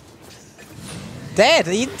up. Dead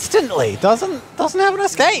instantly. Doesn't have an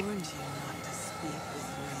escape. Warned you not to speak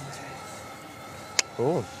with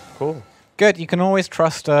strangers. Cool. Good. You can always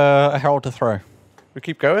trust a herald to throw. We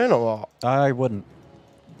keep going or what? I wouldn't.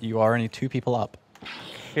 You are only 2 people up.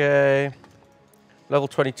 Okay. Level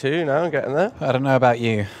 22 now, I'm getting there. I don't know about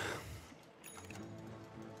you,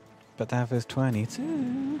 but Dav is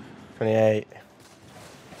 22. 28.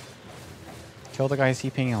 Kill the guy he's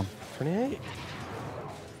TPing on. 28.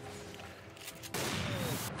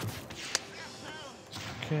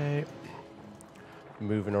 Okay.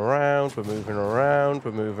 Moving around, we're moving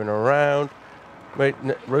around. Wait,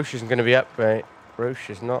 Roche isn't going to be up, mate. Roche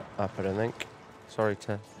is not up, I don't think. Sorry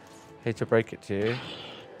to... Hate to break it to you.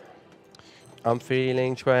 I'm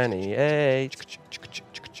feeling 28.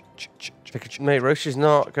 Mate, Roche is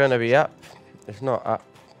not going to be up. It's not up.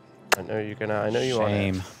 I know you're going to... I know you are.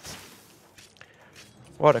 Shame.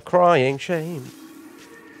 What a crying shame.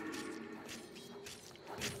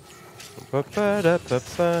 Sky's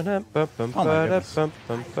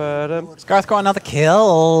got another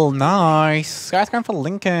kill. Nice. Sky's going for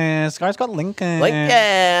Lincoln. Sky's got Lincoln.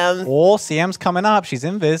 Lincoln! Oh, CM's coming up. She's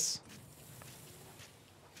invis.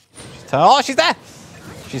 Oh, she's there.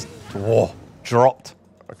 She's dropped.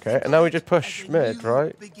 Okay, and now we just push mid,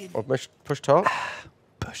 right? Or push top?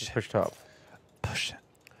 Push it. Push top. Push it.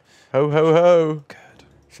 Ho, ho, ho. Good.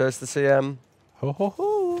 Says the CM. Ho ho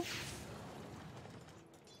ho.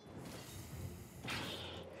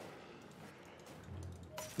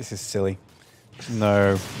 This is silly.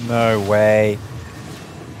 No way.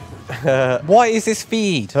 What is this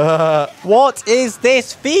feed? What is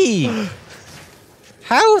this feed?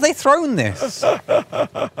 How have they thrown this?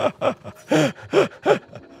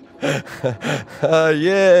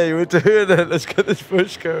 Yeah, we're doing it. Let's get this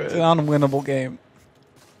push going. It's an unwinnable game.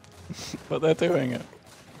 But they're doing it.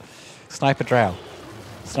 Sniper Drow.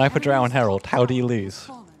 Sniper Drow and Herald. How do you lose?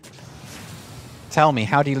 Fallen. Tell me,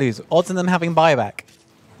 how do you lose? Odds of them having buyback.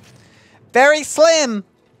 Very slim.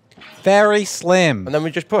 Very slim. And then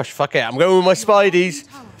we just push. Fuck it. I'm going with my Spideys.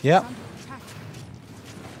 Tower is Yep. under attack.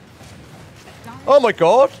 Oh my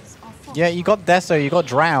god. Are fallen. Yeah, you got Deso, you got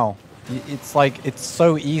Drow. It's like, it's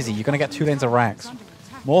so easy. You're going to get 2 lanes of racks. Under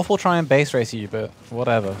attack. Morph will try and base race you, but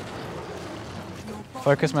whatever. Your bottom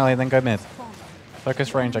Focus melee, then go mid. has fallen.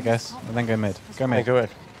 Focus range, I guess, and then go mid. Go mid. Go in.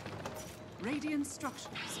 Radiant structures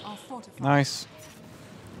are fortified. Nice.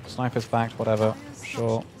 Sniper's backed, whatever. Dire's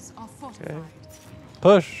Sure. structures are fortified.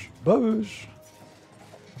 Push. Push.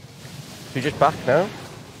 You just back now?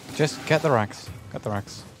 Just get the racks. Get the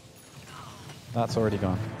racks. That's already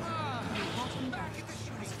gone. Your bottom barracks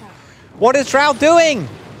has fallen. What is Drow doing?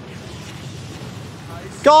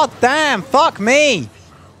 God damn, fuck me!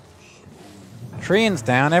 Trion's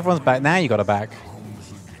down, everyone's back. Now you got to back.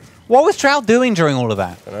 What was Drow doing during all of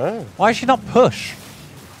that? I don't know. Why did she not push?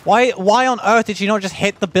 Why on earth did she not just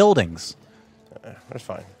hit the buildings? That's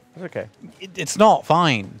fine. That's okay. It's not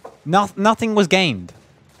fine. Nothing was gained.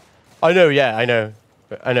 I know, yeah, I know.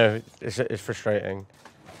 But I know. It's frustrating.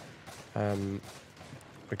 We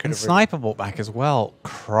could And have. Sniper brought back as well.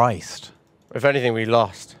 Christ. If anything, we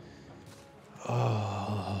lost.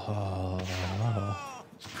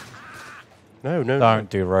 No, no. Don't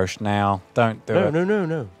do Roche now. Don't do No, it. no, no,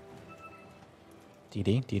 no.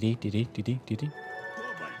 DD, DD, DD, DD, DD.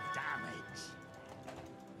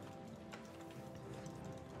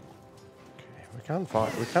 We can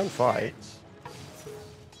fight. We can fight.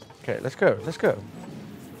 Okay, let's go. Let's go.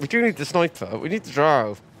 We do need the sniper. We need the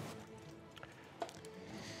drow.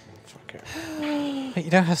 Fuck it. Hey, you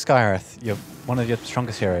don't have Skyreth. You're one of your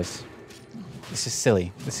strongest heroes. This is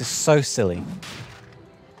silly. This is so silly.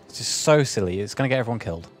 This is so silly. It's going to get everyone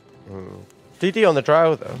killed. DD on the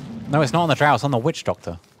drow, though. No, it's not on the Drow. It's on the Witch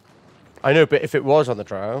Doctor. I know, but if it was on the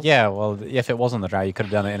drow. Yeah, well, if it was on the Drow, you could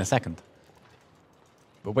have done it in a second.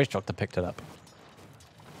 But Witch Doctor picked it up.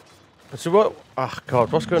 So what? Oh,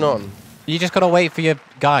 God, what's going on? You just got to wait for your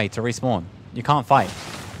guy to respawn. You can't fight.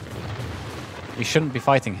 You shouldn't be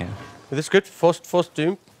fighting here. Is this good? Force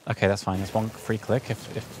Doom? Okay, that's fine. There's one free click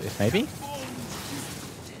if maybe.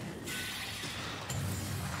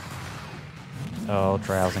 Oh,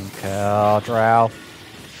 drowsing. Oh, Drow.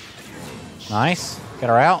 Nice. Get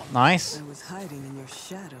her out. Nice. I was hiding in your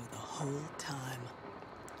shadow the whole time.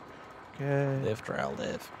 Okay. Live, Drow,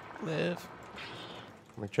 live. Live.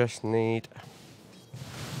 We just need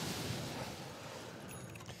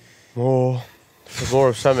more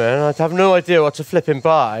of something. I have no idea what to flipping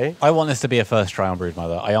buy. I want this to be a first try on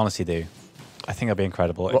Broodmother. I honestly do. I think it'll be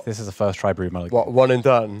incredible. If What- this is a first try Broodmother, What, one and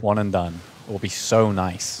done? one and done, it will be so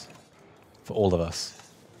nice for all of us.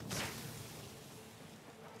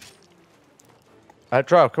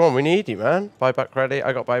 Drow, come on, we need you, man. Buyback ready.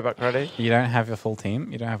 I got buyback ready. You don't have your full team.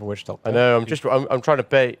 You don't have a Witch Doctor. I know. I'm trying to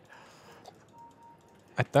bait.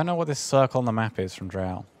 I don't know what this circle on the map is from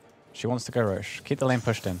Drow. She wants to go Roche. Keep the lane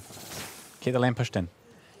pushed in. Keep the lane pushed in.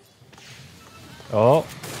 Oh.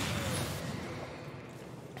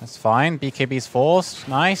 That's fine. BKB's forced.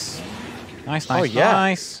 Nice. Nice, nice, Oh, yeah.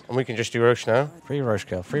 nice. And we can just do Roche now. Free Roche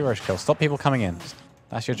kill. Free Roche kill. Stop people coming in.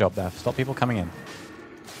 That's your job, Dev. Stop people coming in.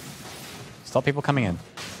 Stop people coming in.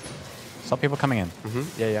 Stop people coming in.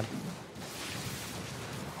 Yeah, yeah.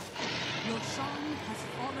 Your shine has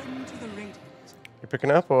fallen to the radiant. You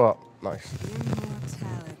picking up or what? Nice.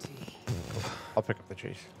 Immortality. I'll pick up the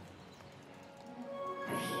cheese.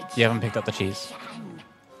 You haven't picked up the cheese.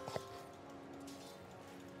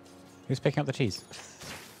 Who's picking up the cheese?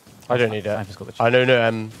 I don't need it. Sniper's got the cheese. I know,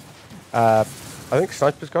 no. I think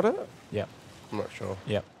Sniper's got it. Yep. I'm not sure.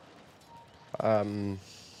 Yep. Um,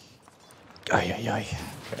 Ay, ay, ay.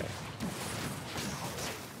 okay.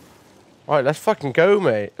 All right, let's fucking go,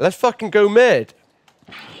 mate. Let's fucking go mid.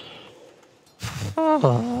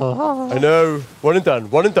 I know. One and done.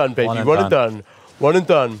 One and done, baby. One and One and done. One and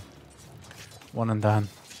done. One and done.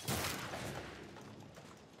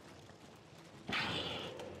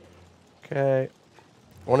 Okay.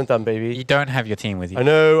 One and done, baby. You don't have your team with you. I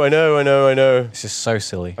know, I know, I know, I know. This is so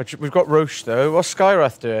silly. We've got Roche, though. What's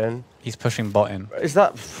Skywrath doing? He's pushing bot in. Is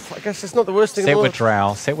that... I guess it's not the worst thing in Sit the with world.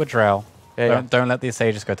 Drow. Sit with Drow. Yeah, Don't let the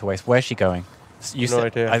Asages go to waste. Where's she going? You No sit,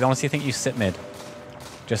 idea. I honestly think you sit mid.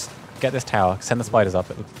 Just get this tower. Send the spiders up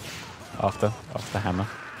after the hammer.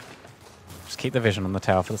 Just keep the vision on the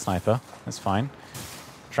tower for the sniper. That's fine.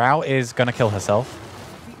 Drow is going to kill herself.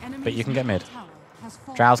 but you can get mid. Tower has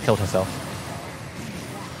fallen. Drow's killed herself.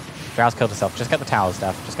 Drow's killed herself. Just get the towers,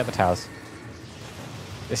 Dav. Just get the towers.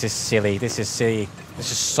 This is silly. This is silly.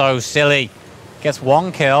 This is so silly. Gets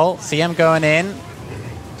one kill. CM going in.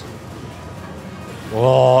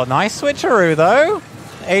 Oh, nice switcheroo, though.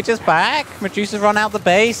 Aegis back. Medusa's run out the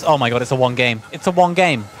base. Oh, my God. It's a one game. It's a one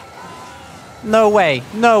game. No way.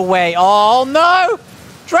 No way. Oh, no.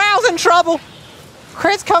 Drow's in trouble.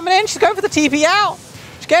 Crit's coming in. She's going for the TP out.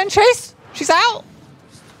 She's getting chased. She's out.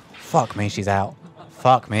 Fuck me. She's out.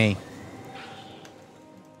 Fuck me.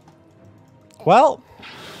 Well,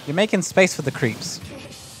 you're making space for the creeps.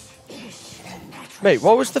 Mate,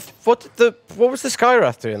 what was the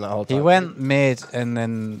Skywrath doing that whole time? He went mid and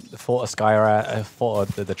then fought a Skyra, fought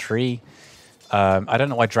the tree. I don't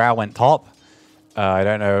know why Drow went top. I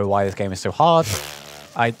don't know why this game is so hard.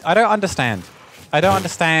 I don't understand. I don't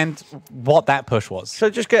understand what that push was. So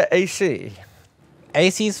just get AC.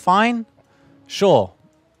 AC is fine. Sure.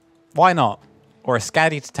 Why not? Or a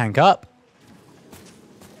Scatty to tank up.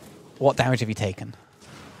 What damage have you taken?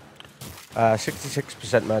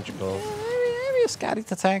 66% magical. Maybe a Scatty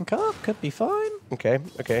to tank up could be fine. Okay.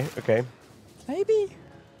 Maybe.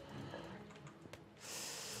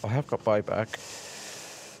 I have got buyback.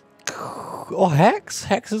 Or Hex.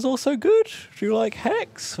 Hex is also good. Do you like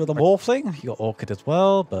Hex with a morphling? You got Orchid as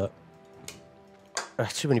well, but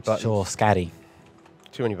Too many buttons. sure, Scatty.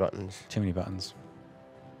 Too many buttons. Too many buttons.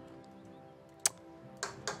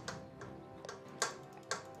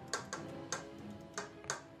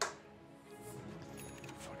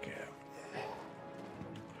 Fuck yeah.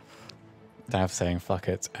 Dav saying fuck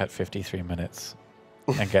it at 53 minutes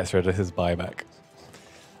and gets rid of his buyback.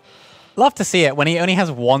 Love to see it when he only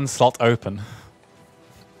has one slot open.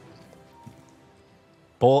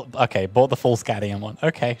 Bought the full Scatty and one.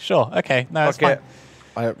 Okay, sure. Okay, no, that's fine.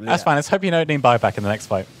 That's fine. Let's hope you don't need buyback in the next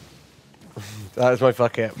fight. That is my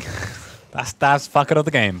fuck it. That's Dav's fuck it of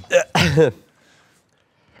the game.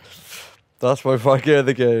 That's my fuck it of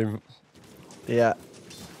the game. Yeah.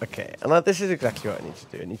 Okay. And this is exactly what I need to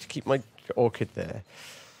do. I need to keep my Orchid there.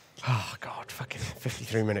 Oh, God. Fucking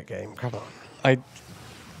 53-minute game. Come on.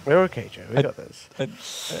 We're okay, Joe. We got this. Come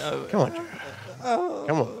on, Joe.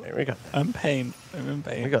 Come on, mate. We got this. I'm in pain. I'm in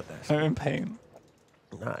pain. We got this. I'm in pain.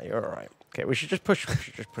 Nah, you're all right. Okay, we should just push. We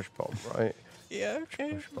should just push bomb, right? Yeah,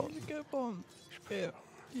 okay. Get bomb. Yeah.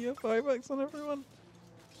 You have buybacks on everyone.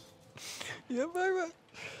 You have buybacks.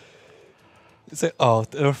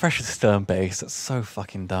 The refresher's still in base. That's so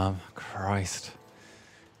fucking dumb. Christ.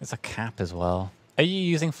 It's a cap as well. Are you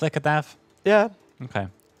using Flicker, Dav? Yeah. Okay.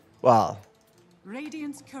 Well,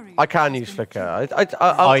 Radiant's courier I can has use been Flicker. killed.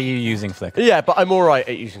 Are you using Flicker? Yeah, but I'm all right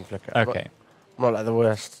at using Flicker. Okay. I'm not like the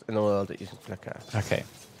worst in the world at using Flicker. Okay.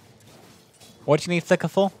 What do you need Flicker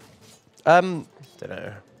for? Don't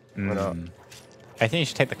know. Why not? I think you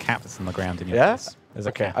should take the cap that's on the ground in your Yeah? base. There's a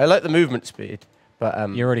Okay. cap. I like the movement speed, but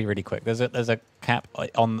You're already really quick. There's a cap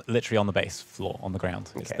literally on the base floor on the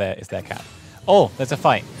ground. Okay. It's their cap. Oh, there's a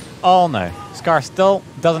fight. Oh no, Scar still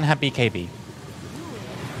doesn't have BKB.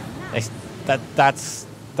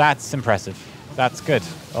 That's impressive. That's good.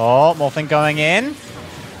 Oh, Morphling going in.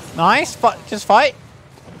 Nice. Just fight.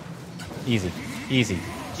 Easy, easy,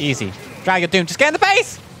 easy. Drag your Doom. Just get in the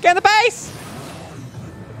base. Get in the base.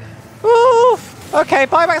 Oof. Okay,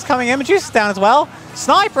 buyback's coming in. Medusa's down as well.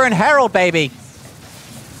 Sniper and Herald, baby.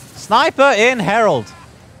 Sniper in Herald.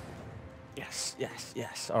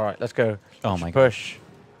 yes. All right, let's go. Oh my god. Push.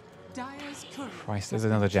 Dire's courier Christ, there's has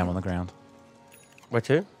been another gem on killed. the ground. Where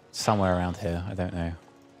to? Somewhere around here. I don't know.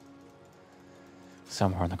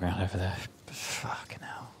 Somewhere on the ground over there. Fucking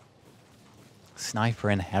hell. Sniper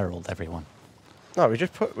and Herald, everyone. No, we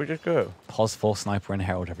just go. Pos 4 Sniper and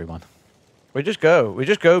Herald, everyone. We just go. We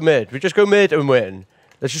just go mid. We just go mid and win.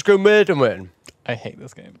 Let's just go mid and win. I hate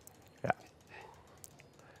this game. Yeah.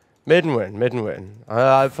 Mid and win. Mid and win.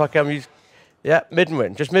 Yeah, mid and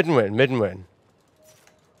win. Just mid and win. Mid and win.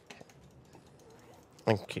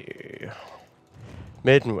 Thank you.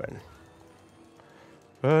 Mid and win.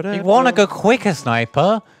 You want to go quicker,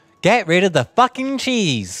 Sniper? Get rid of the fucking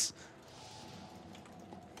cheese.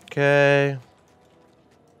 Okay.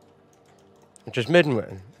 Just mid and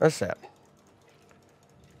win. That's it.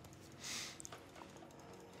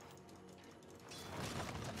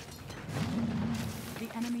 The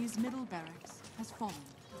enemy's middle barracks has fallen.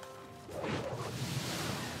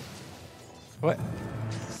 What?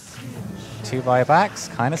 2 buybacks?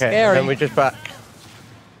 Kind of Okay, scary. then we just back.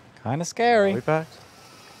 Kind of scary. We back.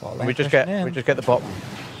 Bot We lane just pushing get in. we just get the bottom.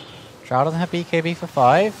 Drow doesn't have BKB for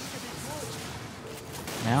 5.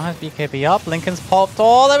 Now has BKB up. Lincoln's popped.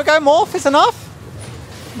 Oh, there we go. Morph is enough.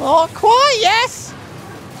 Not quite. Yes.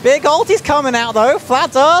 Big ulti's coming out though.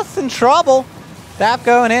 Flat Earth's in trouble. Dav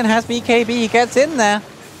going in, has BKB, he gets in there.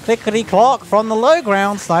 Clickety clock from the low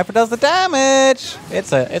ground. Sniper does the damage.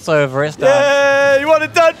 It's over, it's done. Yeah, you want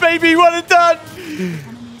it done, baby, you want it done.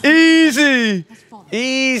 Easy.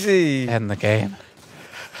 Easy. End the game.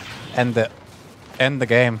 End it. End the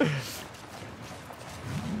game.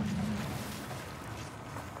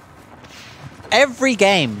 Every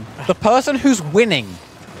game, the person who's winning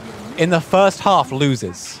in the first half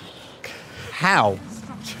loses. How?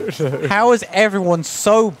 How is everyone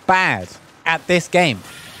so bad at this game?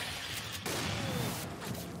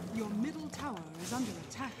 Your middle tower is under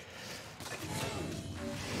attack.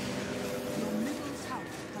 Your middle tower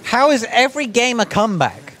has How is every game a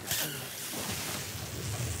comeback?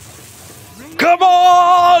 Come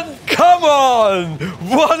on! Come on!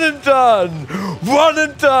 One and done! One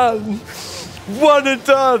and done! One and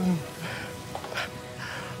done!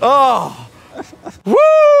 Oh! Woo!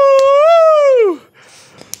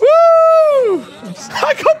 Woo!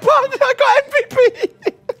 I got banned! I got MVP!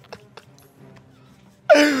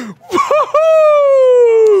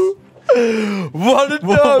 Woo! One and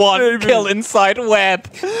done, One baby. kill inside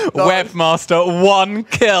web. Webmaster, one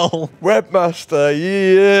kill. Webmaster,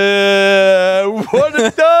 yeah! One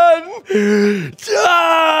and done!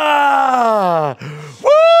 Ah!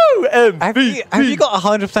 Woo! MVP! Have you got a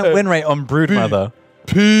 100% win rate on Broodmother?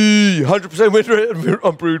 100% win rate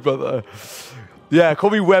on Broodmother. Yeah, call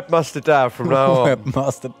me Webmaster Dav from now on.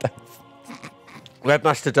 Webmaster Dav.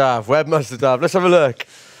 Webmaster Dav, Webmaster Dav. Let's have a look.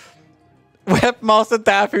 Webmaster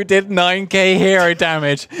Dav who did 9k hero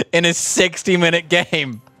damage in his 60-minute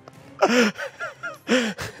game.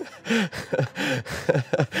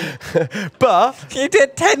 But He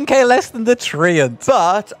did 10k less than the Treant.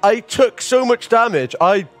 But I took so much damage.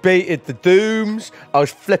 I baited the dooms. I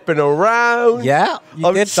was flipping around. Yeah, you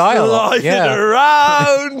I did was die a lot. sliding Yeah.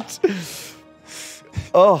 around.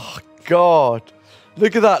 Oh God!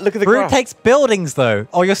 Look at that! Look at the Brood graph. takes buildings though.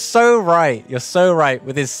 Oh, you're so right. You're so right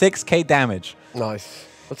with his 6k damage. Nice.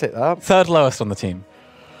 I'll take that. Third lowest on the team.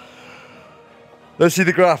 Let's see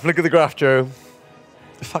the graph. Look at the graph, Joe.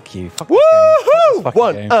 Fuck you. Fuck this game. Fuck Woohoo! this fucking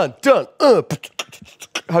One game. and done.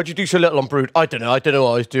 How'd you do so little on Brood? I don't know. I don't know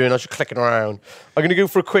what I was doing. I was just clicking around. I'm gonna go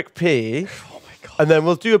for a quick pee. Oh my god. And then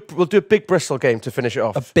we'll do a big Bristol game to finish it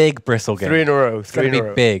off. A big bristle game. 3 in a row. It's gonna be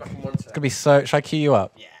big. It's gonna be so. Should I queue you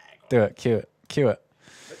up? Yeah. Do it. Queue it. Queue it.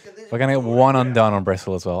 We're gonna get one undone on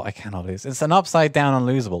Bristol as well. I cannot lose. It's an upside down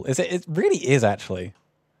unlosable. Is it? It really is actually.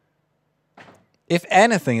 If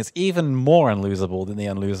anything, it's even more unlosable than the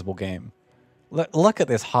unlosable game. Look at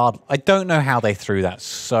this hard. I don't know how they threw that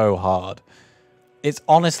so hard. It's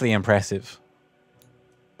honestly impressive.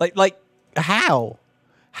 Like how?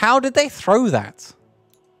 How did they throw that?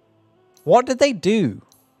 What did they do?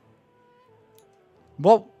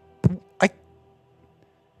 What?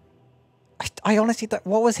 I honestly don't.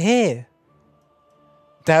 What was here?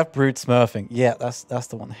 Dav Brood smurfing. Yeah, that's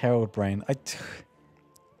the one. Herald Brain.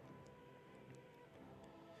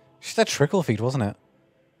 Just a trickle feed, wasn't it?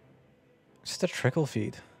 Just a trickle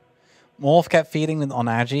feed. Morph kept feeding on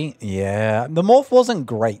Agi. Yeah, the Morph wasn't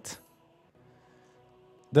great.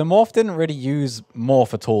 The Morph didn't really use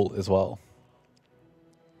Morph at all as well.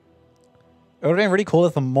 It would have been really cool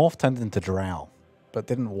if the Morph turned into Drow, but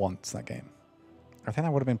didn't want that game. I think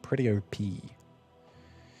that would have been pretty OP.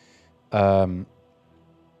 Kept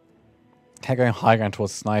going high ground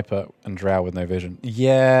towards Sniper and Drow with no vision.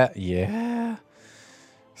 Yeah.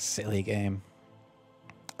 Silly game.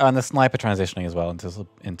 Oh, and the Sniper transitioning as well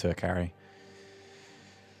into a carry.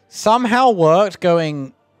 Somehow worked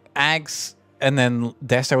going Ags and then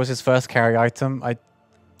Desto was his first carry item.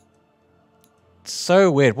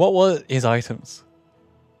 So weird. What were his items?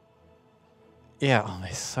 Yeah, oh,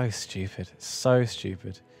 it's so stupid. So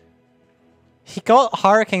stupid. He got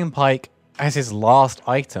Hurricane Pike as his last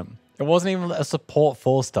item. It wasn't even a support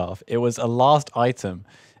 4-star. It was a last item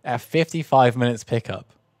at 55 minutes pickup.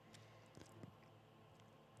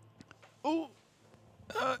 Oh,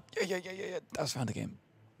 yeah. That's found a game.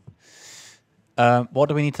 What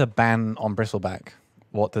do we need to ban on Bristleback?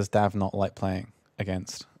 What does Dav not like playing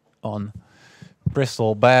against on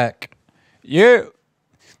Bristleback? You.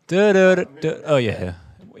 Oh yeah.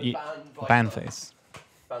 Ban face.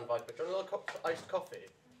 Ban Viper. Do you want another iced coffee?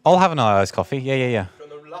 I'll have another iced coffee. Yeah. Do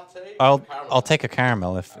you want a latte? I'll take a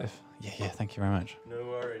caramel if yeah. Thank you very much. No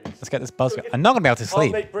worries. Let's get this buzz. I'm not gonna be able to I'll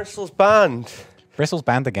sleep. make Bristol's banned. Bristol's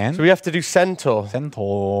banned again. So we have to do Centaur.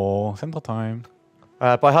 Centaur time.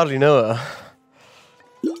 But I hardly know her.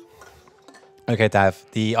 Okay, Dav.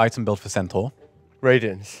 The item build for Centaur.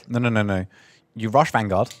 Radiance. No. You rush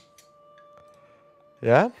Vanguard.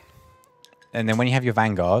 Yeah? And then when you have your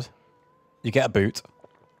Vanguard, you get a boot.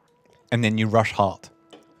 And then you rush heart.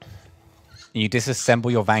 And you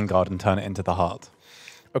disassemble your Vanguard and turn it into the heart.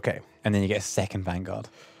 Okay. And then you get a second Vanguard.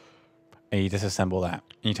 And you disassemble that.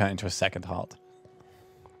 And you turn it into a second heart.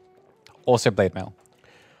 Also blade mail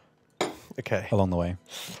Okay. along the way.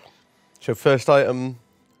 So first item,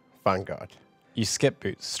 Vanguard. You skip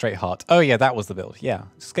boots, straight heart. Oh yeah, that was the build. Yeah,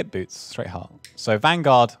 skip boots, straight heart. So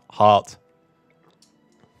Vanguard, heart.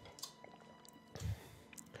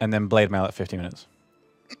 And then blade mail at 50 minutes.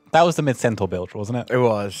 That was the mid-centaur build, wasn't it? It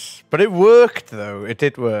was. But it worked, though. It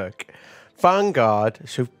did work. Vanguard,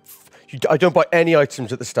 so I don't buy any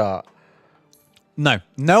items at the start. No.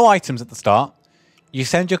 No items at the start. You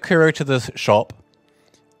send your Kuro to the shop.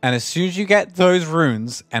 And as soon as you get those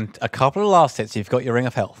runes and a couple of last hits, you've got your Ring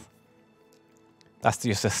of Health. That's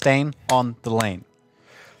your sustain on the lane.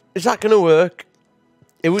 Is that going to work?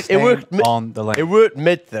 It worked on the lane. It worked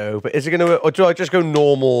mid, though. But is it going to work? Or do I just go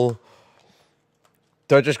normal?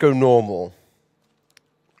 Do I just go normal?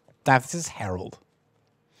 Dav, this is Herald.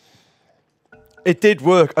 It did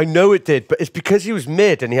work. I know it did, but it's because he was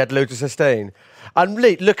mid and he had loads of sustain. And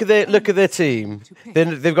look at their team.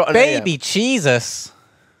 They've got an Baby AM. Jesus.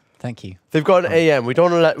 Thank you. They've got an AM. We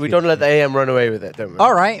don't let the AM run away with it, don't we?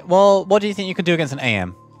 All right. Well, what do you think you can do against an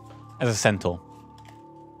AM as a centaur?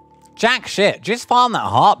 Jack shit. Just farm that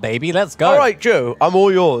heart, baby. Let's go. All right, Joe. I'm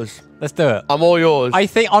all yours. Let's do it. I'm all yours. I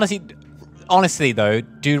think honestly though,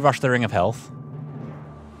 do rush the Ring of Health.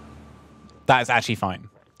 That is actually fine.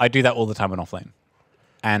 I do that all the time on offlane.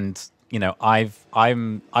 And you know, I've not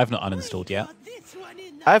uninstalled yet.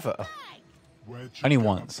 Ever. Only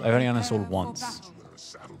once. I've only uninstalled once.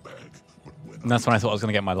 And that's when I thought I was going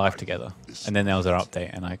to get my life together. And then there was an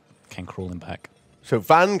update and I came crawling back. So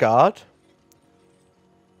Vanguard.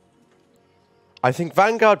 I think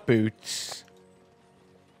Vanguard boots.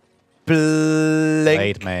 Blink.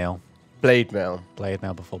 Blade mail. Blade mail. Blade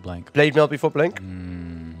mail before blink. Blade mail before blink?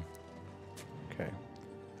 Okay.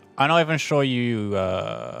 I'm not even sure you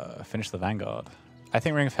finished the Vanguard. I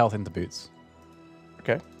think Ring of Health into boots.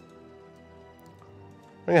 Okay.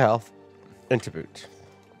 Ring of health. Into boots.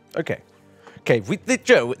 Okay. Okay,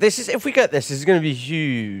 Joe, this is if we get this is going to be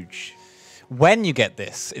huge. When you get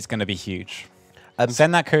this, it's going to be huge.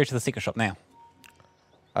 Send that courier to the secret shop now.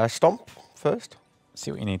 Stomp first.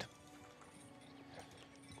 See what you need.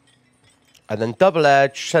 And then double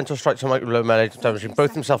edge, central strikes on micro low melee, damaging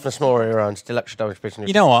both himself and a small area around, still extra damage based on your.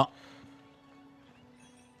 You know what?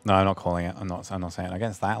 No, I'm not calling it. I'm not saying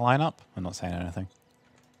against that lineup. I'm not saying anything.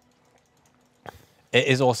 It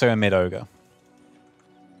is also a mid ogre.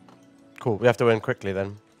 Cool. We have to win quickly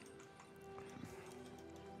then.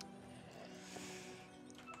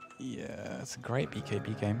 Yeah, it's a great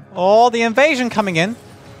BKB game. Oh, the invasion coming in.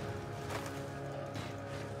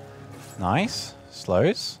 Nice.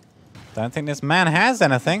 Slows. Don't think this man has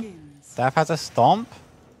anything. Staff has a stomp.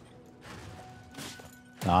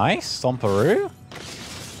 Nice. Stomperoo.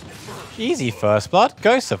 Easy first blood.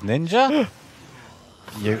 Ghost of Ninja.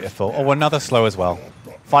 Beautiful. Oh, another slow as well.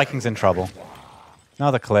 Vikings in trouble.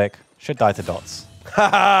 Another click. Should die to dots.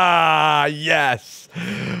 Ha! Yes!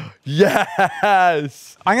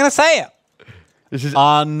 Yes! I'm going to say it. This is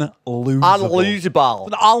Unlosable. unlosable.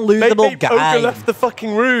 An unlosable Maybe Ogre game. left the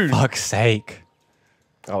fucking rune. Fuck's sake.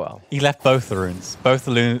 Oh well. He left both the runes. Both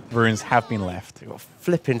the runes have been left.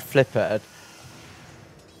 Flipping flipper.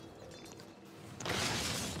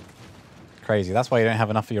 Crazy. That's why you don't have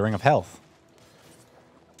enough for your Ring of Health.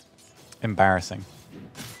 Embarrassing.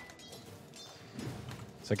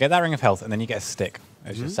 So get that Ring of Health, and then you get a stick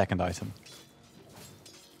as your second item.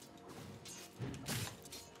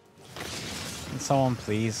 Can someone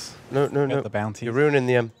please No, get the bounty? You're ruining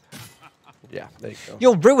the Yeah, there you go.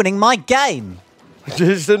 You're ruining my game.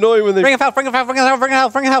 It's annoying when they. Ring of Health, Ring of Health, Ring of Health, Ring of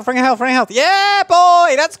Health, Ring of Health, Ring of Health, Ring of Health. Yeah,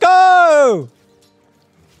 boy, let's go.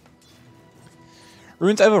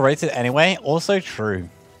 Rune's overrated anyway. Also true.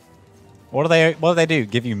 What do they do?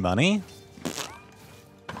 Give you money?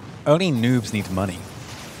 Only noobs need money.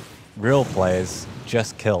 Real players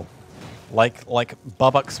just kill. Like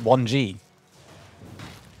Bubbuck's 1G.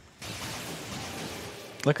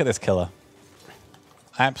 Look at this killer.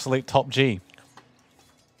 Absolute top G.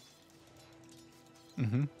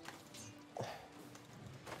 Ooh,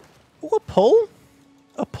 a pull?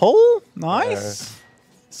 A pull? Nice.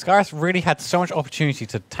 Scarth really had so much opportunity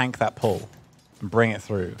to tank that pull and bring it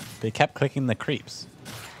through. But he kept clicking the creeps.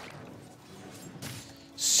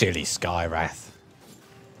 Silly Skywrath.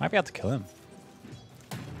 Might be able to kill him.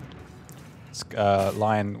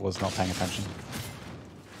 Lion was not paying attention.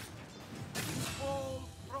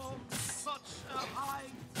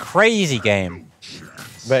 Crazy game.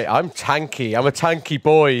 Mate, I'm tanky. I'm a tanky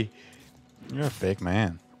boy. You're a big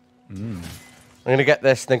man. I'm going to get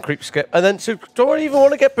this, then creep skip. And then, so do I even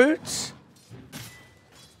want to get boots?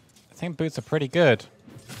 I think boots are pretty good.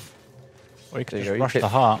 Or you could There you just go, rush you the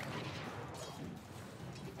hit- heart.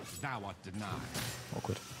 Thou art denied.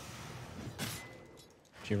 Awkward.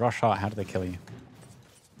 If you rush heart, how do they kill you?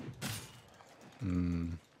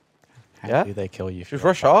 How Yeah? do they kill you? if you Just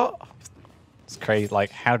rush heart? It's crazy.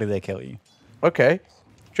 Like, how do they kill you? Okay.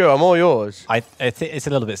 Joe, I'm all yours. It's a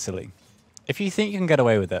little bit silly. If you think you can get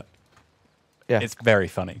away with it, Yeah. it's very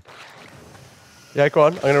funny. Yeah, go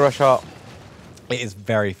on. I'm going to rush heart. It is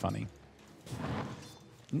very funny.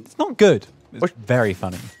 It's not good. It's What? very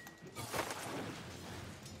funny.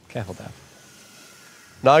 Careful, Dad.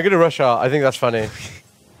 No, I'm going to rush heart. I think that's funny.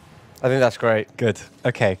 I think that's great. Good.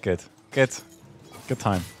 Okay, good. Good. Good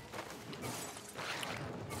time.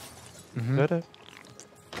 Da-da.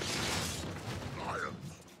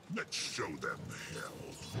 Let's show them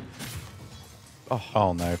hell.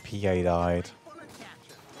 Oh no, PA died.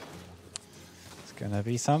 It's gonna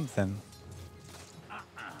be something.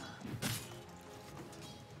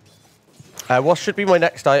 What should be my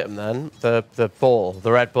next item then? The ball,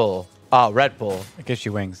 the red ball. Ah, red ball. It gives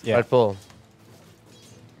you wings. Yeah. Red ball.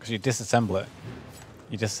 Because you disassemble it.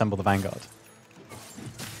 You disassemble the Vanguard.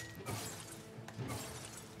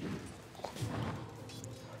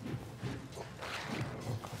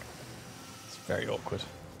 It's very awkward.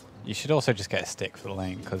 You should also just get a stick for the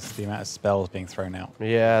lane, because the amount of spells being thrown out.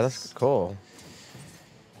 Yeah, that's a good call.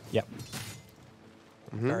 Yep.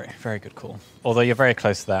 Very, very good call. Although you're very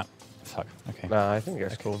close to that. Fuck. Okay. Nah, I think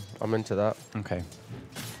that's cool. I'm into that. Okay.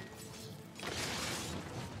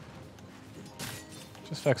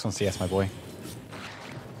 Just focus on CS, my boy.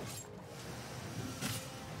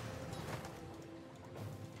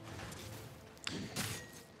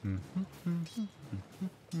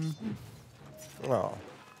 Oh.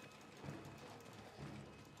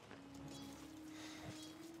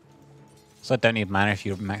 So I don't need mana if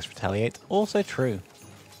you max retaliate. Also true.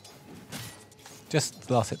 Just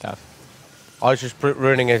last hit, Dav. I was just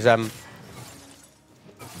ruining his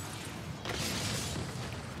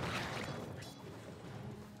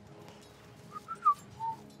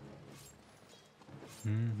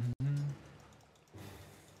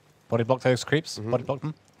Body block those creeps. Body block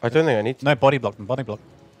them. I don't think I need to. No, body block them. Body block.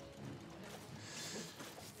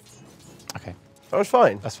 Okay, That was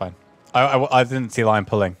fine. that's fine. I didn't see line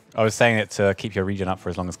pulling. I was saying it to keep your regen up for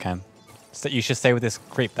as long as can. So you should stay with this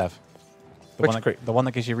creep, Dev. The Which one that, creep? The one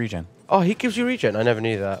that gives you regen. Oh, he gives you regen. I never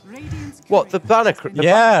knew that. Radiant's What, the courier banner? has The been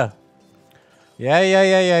Yeah.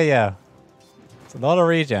 Yeah. It's a lot of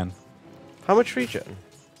regen. How much regen?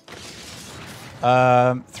 3.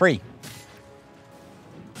 Oh,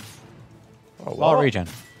 A lot of what? regen.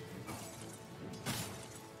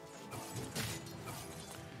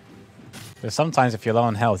 But sometimes if you're low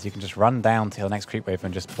on health, you can just run down to the next creep wave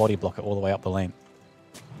and just body block it all the way up the lane.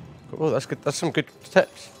 Oh, that's good. That's some good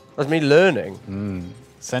tips. That's me learning.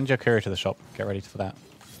 Send your courier to the shop. Get ready for that.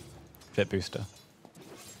 Fit booster.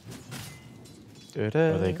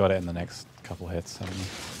 Da-da. Whether you got it in the next couple hits, haven't you?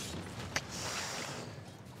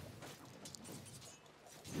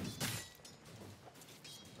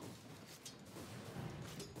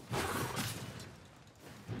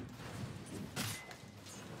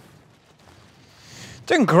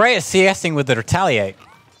 Doing great at CSing with the retaliate.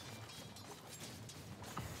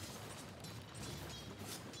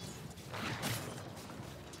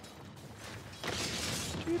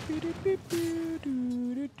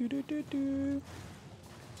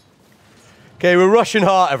 Okay, we're rushing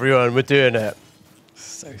hard, everyone. We're doing it.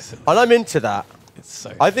 So silly. And I'm into that. It's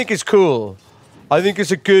so. I think it's cool. I think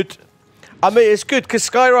it's a good... I mean, it's good because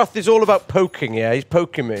Skyroth is all about poking, yeah? He's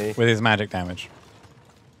poking me. with his magic damage.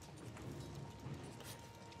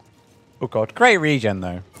 Oh, God. Great regen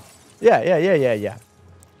though. Yeah.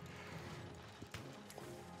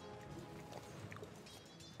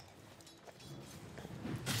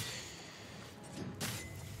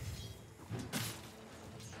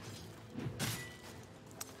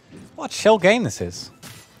 What a chill game this is.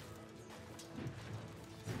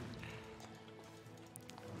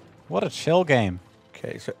 What a chill game.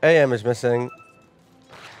 Okay, so AM is missing.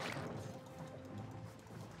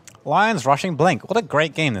 Lions rushing Blink. What a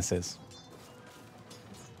great game this is.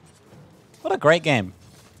 What a great game.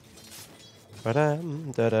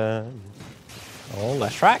 Ba-dam, da-dam. Oh,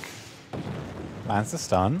 left track. Lands the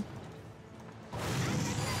stun.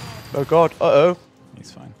 Oh, God. Uh-oh.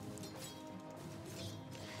 He's fine.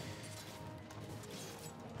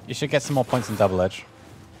 You should get some more points in double edge.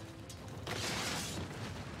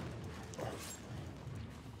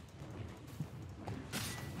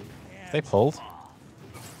 They pulled.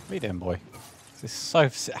 What are you doing, boy? This is so...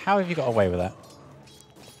 How have you got away with that?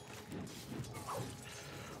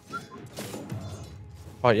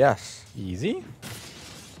 Oh, yes. Easy. You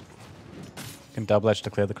can double edge to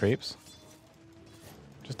clear the creeps.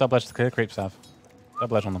 Just double edge to clear the creeps, Sav.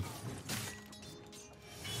 Double edge on them.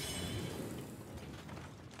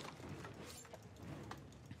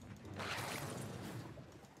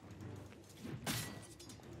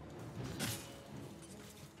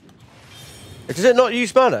 Does it not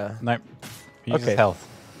use mana? Nope. He uses Okay. health.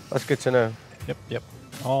 That's good to know. Yep, yep.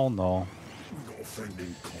 Oh no.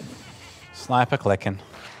 Sniper clicking.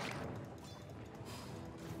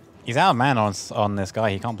 He's out of mana on this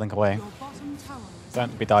guy. He can't blink away. Your bottom tower is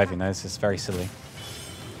Don't be diving though. This is very silly.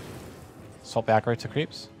 Swap the aggro to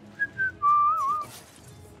creeps.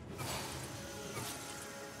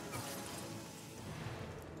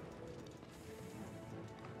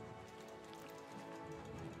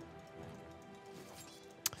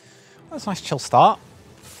 That's a nice chill start.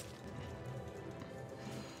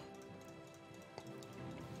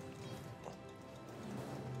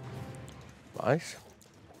 Nice.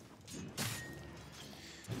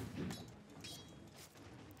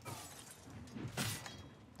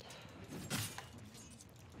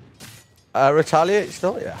 Retaliate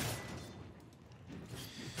still? Yeah.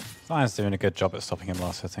 Zion's doing a good job at stopping him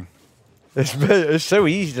last hitting. It's so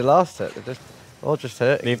easy to last it. They just all just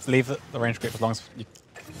hurt. Leave the range grip as long as you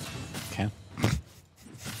can.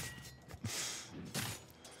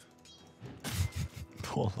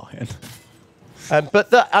 Poor lion. But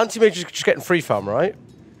the anti-mage is just getting free farm, right?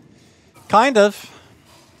 Kind of.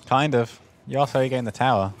 Kind of. You also gain the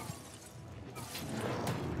tower.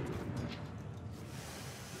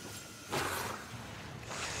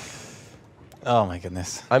 Oh my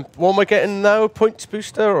goodness. What am I getting now? Points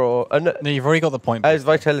booster or No, you've already got the point. it's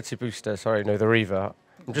vitality booster. Sorry, no, the Reaver.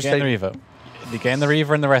 I'm just You're getting saying. the Reaver. You're getting the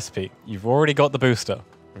Reaver in the recipe. You've already got the booster.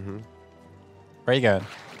 Where are you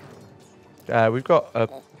going? We've got a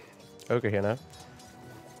ogre here now.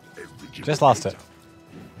 Just last it.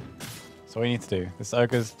 That's all you need to do. This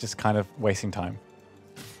ogre's just kind of wasting time.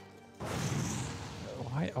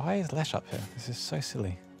 Why is Lesh up here? This is so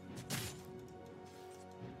silly.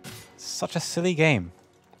 Such a silly game.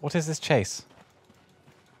 What is this chase?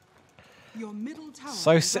 your middle tower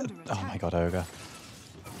So is silly. under Oh my attack. god, ogre.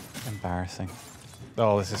 Embarrassing.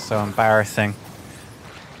 Oh, this is so embarrassing.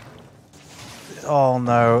 Oh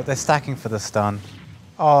no, they're stacking for the stun.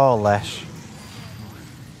 Oh, Lesh.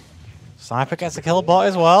 Sniper gets a kill bot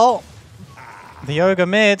as well. The ogre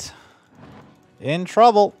mid. In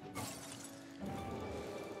trouble.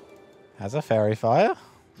 Has a fairy fire.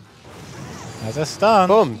 Has a stun.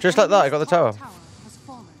 Boom! Just like that, I got the tower. Tower has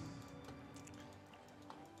fallen.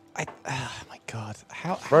 Oh my god.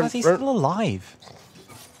 How Run, is he run. still alive?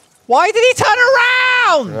 Why did he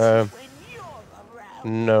turn around?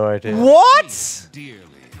 No idea. What? Dearly.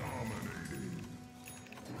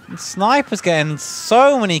 Sniper's getting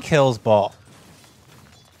so many kills, bot.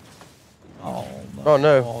 Oh no. Oh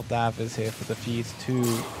no. Oh, Dav is here for the feed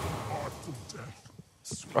too.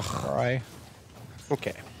 Cry.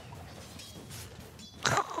 Okay.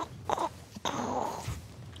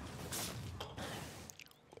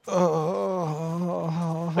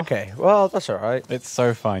 Okay, well, that's alright. It's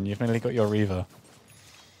so fine. You've nearly got your Reaver.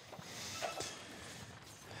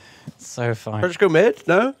 It's so I'll fine. just go mid,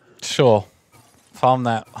 no? Sure. Farm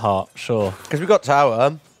that heart, sure. Because we got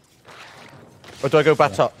tower. Or do I go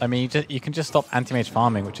bat up? I mean, you can just stop anti-mage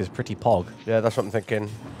farming, which is pretty pog. Yeah, that's what I'm thinking.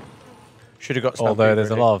 Should have got Stampede, Although there's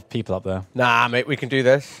really. a lot of people up there. Nah, mate, we can do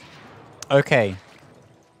this. Okay.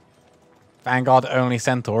 Vanguard only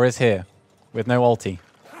Centaur is here. With no ulti.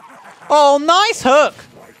 Oh, nice hook!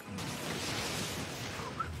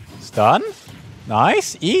 Stun.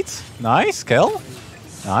 Nice. Eat. Nice. Kill.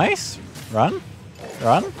 Nice. Run.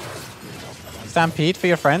 Run. Stampede for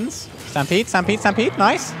your friends. Stampede, stampede, stampede.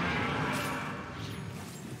 Nice.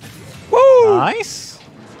 Woo! Nice.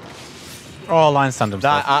 Oh, line stunned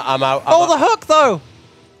himself. I'm out. Oh, the hook, though!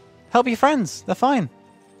 Help your friends. They're fine.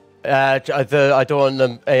 I don't want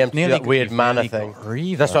them AM to do Nearly that got- weird you've mana nearly thing. got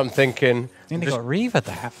Reaver. That's what I'm thinking. Nearly Just- got Reaver,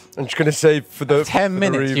 Dav. I'm just going to say for the 10 for the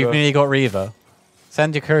minutes, you've Reaver. nearly got Reaver.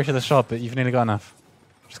 Send your courier to the shop, but you've nearly got enough.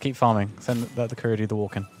 Just keep farming. Let the courier do the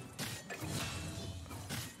walking.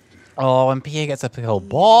 Oh, and PA gets a kill.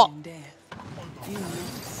 Bot! In death, you not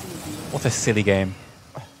see the What a silly game.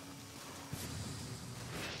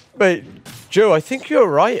 Wait, Joe, I think you're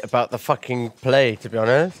right about the fucking play, to be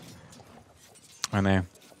honest. I know.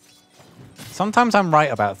 Sometimes I'm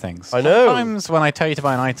right about things. I know. Sometimes when I tell you to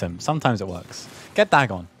buy an item, sometimes it works. Get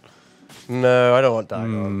Dagon. No, I don't want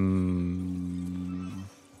Dagon.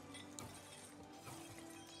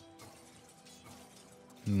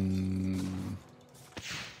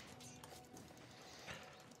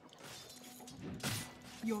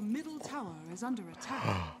 Your middle tower is under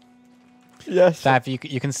attack. Yes. Dav, you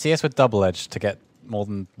can see us with double edge to get more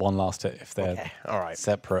than one last hit if they're Okay, all right.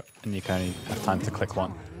 separate, and you can only have time to click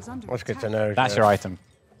one. Tower is under That's good to attack. know. That's Joe. your item.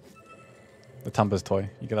 The Tumblr's toy.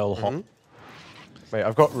 You get a little hop. Wait,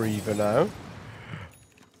 I've got Reaver now.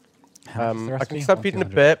 How much does the I rest can be? stampede in a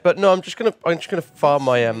 200. bit, but no, I'm just gonna farm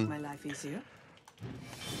my My life easier.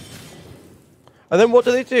 And then what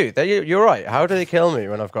do they do? You're right. How do they kill me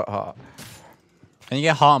when I've got heart? And you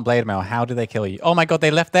get heart and blade mail. How do they kill you? Oh my god,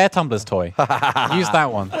 they left their Tumblr's toy. Use that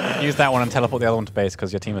one. Use that one and teleport the other one to base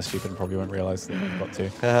because your team is stupid and probably won't realize that you've got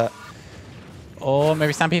to. Or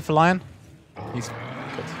maybe Stampede for Lion. He's good.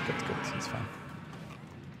 He's fine.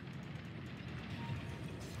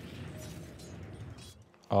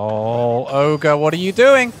 Oh, Ogre, what are you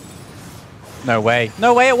doing? No way.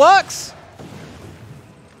 No way it works!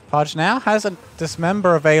 Pudge now has a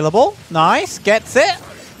Dismember available. Nice. Gets it.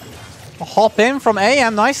 A hop in from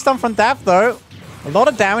AM. Nice stun from Dav, though. A lot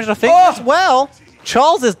of damage, I think, as well.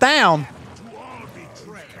 Charles is down.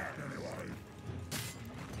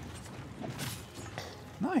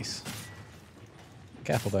 Nice.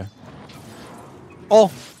 Careful, though.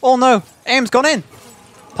 Oh no. AM's gone in.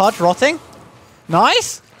 Pudge rotting.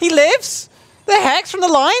 Nice. He lives. The Hex from the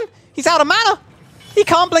line. He's out of mana. He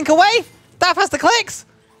can't blink away. Dav has the clicks.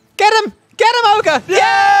 Get him. Get him, Ogre.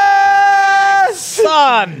 Yes!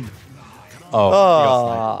 Son.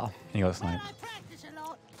 Oh. He got sniped.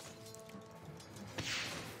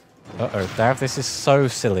 Uh-oh, Dav, this is so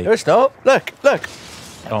silly. No, it's not. Look.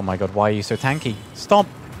 Oh my god, why are you so tanky? Stomp.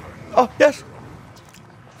 Oh, yes.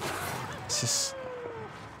 This is...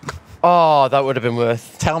 Oh, that would have been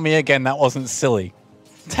worth. Tell me again that wasn't silly.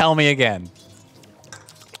 Tell me again.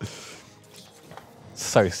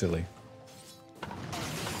 So silly.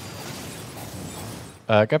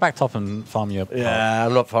 Go back top and farm your Yeah,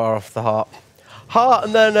 I'm not far off the heart. Heart,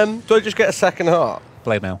 and then do I just get a second heart?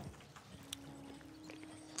 blade mail.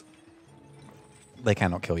 They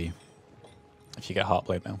cannot kill you if you get heart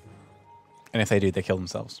blade mail. And if they do, they kill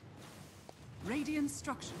themselves. Radiant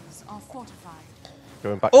structures are fortified.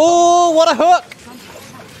 Going back. Oh, what a hook!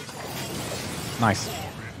 Nice.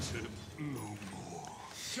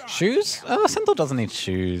 Shoes? Centaur doesn't need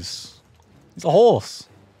shoes. He's a horse.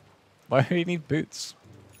 Why do he need boots?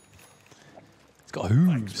 He's got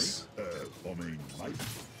hooves.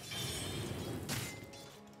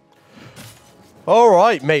 All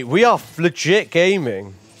right, mate. We are legit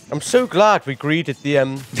gaming. I'm so glad we greeted the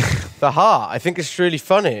the heart. I think it's really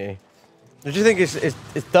funny. Did you think it's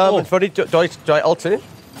dumb and funny? Do I ult in?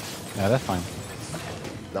 Yeah, that's fine.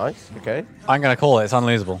 Nice. Okay. I'm gonna call it. It's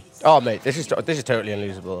unlosable. Oh, mate, this is totally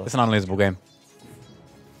unlosable. It's an unlosable game.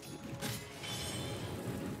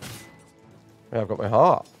 Yeah, I've got my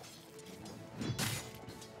heart.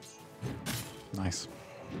 Nice.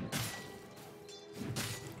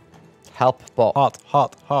 Help bot.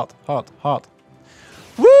 Heart.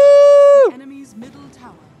 Woo! Enemy's middle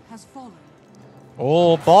tower has fallen.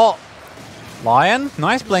 Oh, bot. Lion.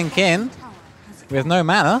 Nice blink in. Tower has With no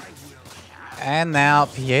mana. And now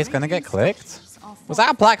PA's gonna get clicked. Was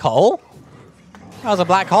that a black hole? That was a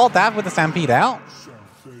black hole. Dav with the Stampede out.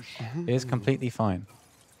 Is completely fine.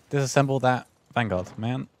 Disassemble that Vanguard,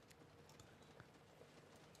 man.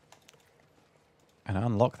 And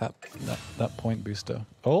unlock that point booster.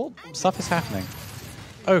 Oh, stuff is happening.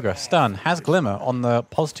 Ogre, stun, has Glimmer on the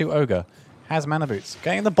 +2 Ogre. Has mana boots.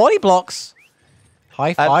 Getting the body blocks.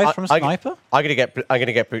 High five from Sniper. I'm gonna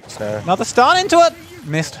get boots now. Another stun into it.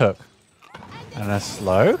 Missed hook. And a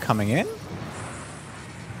slow coming in.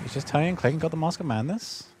 He's just turning and clicking. Got the Mask of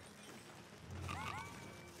Madness.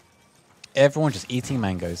 Everyone just eating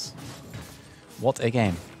mangoes. What a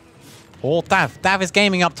game. Oh, Dav. Dav is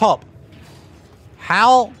gaming up top.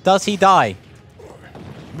 How does he die?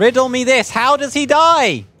 Riddle me this. How does he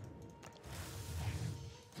die?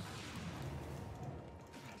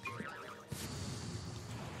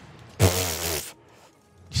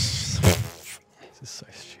 This is so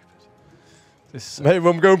stupid. This is so Mate,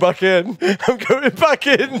 I'm going back in. I'm going back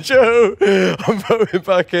in, Joe. I'm going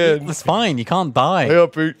back in. It's fine. You can't die. I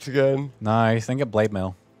got boots again. Nice. Then get blade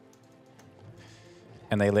mail.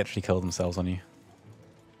 And they literally kill themselves on you.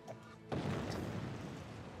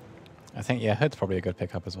 I think, yeah, Hood's probably a good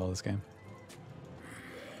pickup as well this game.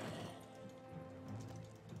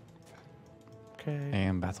 Okay.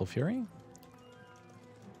 And Battle Fury.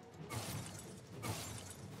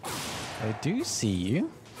 I do see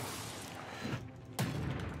you.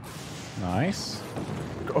 Nice.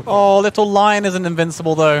 Oh, little lion isn't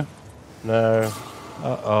invincible though. No.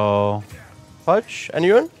 Uh-oh. Fudge?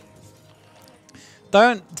 Anyone?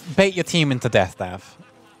 Don't bait your team into death, Dav.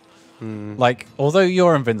 Like, although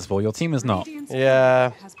you're invincible, your team is not. Radiant's Yeah.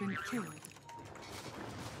 turret has been killed.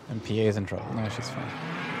 And PA's in trouble. No, she's fine.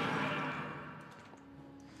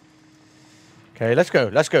 Okay, let's go.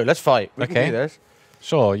 Let's go. Let's fight. We Okay. can do this.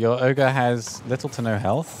 Sure, your ogre has little to no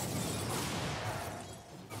health.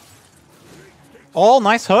 Oh,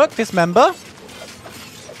 nice hook. Dismember.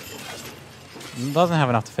 Doesn't have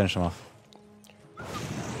enough to finish him off.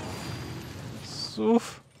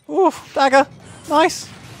 Oof. Oof. Dagger. Nice.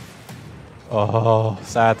 Oh,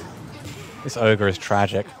 sad. This ogre is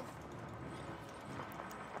tragic.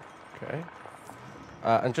 Okay.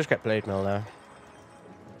 And just get blade mail now.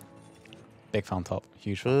 Big farm top.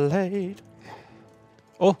 Huge. Blade.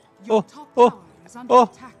 Oh, Your oh, top oh, tower is under oh.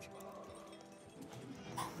 attack.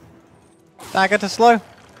 Dagger to slow.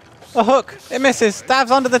 A hook. It misses.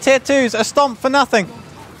 Dav's under the tier 2s. A stomp for nothing. Your top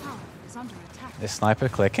tower is under attack. This sniper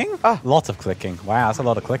clicking? Ah. Lot of clicking. Wow, that's a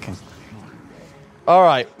lot of clicking. All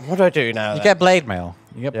right. What do I do now? You get blade mail.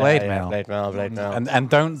 You get blade mail. Blade mail. Blade mail. And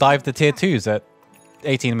don't dive the tier 2s at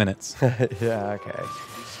 18 minutes. yeah. Okay.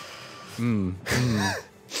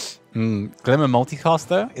 Glimmer multicast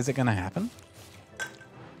though? Is it going to happen?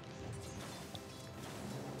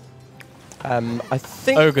 I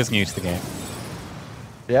think. Ogre's new to the game.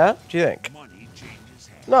 Yeah. Do you think? Money changes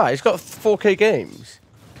hands. No, he's got 4K games.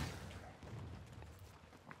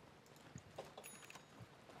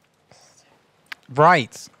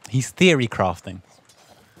 Right. He's theory crafting.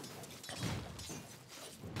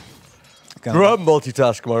 Right,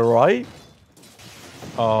 multitask. Am I right?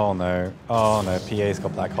 Oh no. Oh no. PA's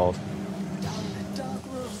got black hold. Down the dark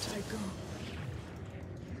road I go.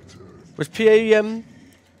 Was PA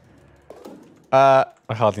I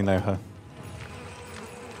hardly know her.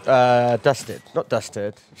 dusted? Not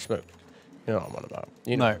dusted. Smoked. You know what I'm on about.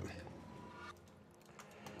 You know. No.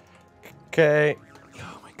 Okay.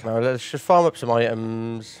 Oh my god. Now let's just farm up some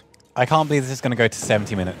items. I can't believe this is going to go to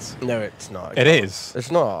 70 minutes. No, it's not. It is. It's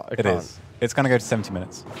not. It is. It's going to go to 70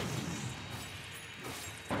 minutes.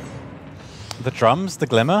 The drums, the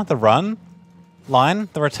glimmer, the run, line,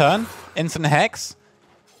 the return, instant hex,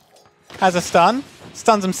 has a stun,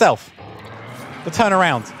 stuns himself. The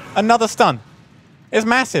turnaround, another stun. It's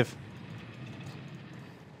massive.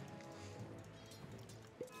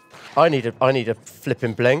 I need a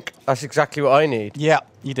flipping blink. That's exactly what I need. Yeah,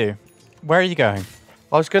 you do. Where are you going?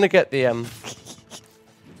 I was gonna get the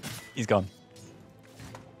He's gone.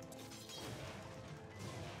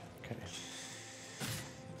 Okay.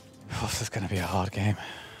 Oh, this is going to be a hard game.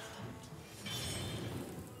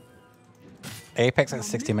 Apex at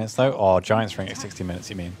 60 minutes though? Or Giant's Ring at 60 minutes,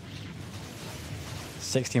 you mean?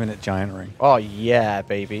 60-minute Giant Ring. Oh yeah,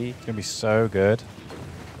 baby. It's going to be so good.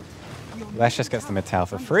 Let's just get the mid tower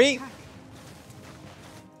for free.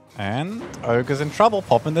 And Ogre's in trouble,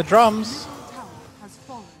 popping the drums. Tower has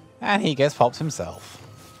fallen. And he gets popped himself.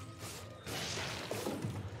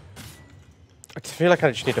 I feel like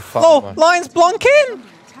I just need to farm. Oh, Lion's blunking!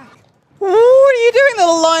 Attack. What are you doing,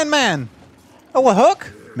 little lion man? Oh, a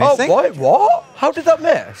hook? Missing? Oh, what? How did that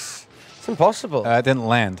miss? It's impossible. It didn't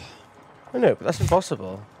land. I know, but that's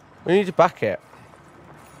impossible. We need to back it.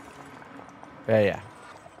 Yeah.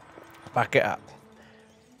 Back it up.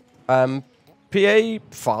 PA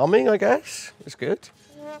farming, I guess, is good.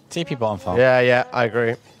 TP bottom farm. Yeah, I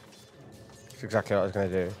agree. That's exactly what I was going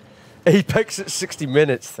to do. Apex at 60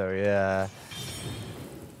 minutes, though, yeah.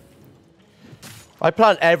 I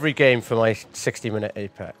plan every game for my 60-minute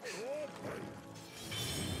Apex.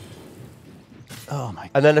 Oh my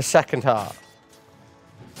god. And then a second half.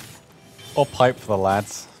 Or pipe for the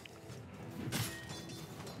lads.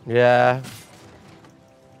 Yeah.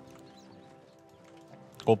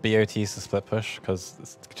 Or BOTs to split push, because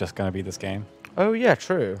it's just going to be this game. Oh, yeah,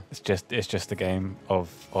 true. It's just a game of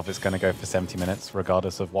it's going to go for 70 minutes,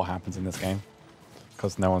 regardless of what happens in this game.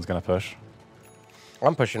 Because no one's going to push.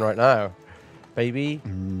 I'm pushing right now. Baby.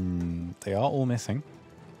 They are all missing.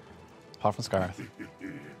 Apart from Skyrath.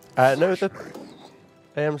 No, the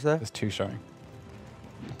AM's there. There's 2 showing.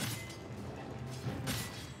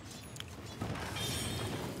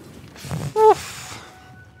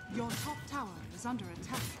 Your top tower is under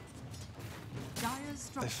attack. Dire's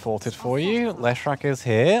They structures fought it are for you. fortified. Leshrak is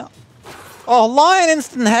here. Oh, Lion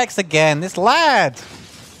instant hex again. This lad.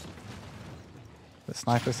 The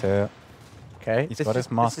sniper's here. Okay. He's got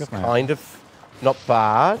his mask this of is man. kind of not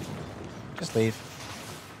bad. Just leave.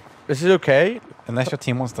 This is okay. Unless your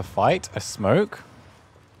team wants to fight. A smoke.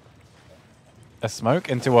 A smoke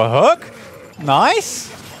into a hook.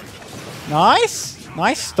 Nice. Nice.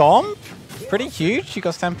 Nice stomp. Pretty huge. You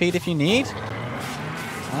got Stampede if you need.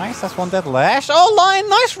 Nice, that's one dead Lash. Oh, Lion,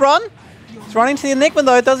 nice run. He's running to the Enigma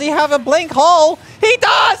though. Does he have a blink hole? He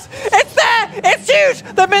does! It's there! It's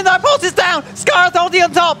huge! The Midnight Pulse is down! Scar's holding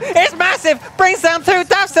on top! It's massive! Brings down 2.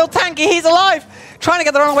 Daph's still tanky. He's alive! Trying to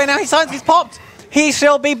get the wrong way now. He signs he's popped. He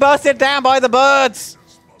shall be bursted down by the birds.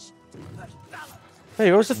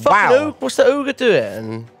 Hey, what's the fucking what's the ogre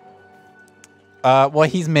doing? Well,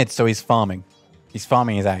 he's mid, so he's farming. He's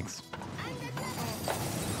farming his eggs.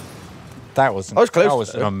 That was close. That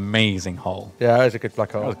was an amazing hole. Yeah, that was a good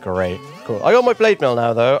black hole. That was great. Cool. I got my blade mill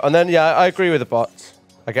now though, and then yeah, I agree with the bots.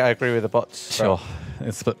 I agree with the bots. Sure,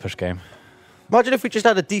 it's a split push game. Imagine if we just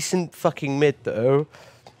had a decent fucking mid though.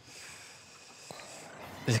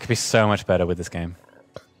 This could be so much better with this game.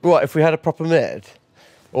 What if we had a proper mid?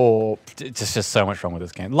 Or It's just so much wrong with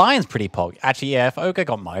this game. Lion's pretty pog. Actually, yeah, if Ogre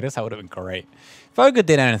got Midas, that would have been great. If Ogre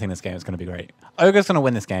did anything this game, it's going to be great. Ogre's going to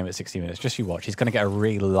win this game at 60 minutes. Just you watch. He's going to get a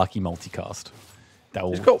really lucky multicast. That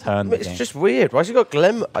will turn the game. It's just weird. Why's he got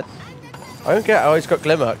Glimmer? I don't get how he's got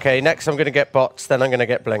Glimmer. Okay, next I'm going to get bots, then I'm going to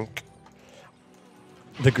get Blink.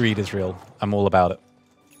 The greed is real. I'm all about it.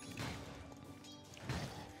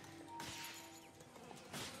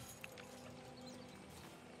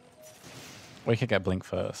 We could get Blink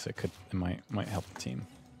first. It might help the team.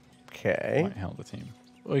 Okay. Might help the team.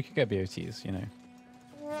 Or you could get BOTs, you know.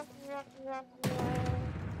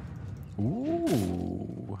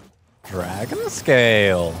 Ooh. Dragon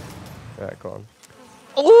Scale. Yeah, go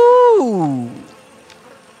on. Ooh.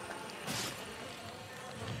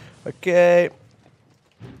 Okay.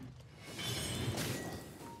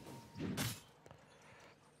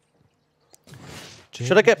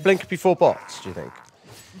 Should I get Blink before bots, do you think?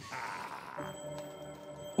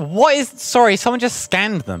 What is... Sorry, someone just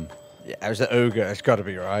scanned them. Yeah, it was the Ogre. It's got to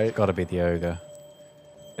be, right? Got to be the Ogre.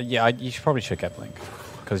 Yeah, you probably should get Blink.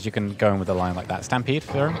 Because you can go in with a line like that. Stampede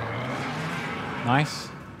for him. Nice.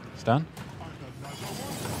 It's done.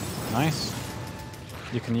 Nice.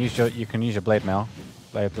 You can use your blade mail.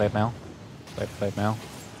 Blade mail. Blade mail.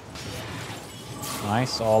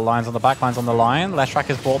 Nice. All lines on the back, lines on the line. Leshrac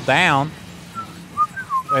is brought down.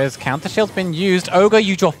 His counter shield's been used. Ogre,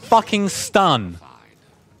 use your fucking stun.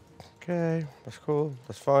 Okay, that's cool.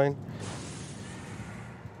 That's fine.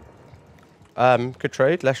 Good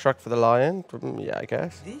trade. Leshrac for the Lion. Yeah, I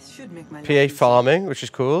guess. This should make my PA farming, which is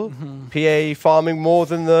cool. PA farming more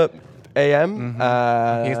than the AM.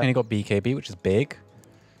 He's only got BKB, which is big.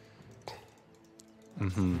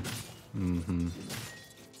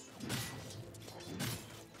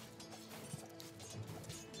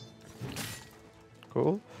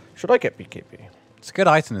 Cool. Should I get BKB? It's a good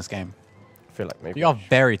item in this game. I feel like maybe. You are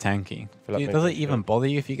very tanky. Feel like Does maybe it I even should. bother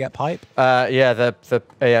you if you get pipe? Yeah, the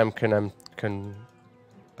AM can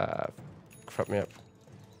fuck me up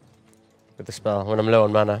with the spell when I'm low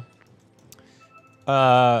on mana.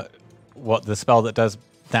 What, the spell that does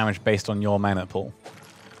damage based on your mana pool?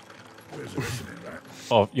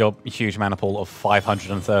 Or your huge mana pool of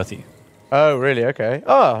 530. Oh, really? Okay.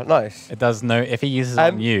 Oh, nice. It does no... If he uses it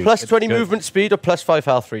on you... Plus it's 20 good. movement speed or plus 5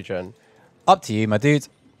 health regen? Up to you, my dude.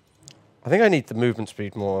 I think I need the movement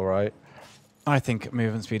speed more, right? I think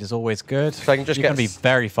movement speed is always good. So I can just You're get going to be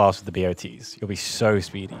very fast with the BOTs. You'll be so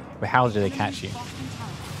speedy. But how do they catch you?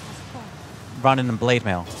 Run in and blade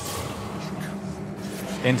mail.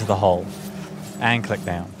 Into the hole. And click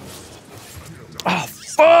down. Oh,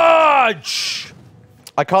 fudge!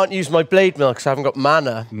 I can't use my blade mill because I haven't got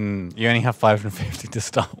mana. You only have 550 to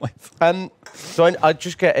start with. So I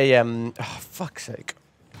just get a oh, fuck's sake.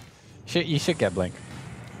 You should get Blink.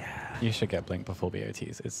 Yeah. You should get Blink before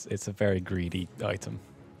BOTs. It's a very greedy item.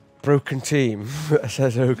 Broken team,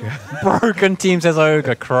 says Ogre. Broken team, says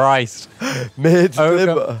Ogre. Christ. Mid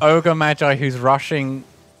Ogre Magi who's rushing...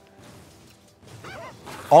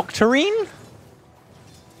 Octarine?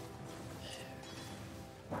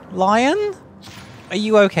 Lion? Are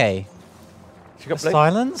you okay? She got blink?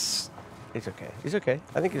 Silence? He's okay. He's okay.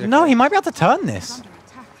 I think he's okay. No, he might be able to turn this. Under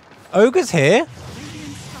attack. Ogre's here.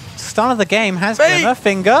 Start of the game has Mate! Glimmer,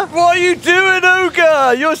 Finger. What are you doing,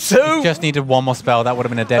 Ogre? You're so... Just needed one more spell. That would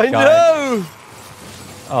have been a dead I guy. know!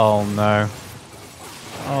 Oh, no.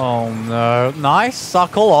 Oh, no. Nice.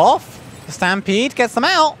 Suckle off. The Stampede gets them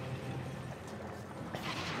out.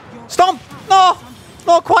 Stomp! No!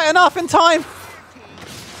 Not quite enough in time.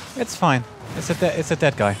 It's fine. It's a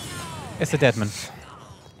dead guy. It's a deadman.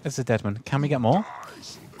 It's a deadman. Can we get more?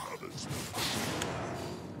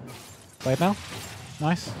 Blade now.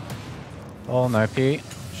 Nice. Oh no, P.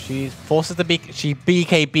 She forces the she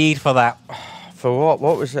BKB'd for that. For what?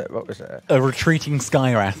 What was it? What was it? A retreating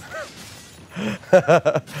Skywrath.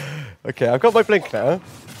 Okay, I've got my blink now.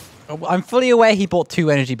 I'm fully aware he bought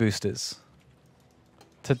 2 energy boosters.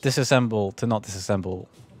 To disassemble, to not disassemble.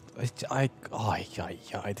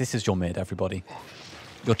 This is your mid, everybody.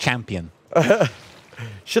 Your champion.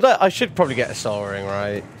 I should probably get a Soul Ring,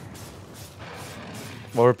 right?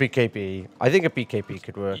 Or a BKB. I think a BKB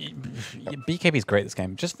could work. BKB is great this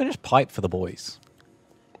game. Just finish pipe for the boys.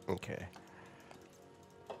 Okay.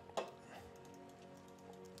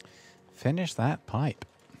 Finish that pipe.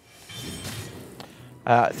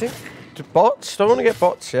 I think bots. Don't want to get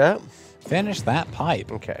bots yet. Finish that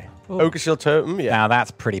pipe. Okay. Ooh. Ogre Seal Totem. Yeah. Now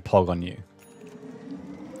that's pretty pog on you.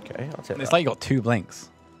 Okay. I'll take It's that. like you got 2 blinks.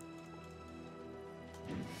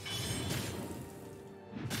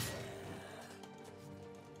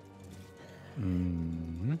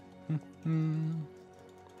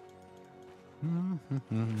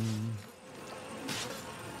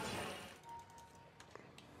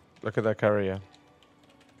 Look at that carrier.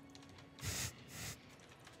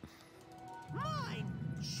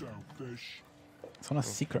 Selfish. It's on a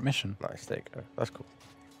secret mission. Nice. There you go. That's cool.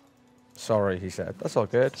 Sorry, he said. That's all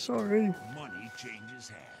good. Sorry. Money changes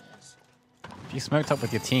hands. If you smoked up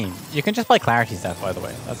with your team, you can just play Clarity Staff, by the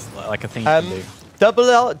way. That's like a thing you can do.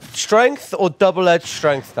 Double strength or double-edged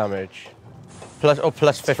strength damage?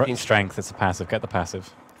 Plus 15 Strength, it's a passive. Get the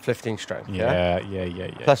passive. 15 strength. Yeah.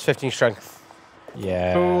 Yeah. Plus 15 strength.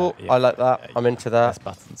 Yeah. Cool. yeah. I like that. I'm into that.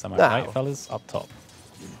 Press buttons, am I Now. right, fellas? Up top.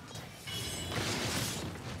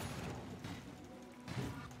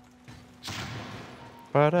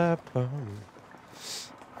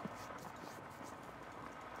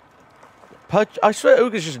 Pudge, I swear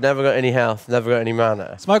Ogre's just never got any health, never got any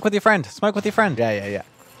mana. Smoke with your friend. Smoke with your friend. Yeah.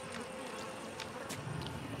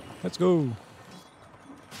 Let's go.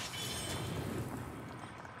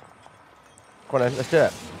 Come on then, let's do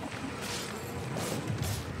it.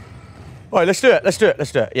 Alright, let's do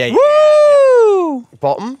it. Yeah. Woo!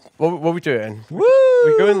 Bottom? What are we doing? Woo!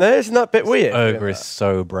 We going there? Isn't that a bit weird? Ogre is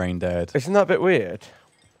so brain dead. Isn't that a bit weird?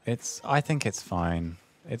 I think it's fine.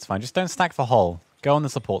 It's fine. Just don't stack for hull. Go on the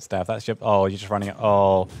support staff. That's your... Oh, you're just running it.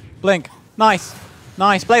 Oh. Blink. Nice.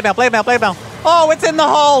 Blade mail. Oh, it's in the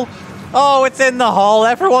hole.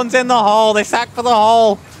 Everyone's in the hole. They sack for the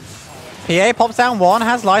hole. PA pops down 1.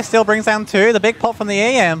 Has life steal, brings down 2. The big pop from the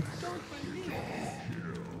AM.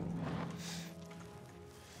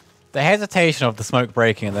 The hesitation of the smoke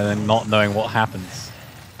breaking and then not knowing what happens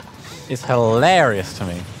is hilarious to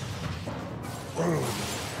me.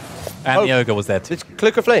 And the Ogre was there too. It's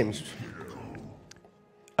Cloak of Flames.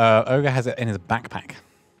 Ogre has it in his backpack.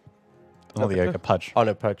 Not the Ogre, Pudge. Oh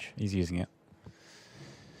no, Pudge. He's using it.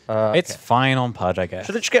 Okay. It's fine on Pudge, I guess.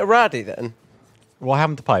 Should I just get Raddy then? What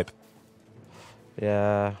happened to Pipe?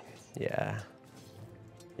 Yeah.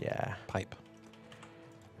 Pipe.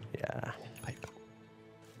 Yeah. Pipe.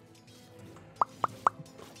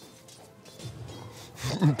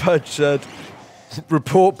 Pudge said,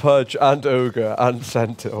 report Pudge and Ogre and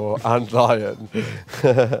Centaur and Lion.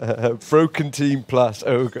 Broken team plus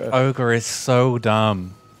Ogre. Ogre is so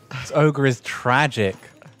dumb. This Ogre is tragic.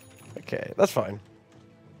 Okay, that's fine.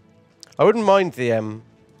 I wouldn't mind the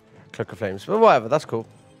Cloak of Flames, but whatever, that's cool.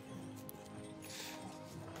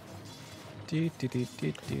 And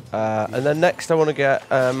then next I want to get...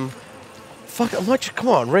 fuck, come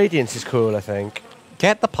on, Radiance is cool, I think.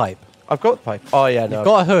 Get the Pipe. I've got the pipe. Oh, yeah, no. You've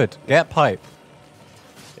got a hood. Get Pipe.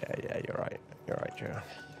 Yeah, you're right. You're right, Joe.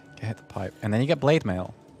 Get the Pipe. And then you get Blade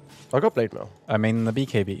Mail. I got Blade Mail. I mean the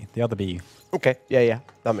BKB. The other B. Okay, yeah.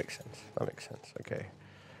 That makes sense. Okay.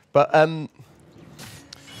 But,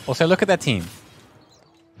 Also, look at that team.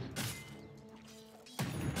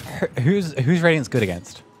 Who's Radiance good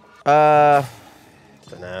against?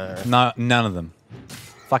 don't know. No, none of them.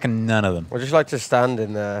 Fucking none of them. I just like to stand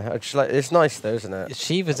in there. I just like, it's nice though, isn't it?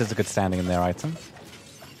 Shivas is a good standing in their item.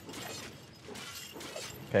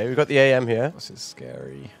 Okay, we've got the AM here. This is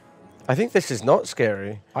scary. I think this is not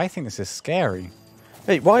scary. I think this is scary.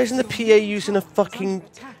 Hey, why isn't the PA using a fucking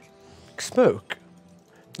Attack. smoke?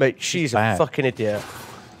 Mate, she's a bad. fucking idiot.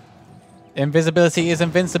 Invisibility is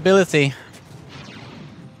invincibility.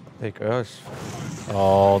 There he goes.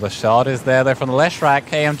 Oh, the shot is there though from the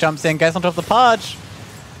Leshrac. AM jumps in, gets on top of the Pudge.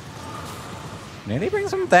 Nearly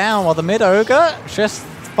brings him down while the mid Ogre just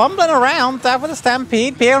fumbling around down with a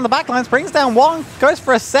Stampede. Pierre on the backlines brings down 1, goes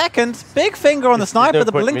for a second. Big finger on the sniper, No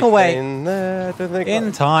the point in blink me away staying there, I don't think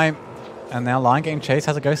in time. And now Lion getting chased,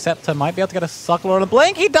 has a Ghost Scepter, might be able to get a Suckler on a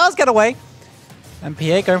blink. He does get away. And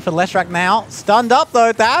PA going for the Leshrac now. Stunned up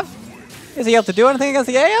though, Dav. Is he able to do anything against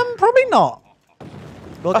the AM? Probably not.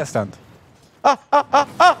 Will get stunned. Lion,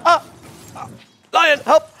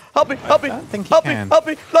 help! Help me! I don't think he can. Help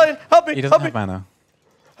me! Lion, help me! He doesn't Help have me! mana.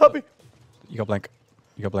 Help me! You got blink.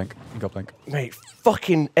 You got blink. You got blink. Mate,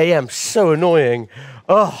 fucking AM, so annoying.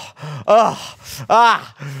 Oh.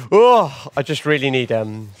 I just really need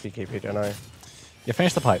BKB, don't I? You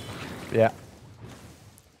finished the pipe. Yeah.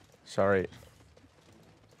 Sorry.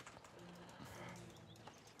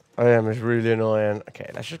 AM is really annoying.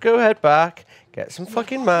 Okay, let's just go head back, get some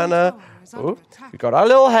fucking mana. Oh, we got our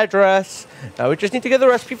little headdress. Now we just need to get the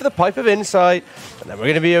recipe for the Pipe of Insight, and then we're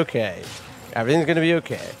going to be okay. Everything's going to be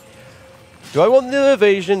okay. Do I want the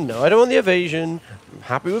evasion? No, I don't want the evasion. I'm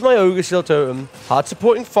happy with my Ogre Seal Totem. Hard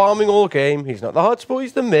supporting farming all game. He's not the hard support,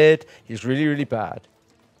 he's the mid. He's really, really bad.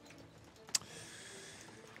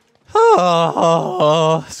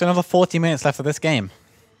 Oh, so another 40 minutes left of this game.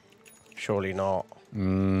 Surely not.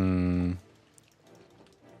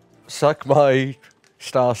 Suck my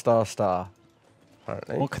star.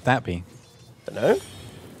 Apparently. What could that be? Don't know.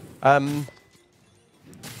 I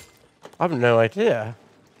have no idea.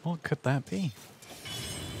 What could that be?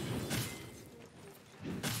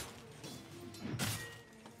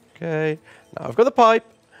 Okay. Now I've got the pipe.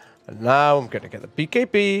 And now I'm going to get the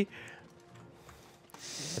BKB.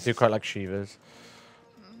 I do quite like Shivas.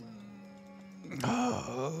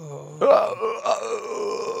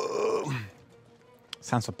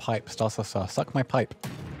 Sounds for pipe. Star. Suck my pipe.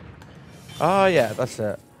 Oh, yeah, that's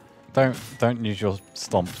it. Don't use your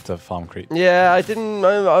stomp to farm creep. Yeah, I didn't.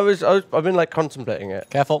 I've been like contemplating it.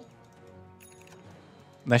 Careful.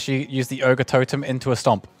 Unless you use the ogre totem into a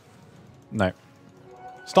stomp. No.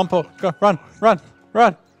 Stomp or go. Run.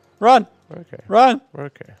 Okay. Run.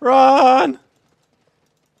 Okay. Run.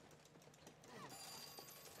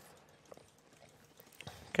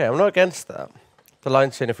 Okay, I'm not against that. The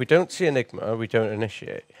line's saying if we don't see Enigma, we don't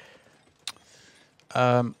initiate.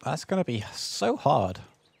 That's going to be so hard.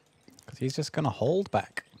 Because he's just going to hold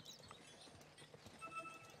back.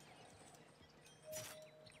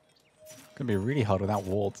 It's going to be really hard without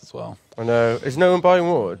wards as well. I know. Is no one buying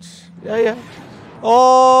wards? Yeah.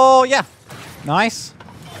 Oh, yeah. Nice.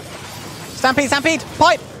 Stampede.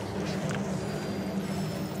 Pipe.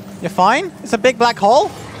 You're fine. It's a big black hole.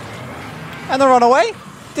 And the runaway.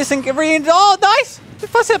 Oh, nice.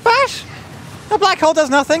 Fuss it, bash. The black hole does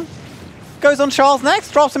nothing. Goes on Charles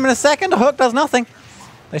next. Drops him in a second. A hook does nothing.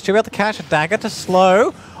 They should be able to catch a dagger to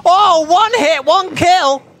slow. Oh, 1 hit, 1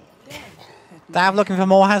 kill. Dav looking for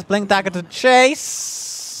more. Has blink dagger to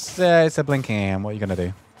chase. It's a blinking AM. What are you going to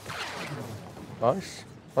do? Nice.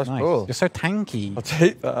 That's Nice. cool. You're so tanky. I'll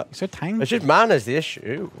take that. You're so tanky. It's just mana's the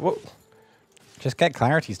issue. What? Just get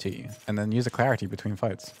clarities to you, and then use a clarity between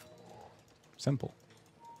fights. Simple.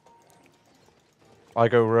 I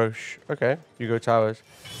go Roche. Okay, you go Towers.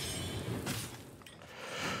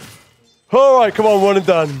 All right, come on, one and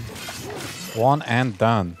done. One and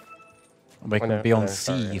done. We can know, be I on know,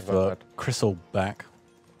 C sorry, for bad. Crystal back.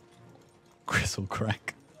 Crystal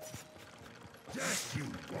crack.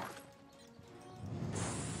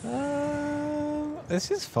 This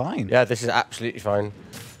is fine. Yeah, this is absolutely fine.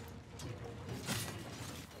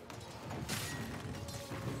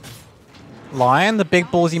 Lion, the big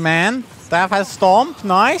ballsy man. Dav has Stomp.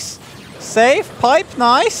 Nice. Safe. Pipe.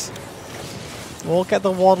 Nice. We'll get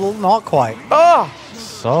the Waddle. Not quite. Ah!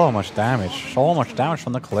 So much damage. So much damage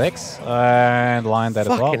from the clicks. And Lion dead as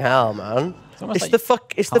well. Fucking hell, man. almost It's like the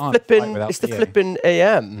fuck. It's the can't fight flipping. without It's the PA. flipping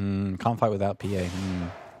AM. Can't fight without PA.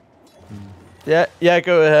 Yeah.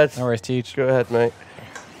 Go ahead. No worries, Teach. Go ahead, mate.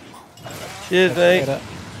 Cheers, mate.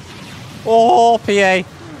 Oh, PA.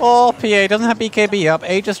 Oh, PA doesn't have BKB up.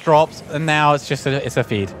 A just drops, and now it's just it's a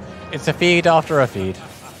feed. It's a feed after a feed.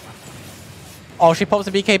 Oh, she pops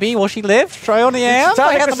a BKB. Will she live? Try on the AM.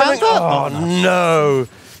 Tag Get or the something? Manta? Oh, no.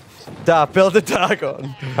 Da, build a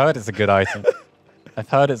Dagon. I've heard it's a good item. I've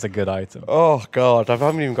heard it's a good item. Oh, God. I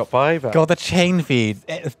haven't even got buyback. God, the chain feed.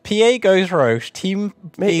 If PA goes Roche, team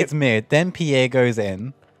Mate, feeds mid, then PA goes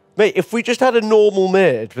in. Mate, if we just had a normal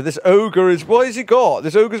mid, but this ogre is... What has he got?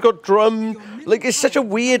 This ogre's got drum... Like, it's such a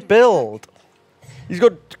weird build. He's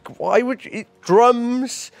got... Why would you...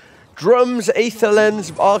 Drums, Aether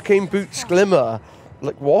Lens, Arcane Boots, Glimmer.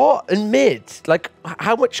 Like, what? And mid? Like,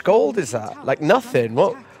 how much gold is that? Like, nothing.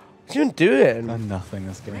 What's he even doing? Done nothing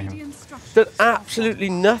this game. Radiant structures Done absolutely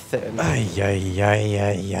nothing.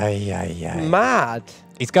 Mad.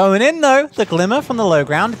 He's going in though. The Glimmer from the low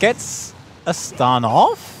ground gets a stun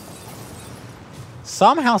off.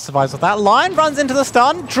 Somehow survives with that. Lion runs into the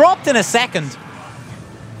stun. Dropped in a second.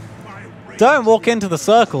 Don't walk into the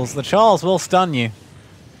circles. The Charles will stun you.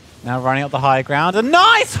 Now running up the high ground. A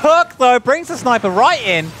nice hook though. Brings the sniper right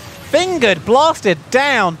in. Fingered. Blasted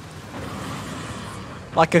down.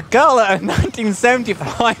 Like a girl at a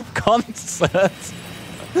 1975 concert.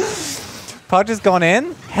 Pudge has gone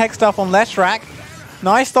in. Hexed up on Leshrac.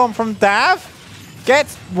 Nice stomp from Dav.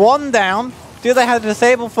 Gets one down. Do they have to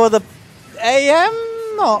disable for the AM?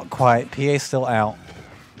 Not quite. PA's still out.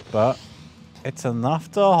 But it's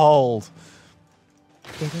enough to hold.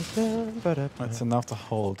 It's enough to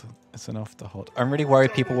hold. It's enough to hold. I'm really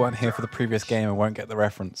worried people weren't here for the previous game and won't get the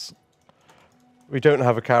reference. We don't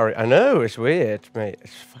have a carry. I know, it's weird, mate.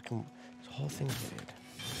 It's fucking... The whole thing's weird.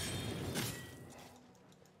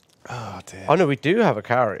 Oh, dear. Oh, no, we do have a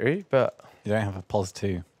carry, but... You don't have a pos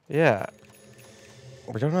 2. Yeah.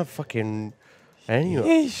 We don't have fucking... anyone.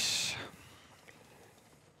 Yeesh.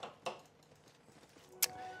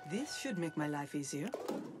 This should make my life easier.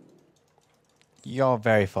 You're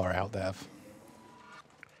very far out, Dev.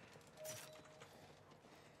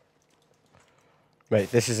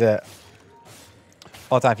 Mate, this is it.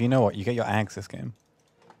 Oh, Dav, you know what? You get your Ags this game.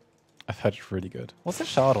 I've heard it's really good. What's the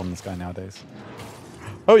shard on this guy nowadays?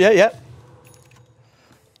 Oh, yeah, yeah.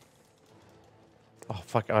 Oh,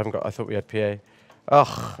 fuck, I haven't got... I thought we had PA.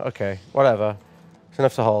 Ugh, okay, whatever. It's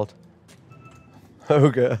enough to hold.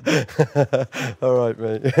 Okay. All right,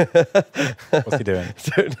 mate. What's he doing?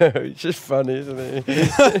 Don't know. He's just funny, isn't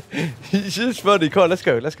he? He's just funny. Come on, let's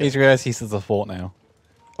go. Let's go. He's realized he's the fort now.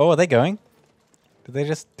 Oh, are they going? Did they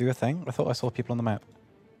just do a thing? I thought I saw people on the map.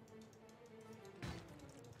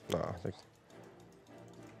 No, I think...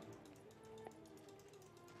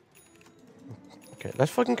 Okay,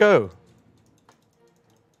 let's fucking go.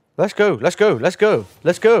 Let's go. Let's go. Let's go.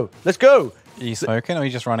 Let's go. Let's go. Are you smoking or are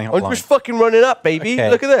you just running up I'm blind? just fucking running up, baby.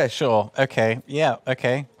 Okay, Look at this. Sure. Okay. Yeah.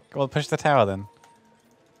 Okay. Go on, push the tower then.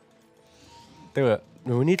 Do it.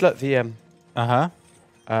 No, we need like the Uh-huh.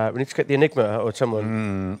 we need to get the Enigma or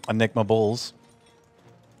someone. Enigma balls.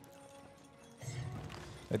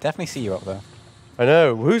 They definitely see you up there. I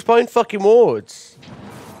know. Who's buying fucking wards?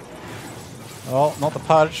 Oh, not the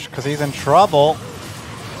Pudge, because he's in trouble.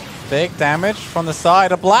 Big damage from the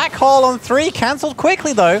side. A black hole on 3, cancelled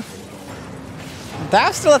quickly though.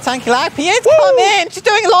 Dav's still a tanky lag. PA's come in. She's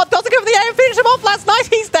doing a lot. Doesn't go for the air and finish him off. That's nice.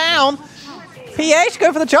 He's down. PA should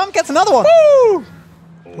go for the jump. Gets another one. Woo!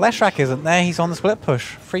 Leshrak isn't there. He's on the split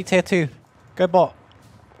push. Free tier 2. Go bot.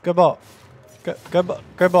 Go bot. Go bot.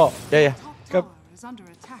 Go bot. Yeah, yeah. Top tower is under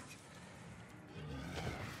attack.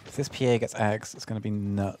 If this PA gets Ags, it's going to be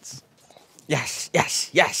nuts. Yes, yes,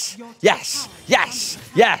 yes, yes, yes,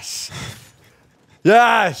 yes.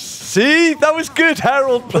 Yes. See? That was good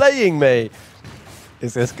Harold playing me.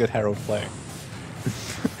 Is this good Herald playing?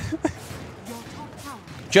 Your top tower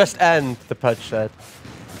Just end, the Pudge said.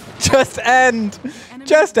 Just end.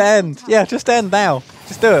 Just end. Yeah, just end now.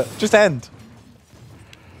 Just do it. Just end.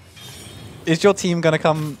 Is your team going to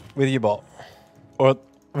come with you, bot? Or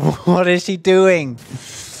what is she doing?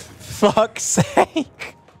 Fuck's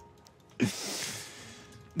sake.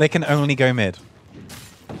 They can only go mid.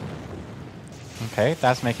 Okay,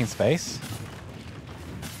 that's making space.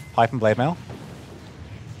 Pipe and blade mail.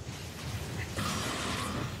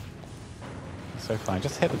 So fine,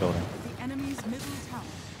 just hit the building. the enemy's middle tower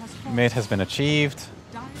has fallen. Mid has been achieved.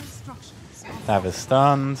 Dire structures are Dav is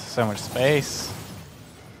stunned. So much space.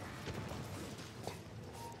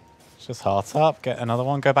 Just hearts up. Get another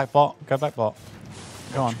one. Go back bot. Go back bot.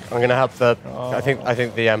 Go on. I'm gonna have the. I think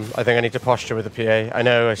I need to posture with the PA. I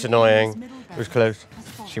know it's annoying. It was close, has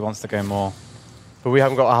fallen. She wants to go more. but we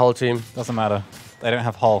haven't got a whole team. Doesn't matter. They don't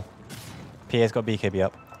have hull. PA's got BKB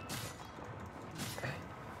up.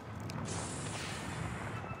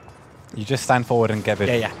 You just stand forward and get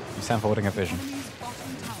vision. Yeah, yeah. You stand forward and get vision. Enemy's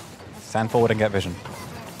bottom tower has Stand forward and get vision. fallen.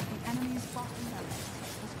 The enemy's bottom barracks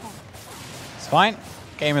has fallen. It's fine.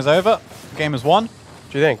 Game is over. Game is won.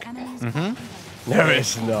 Do you think? Enemy's bottom barracks No,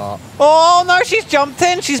 it's not. Oh no, she's jumped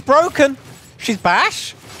in. She's broken. She's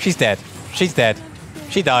bash. She's dead. She's dead.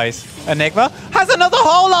 She dies. Enigma has another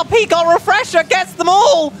hole up. He got refresher. Gets them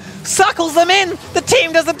all. Suckles them in. The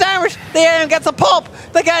team does the damage. The AM gets a pop.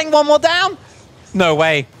 They're getting one more down. No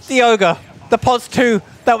way. The ogre. The pods 2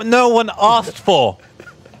 that no one asked for.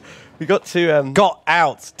 We got two. Got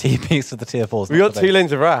out. TPs to the tier 4s. We got 2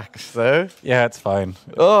 lanes of racks though. Yeah, it's fine.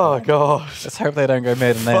 Oh gosh. Let's hope they don't go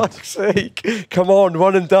mid and then. Fuck's sake. Come on,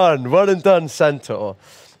 one and done. One and done, Centaur.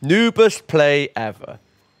 Noobest play ever.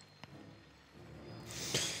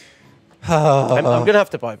 I'm going to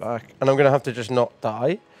have to buy back. And I'm going to have to just not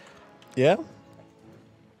die. Yeah.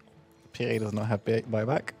 PA does not have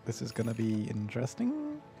buyback. This is going to be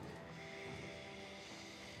interesting.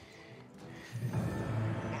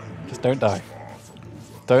 Just don't die.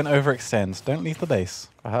 Don't overextend. Don't leave the base.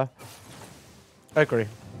 Uh-huh. I agree.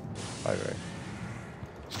 I agree.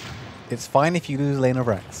 It's fine if you lose lane of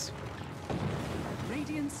Rex.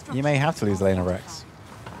 Radiant You may have to lose lane of Rex.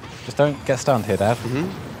 Just don't get stunned here, Dad.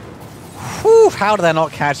 Mm-hmm. Whew. Oof, how did that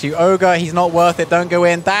not catch you? Ogre, he's not worth it. Don't go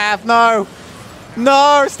in. Dav, no.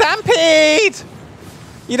 No, Stampede.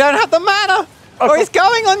 You don't have the mana. Oh, he's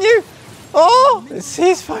going on you. Oh,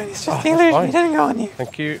 he's fine. He's just illusion. He didn't go on you.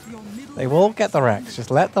 Thank you. They will get the Rex. Just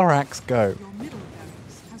let the Rex go. Your middle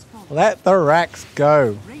barracks has fallen. Let the Rex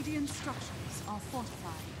go. Radiant structures are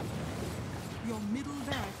fortified. Your middle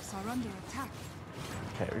barracks are under attack.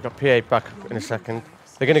 Okay, we got PA back in a second.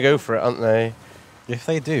 They're going to go for it, aren't they? If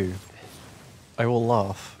they do, I will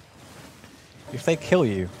laugh. If they kill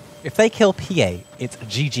you, if they kill PA, it's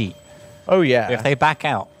GG. Oh, yeah. If they back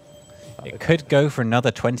out, it could go for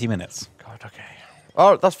another 20 minutes. God, okay.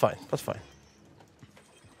 Oh, that's fine. That's fine.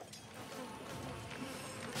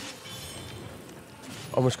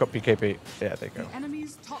 Almost got BKB. Yeah, there you go. The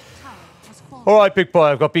enemy's top tower has fallen. All right, big boy,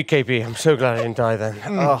 I've got BKB. I'm so glad I didn't die then.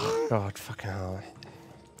 Oh, God, fucking hell.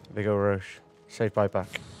 Big ol' Roche. Save buyback.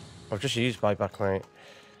 I've just used buyback, mate.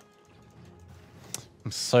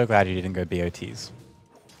 I'm so glad you didn't go BOTs.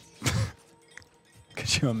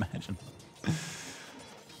 Could you imagine?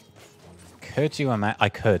 Could you imagine? I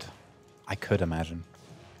could. I could imagine.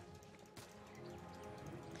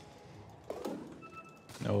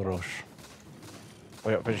 No rush.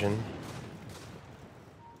 We got vision.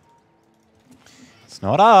 It's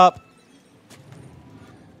not up.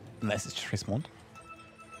 Unless it's just respawned.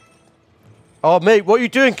 Oh, mate, what are you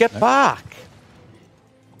doing? Get back.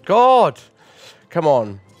 God. Come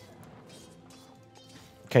on.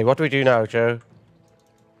 Okay, what do we do now, Joe?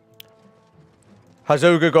 Has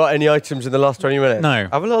Ogre got any items in the last 20 minutes? No.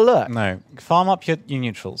 Have a little look. No. Farm up your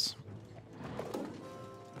neutrals.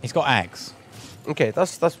 He's got Ags. Okay,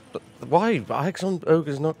 that's why Ags on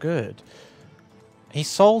Ogre's not good. He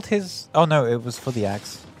sold his... Oh, no, it was for the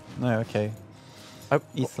Ags. No, okay.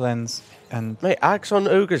 Ethelens and... Mate, Ags on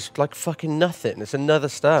Ogre's like fucking nothing. It's another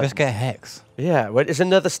stun. Just get a Hex. Yeah, well, it's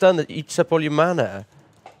another stun that eats up all your mana.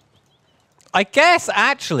 I guess,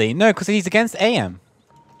 actually. No, because he's against AM.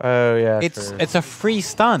 Oh, yeah, true. It's a free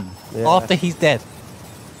stun Yeah. after he's dead.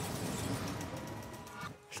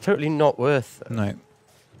 It's totally not worth it. No.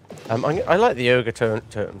 I like the Ogre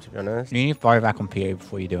totem, to be honest. You need to buy back on PA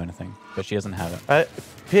before you do anything. But she doesn't have it.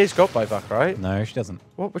 Piers got buyback, right? No, she doesn't.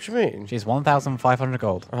 What do you mean? She's 1,500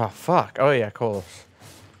 gold. Oh, fuck. Oh, yeah, of course.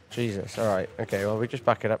 Jesus. All right. Okay, well, we just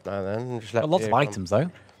back it up now then. And just let Got lots of Pierre come. items,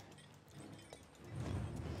 though.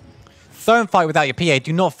 Don't fight without your PA.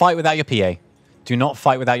 Do not fight without your PA. Do not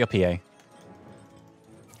fight without your PA.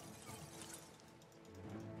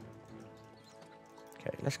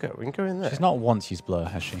 Okay, let's go. We can go in there. She's not once used Blur,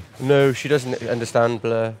 has she? No, she doesn't understand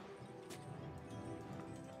Blur.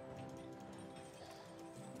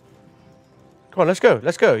 Come on, let's go.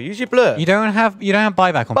 Let's go. Use your Blur. You don't have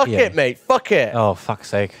buyback on Fuck PA. it, mate. Fuck it. Oh, fuck's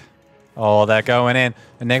sake. Oh, they're going in.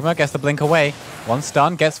 Enigma gets the blink away. One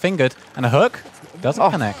stun, gets fingered. And a hook doesn't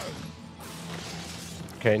connect.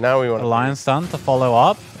 Okay, now we want A Lion stun to follow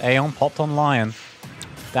up. Aeon popped on Lion.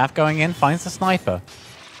 Daff going in, finds the sniper.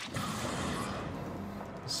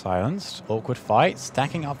 Silenced. Awkward fight.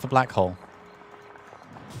 Stacking up the black hole.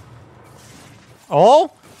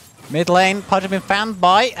 Oh! Mid lane, Pudge have been found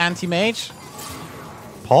by Anti-Mage.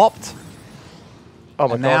 Popped. Oh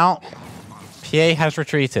my And god. now, PA has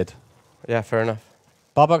retreated. Yeah, fair enough.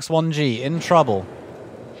 Barbux 1G in trouble.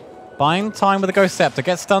 Buying time with a Ghost Scepter.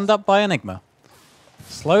 Gets stunned up by Enigma.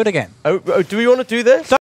 Slowed again. Oh, do we want to do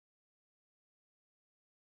this?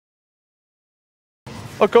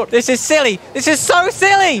 Oh god. This is silly. This is so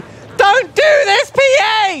silly. Don't do this,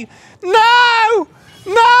 PA. No.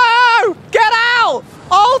 No. Get out.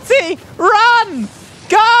 Ulti. Run.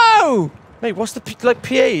 Go. Mate, what's the PA?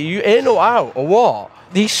 Are you in or out or what?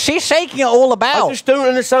 She's shaking it all I about. just don't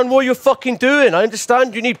understand what you're fucking doing. I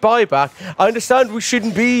understand you need buyback. I understand we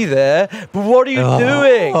shouldn't be there. But what are you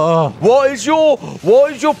doing? What is your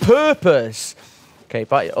purpose? Okay,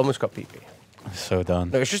 but I almost got PP. So done.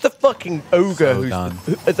 No, it's just a fucking ogre. So done.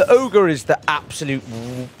 The ogre is the absolute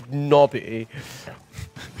knobby.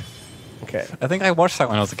 Okay. I think I watched that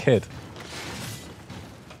when I was a kid.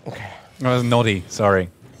 Okay. I was naughty. Sorry.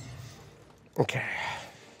 Okay.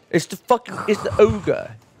 It's the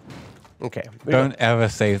ogre. Okay. Don't ever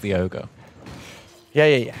save the ogre. Yeah.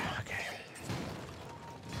 Okay.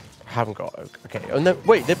 I haven't got ogre. Okay. Oh no,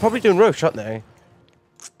 wait, they're probably doing Roche, aren't they?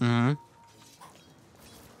 Mm-hmm.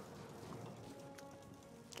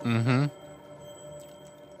 Mm-hmm.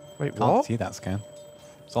 Wait, Can't what? see that scan.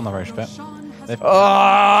 It's on the Roche bit. Roshan has They've-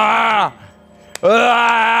 Ah!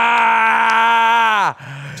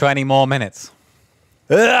 Ah! 20 more minutes.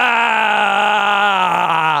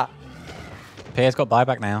 Ah! PA's got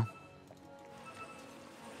buyback now.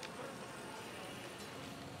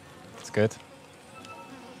 It's good.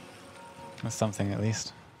 That's something at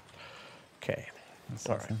least. Okay. That's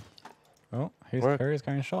All right. something. Oh, who's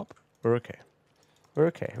going shop? We're okay. We're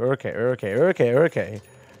okay. We're okay. We're okay. We're okay. We're okay.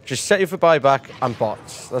 Just set you for buyback and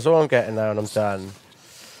bots. That's all I'm getting now, and I'm done.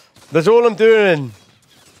 That's all I'm doing.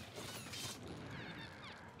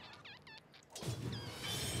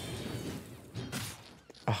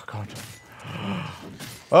 Oh, God.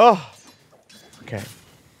 Oh. Okay.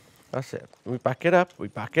 That's it. We back it up. We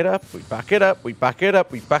back it up. We back it up. We back it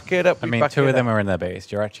up. We back it up. I mean, two of them are in their base.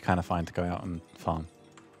 You're actually kind of fine to go out and farm.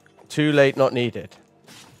 Too late, not needed.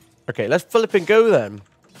 Okay, let's flip and go then.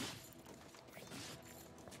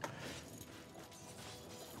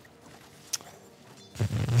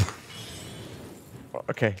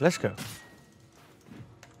 Okay, let's go.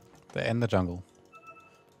 They're in the jungle.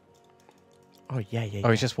 Oh, yeah, yeah, Oh,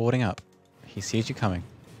 yeah. he's just warding up. He sees you coming.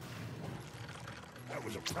 That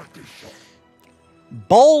was a practice shot.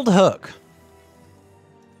 Bold hook.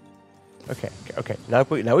 Okay, okay, okay. Now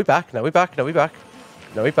we back. Now we back. Now we back.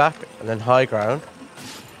 Now we back. And then high ground.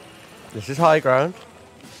 This is high ground.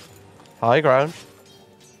 High ground.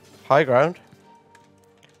 High ground.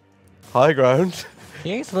 High ground.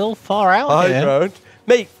 He's a little far out High here. ground.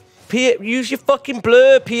 Mate, PA, use your fucking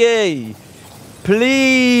blur, PA.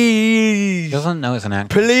 Please. He doesn't know it's an act.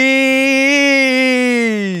 Please.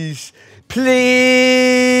 Please.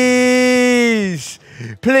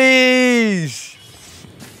 Please.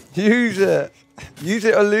 Use it. Use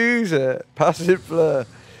it or lose it. Passive blur.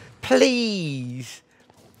 Please.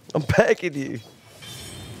 I'm begging you.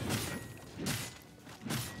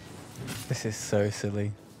 This is so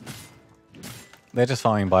silly. They're just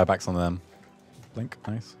farming buybacks on them. Blink,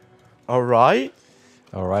 nice. All right.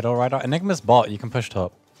 All right, all right. Enigma's bot, you can push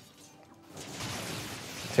top.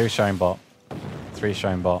 2 showing bot. 3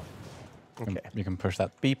 showing bot. Okay. You can push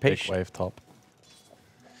that Be big patient. wave top.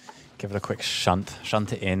 Give it a quick shunt.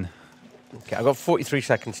 Shunt it in. Okay, I've got 43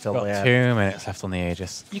 seconds till Got my 2 minutes left on the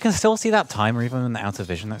Aegis. You can still see that timer even in the out of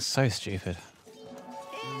vision. That's so stupid.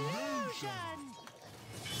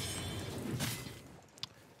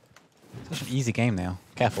 Such an easy game now.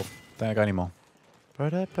 Careful. Don't go anymore.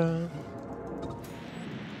 Ba-da-ba.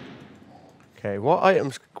 Okay, what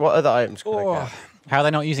other items can I get? How are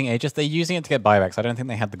they not using Aegis? They're using it to get buybacks. I don't think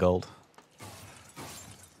they had the gold.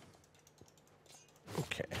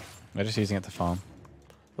 Okay. They're just using it to farm.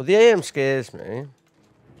 Well, the AM scares me.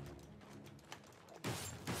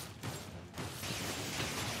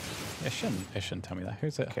 It shouldn't tell me that.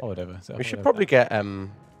 Who's it? Okay. Oh, whatever. Is it We should whatever? probably get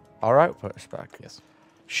our outputs back. Yes.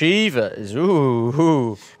 Shivas.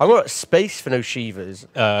 Ooh. I've got space for no Shivas.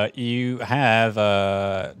 You have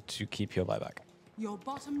to keep your buyback. Your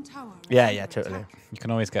bottom tower. is Yeah, under yeah, totally. attack. You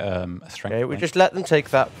can always get a strength. Okay, we point. just let them take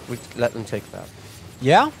that. We let them take that.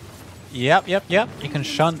 Yeah. Yep. You can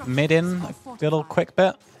shunt mid in a little quick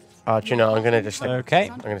bit. Do you know, I'm going to just stick, Okay.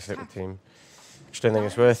 I'm going to stick with team. Just don't think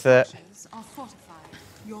it's worth it. Structures are fortified.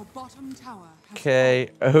 Your bottom tower has Okay,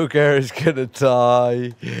 Ogre is going to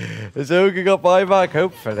die. Has Ogre got buyback,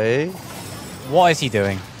 hopefully? What is he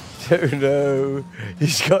doing? Don't know.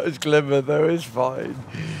 He's got his glimmer, though. It's fine.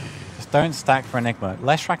 Just don't stack for Enigma.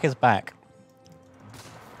 Leshrac is back.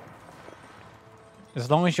 As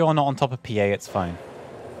long as you're not on top of PA, it's fine.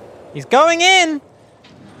 He's going in!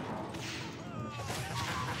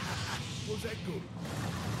 Was that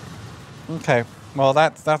good? Okay, well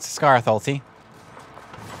that's Scarth ulti.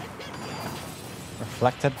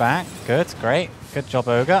 Reflected back. Good, great. Good job,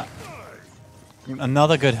 Ogre.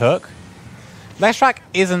 Another good hook. Leshrac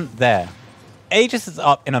isn't there. Aegis is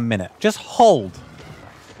up in a minute. Just hold.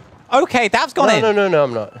 Okay, that's gone in. No,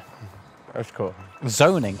 I'm not. That's cool.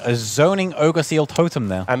 Zoning. A zoning Ogre Seal totem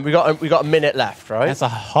there. And we got a minute left, right? It's a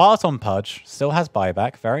heart on Pudge. Still has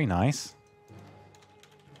buyback. Very nice.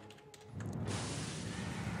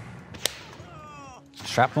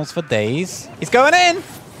 Shrapnels for days. He's going in.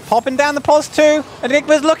 Popping down the pos too.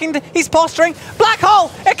 Enigma's looking. He's posturing. Black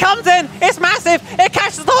hole. It comes in. It's massive. It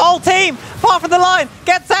catches the whole team. Far from the line.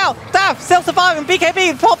 Gets out. Dav still surviving.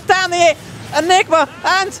 BKB pops down the Enigma.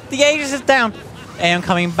 And the Aegis is down. Aeon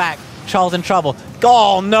coming back. Charles in trouble.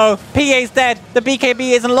 Oh no. PA's dead. The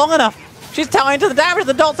BKB isn't long enough. She's tying into the damage.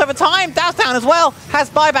 The dots over time. Dav's down as well. Has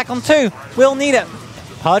buyback on 2. Will need it.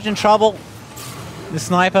 Pudge in trouble. The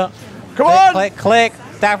sniper. Come click, on! Click, click.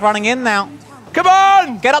 Dav running in now. Come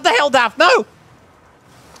on! Get up the hill, Dav. No!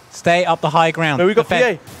 Stay up the high ground. No, we got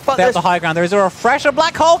Defend. PA. But Stay up the high ground. There is a refresher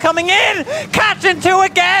black hole coming in. Catching 2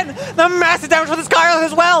 again. The massive damage for the Skyrock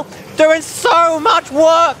as well. Doing so much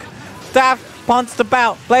work. Dav punched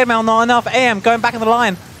about. Blade Mail not enough. AM going back in the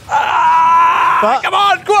line. Ah! But come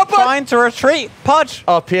on, go on, bud. trying to retreat. Pudge.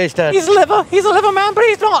 Oh, PA's dead. He's a liver man, but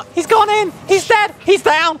he's not. He's gone in. He's dead. He's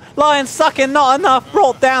down. Lion sucking, not enough.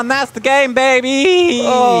 Brought down. That's the game, baby.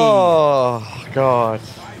 Oh, God.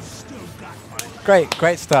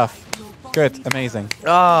 Great stuff. Good, amazing.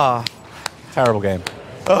 Ah. Terrible game.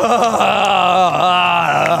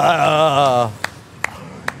 Ah.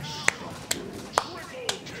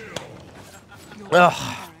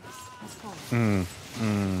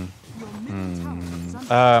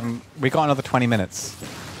 We got another 20 minutes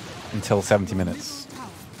until 70 minutes.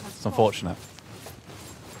 It's unfortunate.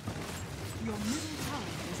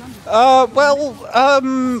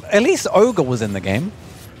 At least Ogre was in the game.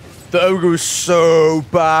 The ogre was so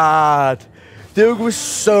bad. The ogre was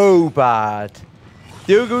so bad.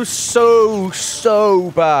 The ogre was so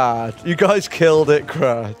bad. You guys killed it,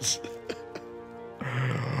 Kratz.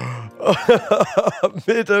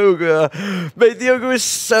 Mid ogre. Mate, the ogre was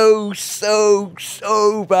so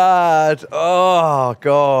bad. Oh,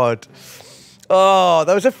 God. Oh,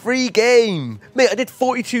 that was a free game. Mate, I did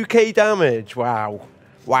 42k damage. Wow.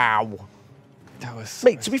 Wow. That was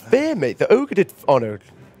Mate, to be fair, mate, the ogre did... Oh, no.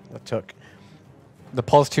 That took... the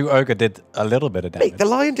Pos 2 Ogre did a little bit of damage. Mate, the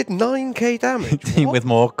lion did 9k damage. with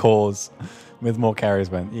more cores, with more carries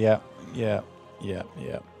went. Yep. Herald.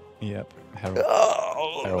 Herald.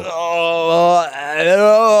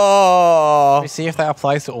 Oh, We see if that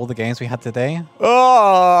applies to all the games we had today. oh,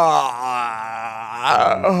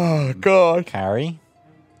 God. Carry.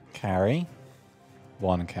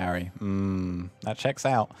 One carry. That checks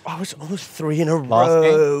out. I was almost 3 in a Last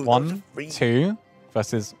row. game, 1, 2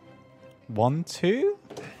 versus 1, 2.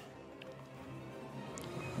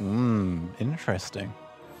 Interesting.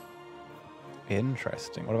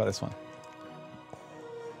 What about this one?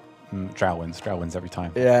 Drow wins every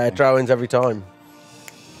time. Yeah, Drow wins every time.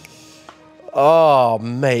 Oh,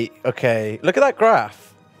 mate. Okay. Look at that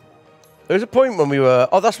graph. There was a point when we were...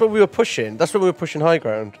 Oh, that's when we were pushing. That's when we were pushing high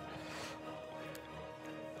ground.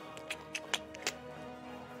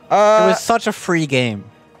 It was such a free game.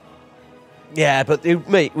 Yeah, but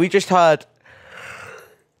mate, we just had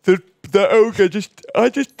the ogre. Oh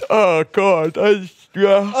God, I don't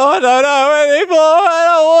know anymore. I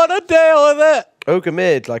don't want to deal with it. ogre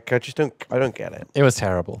mid. Like I don't get it. It was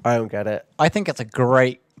terrible. I don't get it. I think it's a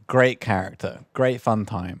great character, great fun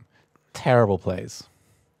time. Terrible plays,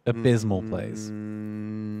 abysmal plays.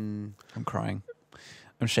 I'm crying.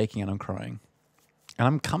 I'm shaking and I'm crying, and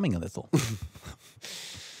I'm coming a little.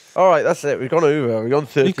 All right, that's it. We've gone over. We've gone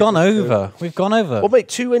 30. We've gone over. Well, mate,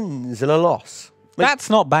 2 wins and a loss. Mate, That's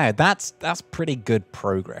not bad. That's pretty good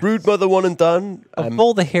progress. Broodmother 1 and done. Of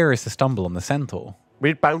all the heroes to stumble on the Centaur, We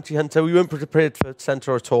had Bounty Hunter. We weren't prepared for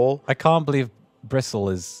Centaur at all. I can't believe Bristle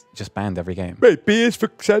is just banned every game. Mate, B is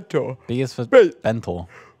for Centaur. B is for Wait. Bentor.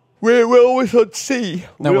 We're always on C.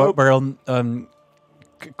 No, we're on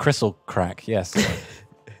Crystal Crack. Yes.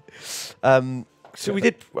 So we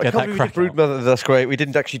did. I Get can't that believe we did crack out. Broodmother. That's great. We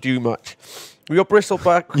didn't actually do much. We got Bristle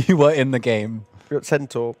back. You were in the game. We got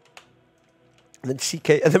Centaur. And then CK.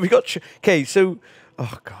 And then we got... Okay, so...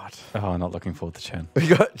 Oh, God. Oh, I'm not looking forward to Chen. We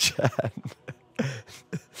got Chen.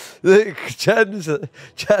 Look, Chen's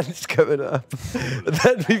coming up. And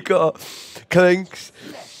then we've got Clinks.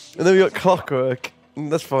 And then we got Clockwork.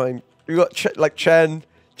 And that's fine. We got Chen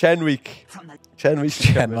week. Chen week.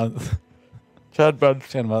 Chen month. Chen month.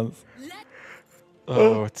 Chen month.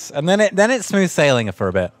 Oh, and then it's smooth sailing for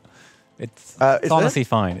a bit. It's is honestly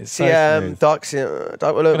fine. It's so smooth. Dark It's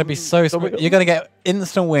gonna be so smooth. You're gonna get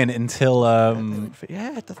instant win until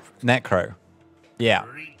Necro. Yeah,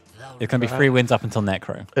 it's gonna be 3 wins up until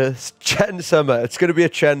Necro. It's Chen summer. It's gonna be a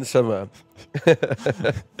Chen summer.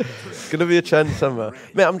 It's gonna be a Chen summer.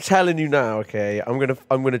 Mate, I'm telling you now. Okay, I'm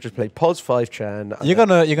gonna just play Pos 5 Chen. You're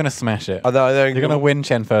gonna smash it. I know. You're gonna win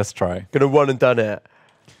Chen first try. Gonna one and done it.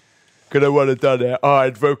 Oh,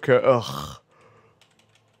 Invoker. Ugh.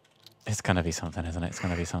 It's gonna be something, isn't it? It's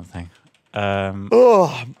gonna be something.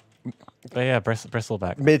 Oh, But yeah, Bristle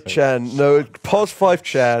back. mid Chen. No, Pos 5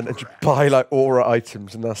 Chen and just buy like aura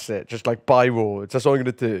items and that's it. Just like buy wards. That's all I'm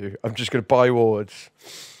gonna do. I'm just gonna buy wards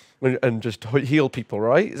and just heal people.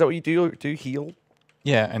 Right? Is that what you do? Do heal?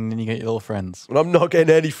 Yeah, and then you get your little friends. And I'm not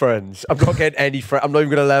getting any friends. I'm not even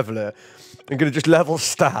gonna level it. I'm gonna just level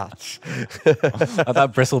stats.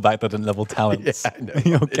 That Bristleback didn't level talents. Yeah, I know.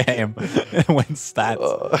 You'll get him when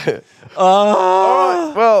stats. All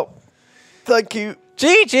right. Well, thank you.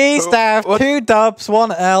 GG, staff. what- 2 dubs,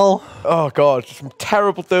 1 L. Oh God, some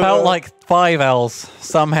terrible Dota. Felt like 5 Ls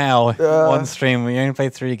somehow. One stream. We only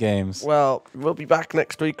played 3 games. Well, we'll be back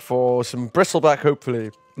next week for some Bristleback, hopefully.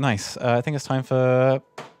 Nice. I think it's time for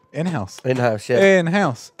In-house. In-house, yeah.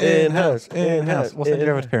 In-house. In-house. In-house. We'll send you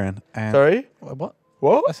over to Pyrian. And Sorry? What?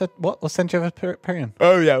 What? I said what? We'll send you over to Pyrian.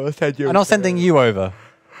 Oh, yeah, we'll send you. I'm not sending you over.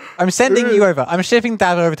 I'm sending you over. I'm shipping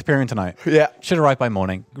Dad over to Pyrian tonight. Yeah. Should arrive by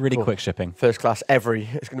morning. Really quick shipping. First class, every.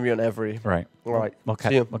 It's going to be on every. Right. All right. We'll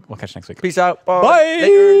See you. catch you next week. Peace out. Bye. Bye.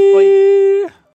 Laters. Bye.